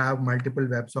to have multiple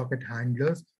WebSocket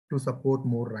handlers to support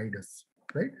more riders,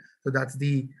 right? So that's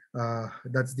the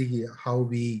how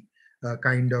we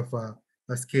kind of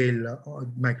scale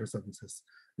microservices.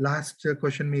 Last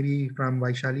question maybe from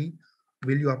Vaishali.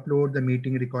 Will you upload the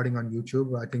meeting recording on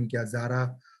YouTube? I think yeah,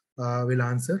 Zara will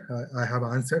answer. I have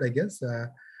answered, I guess.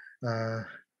 Uh,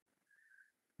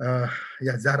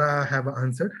 Yeah, Zara have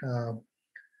answered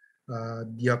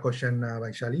your question,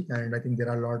 Vaishali, and I think there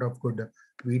are a lot of good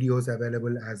videos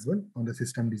available as well on the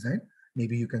system design.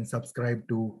 Maybe you can subscribe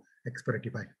to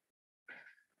Expertify.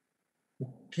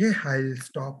 Okay, I'll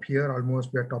stop here.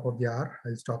 Almost we're top of the hour.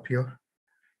 I'll stop here.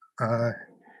 Uh,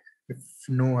 if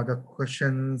no other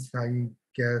questions, I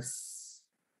guess,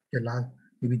 okay,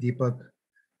 maybe Deepak,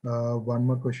 one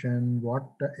more question. What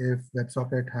if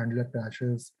WebSocket handler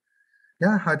crashes?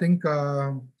 Yeah, I think,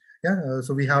 yeah,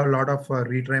 so we have a lot of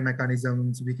retry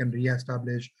mechanisms. We can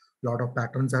re-establish a lot of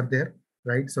patterns are there,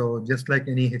 right? So just like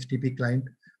any HTTP client,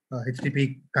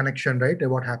 HTTP connection, right?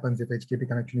 What happens if HTTP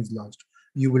connection is lost?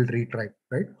 You will retry,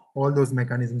 right? All those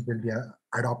mechanisms will be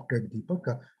adopted,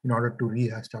 Deepak, in order to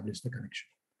re-establish the connection.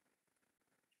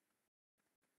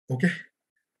 Okay.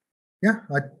 Yeah,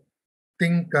 I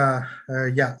think,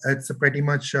 yeah, it's pretty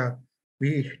much,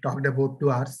 we talked about 2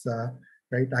 hours,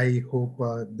 right? I hope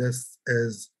this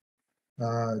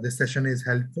session is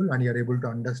helpful and you're able to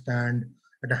understand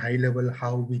at a high level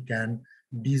how we can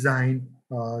design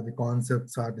the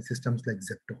concepts or the systems like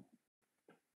Zepto,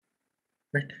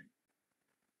 right?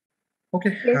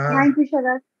 Okay. Yes, thank you,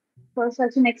 Sharat, for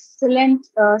such an excellent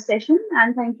session,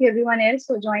 and thank you everyone else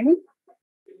for joining.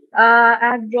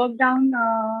 I've dropped down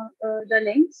the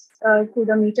links to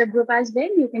the meetup group as well.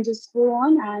 You can just go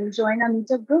on and join our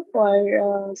meetup group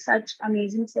for such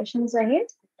amazing sessions ahead.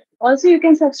 Also, you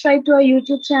can subscribe to our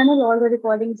YouTube channel. All the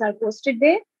recordings are posted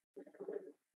there.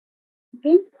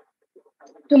 Okay.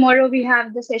 Tomorrow we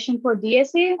have the session for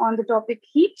DSA on the topic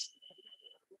heaps.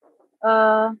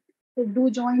 So do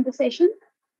join the session.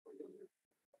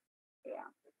 Yeah.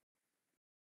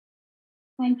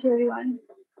 Thank you, everyone.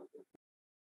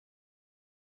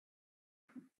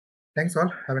 Thanks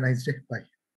all. Have a nice day. Bye.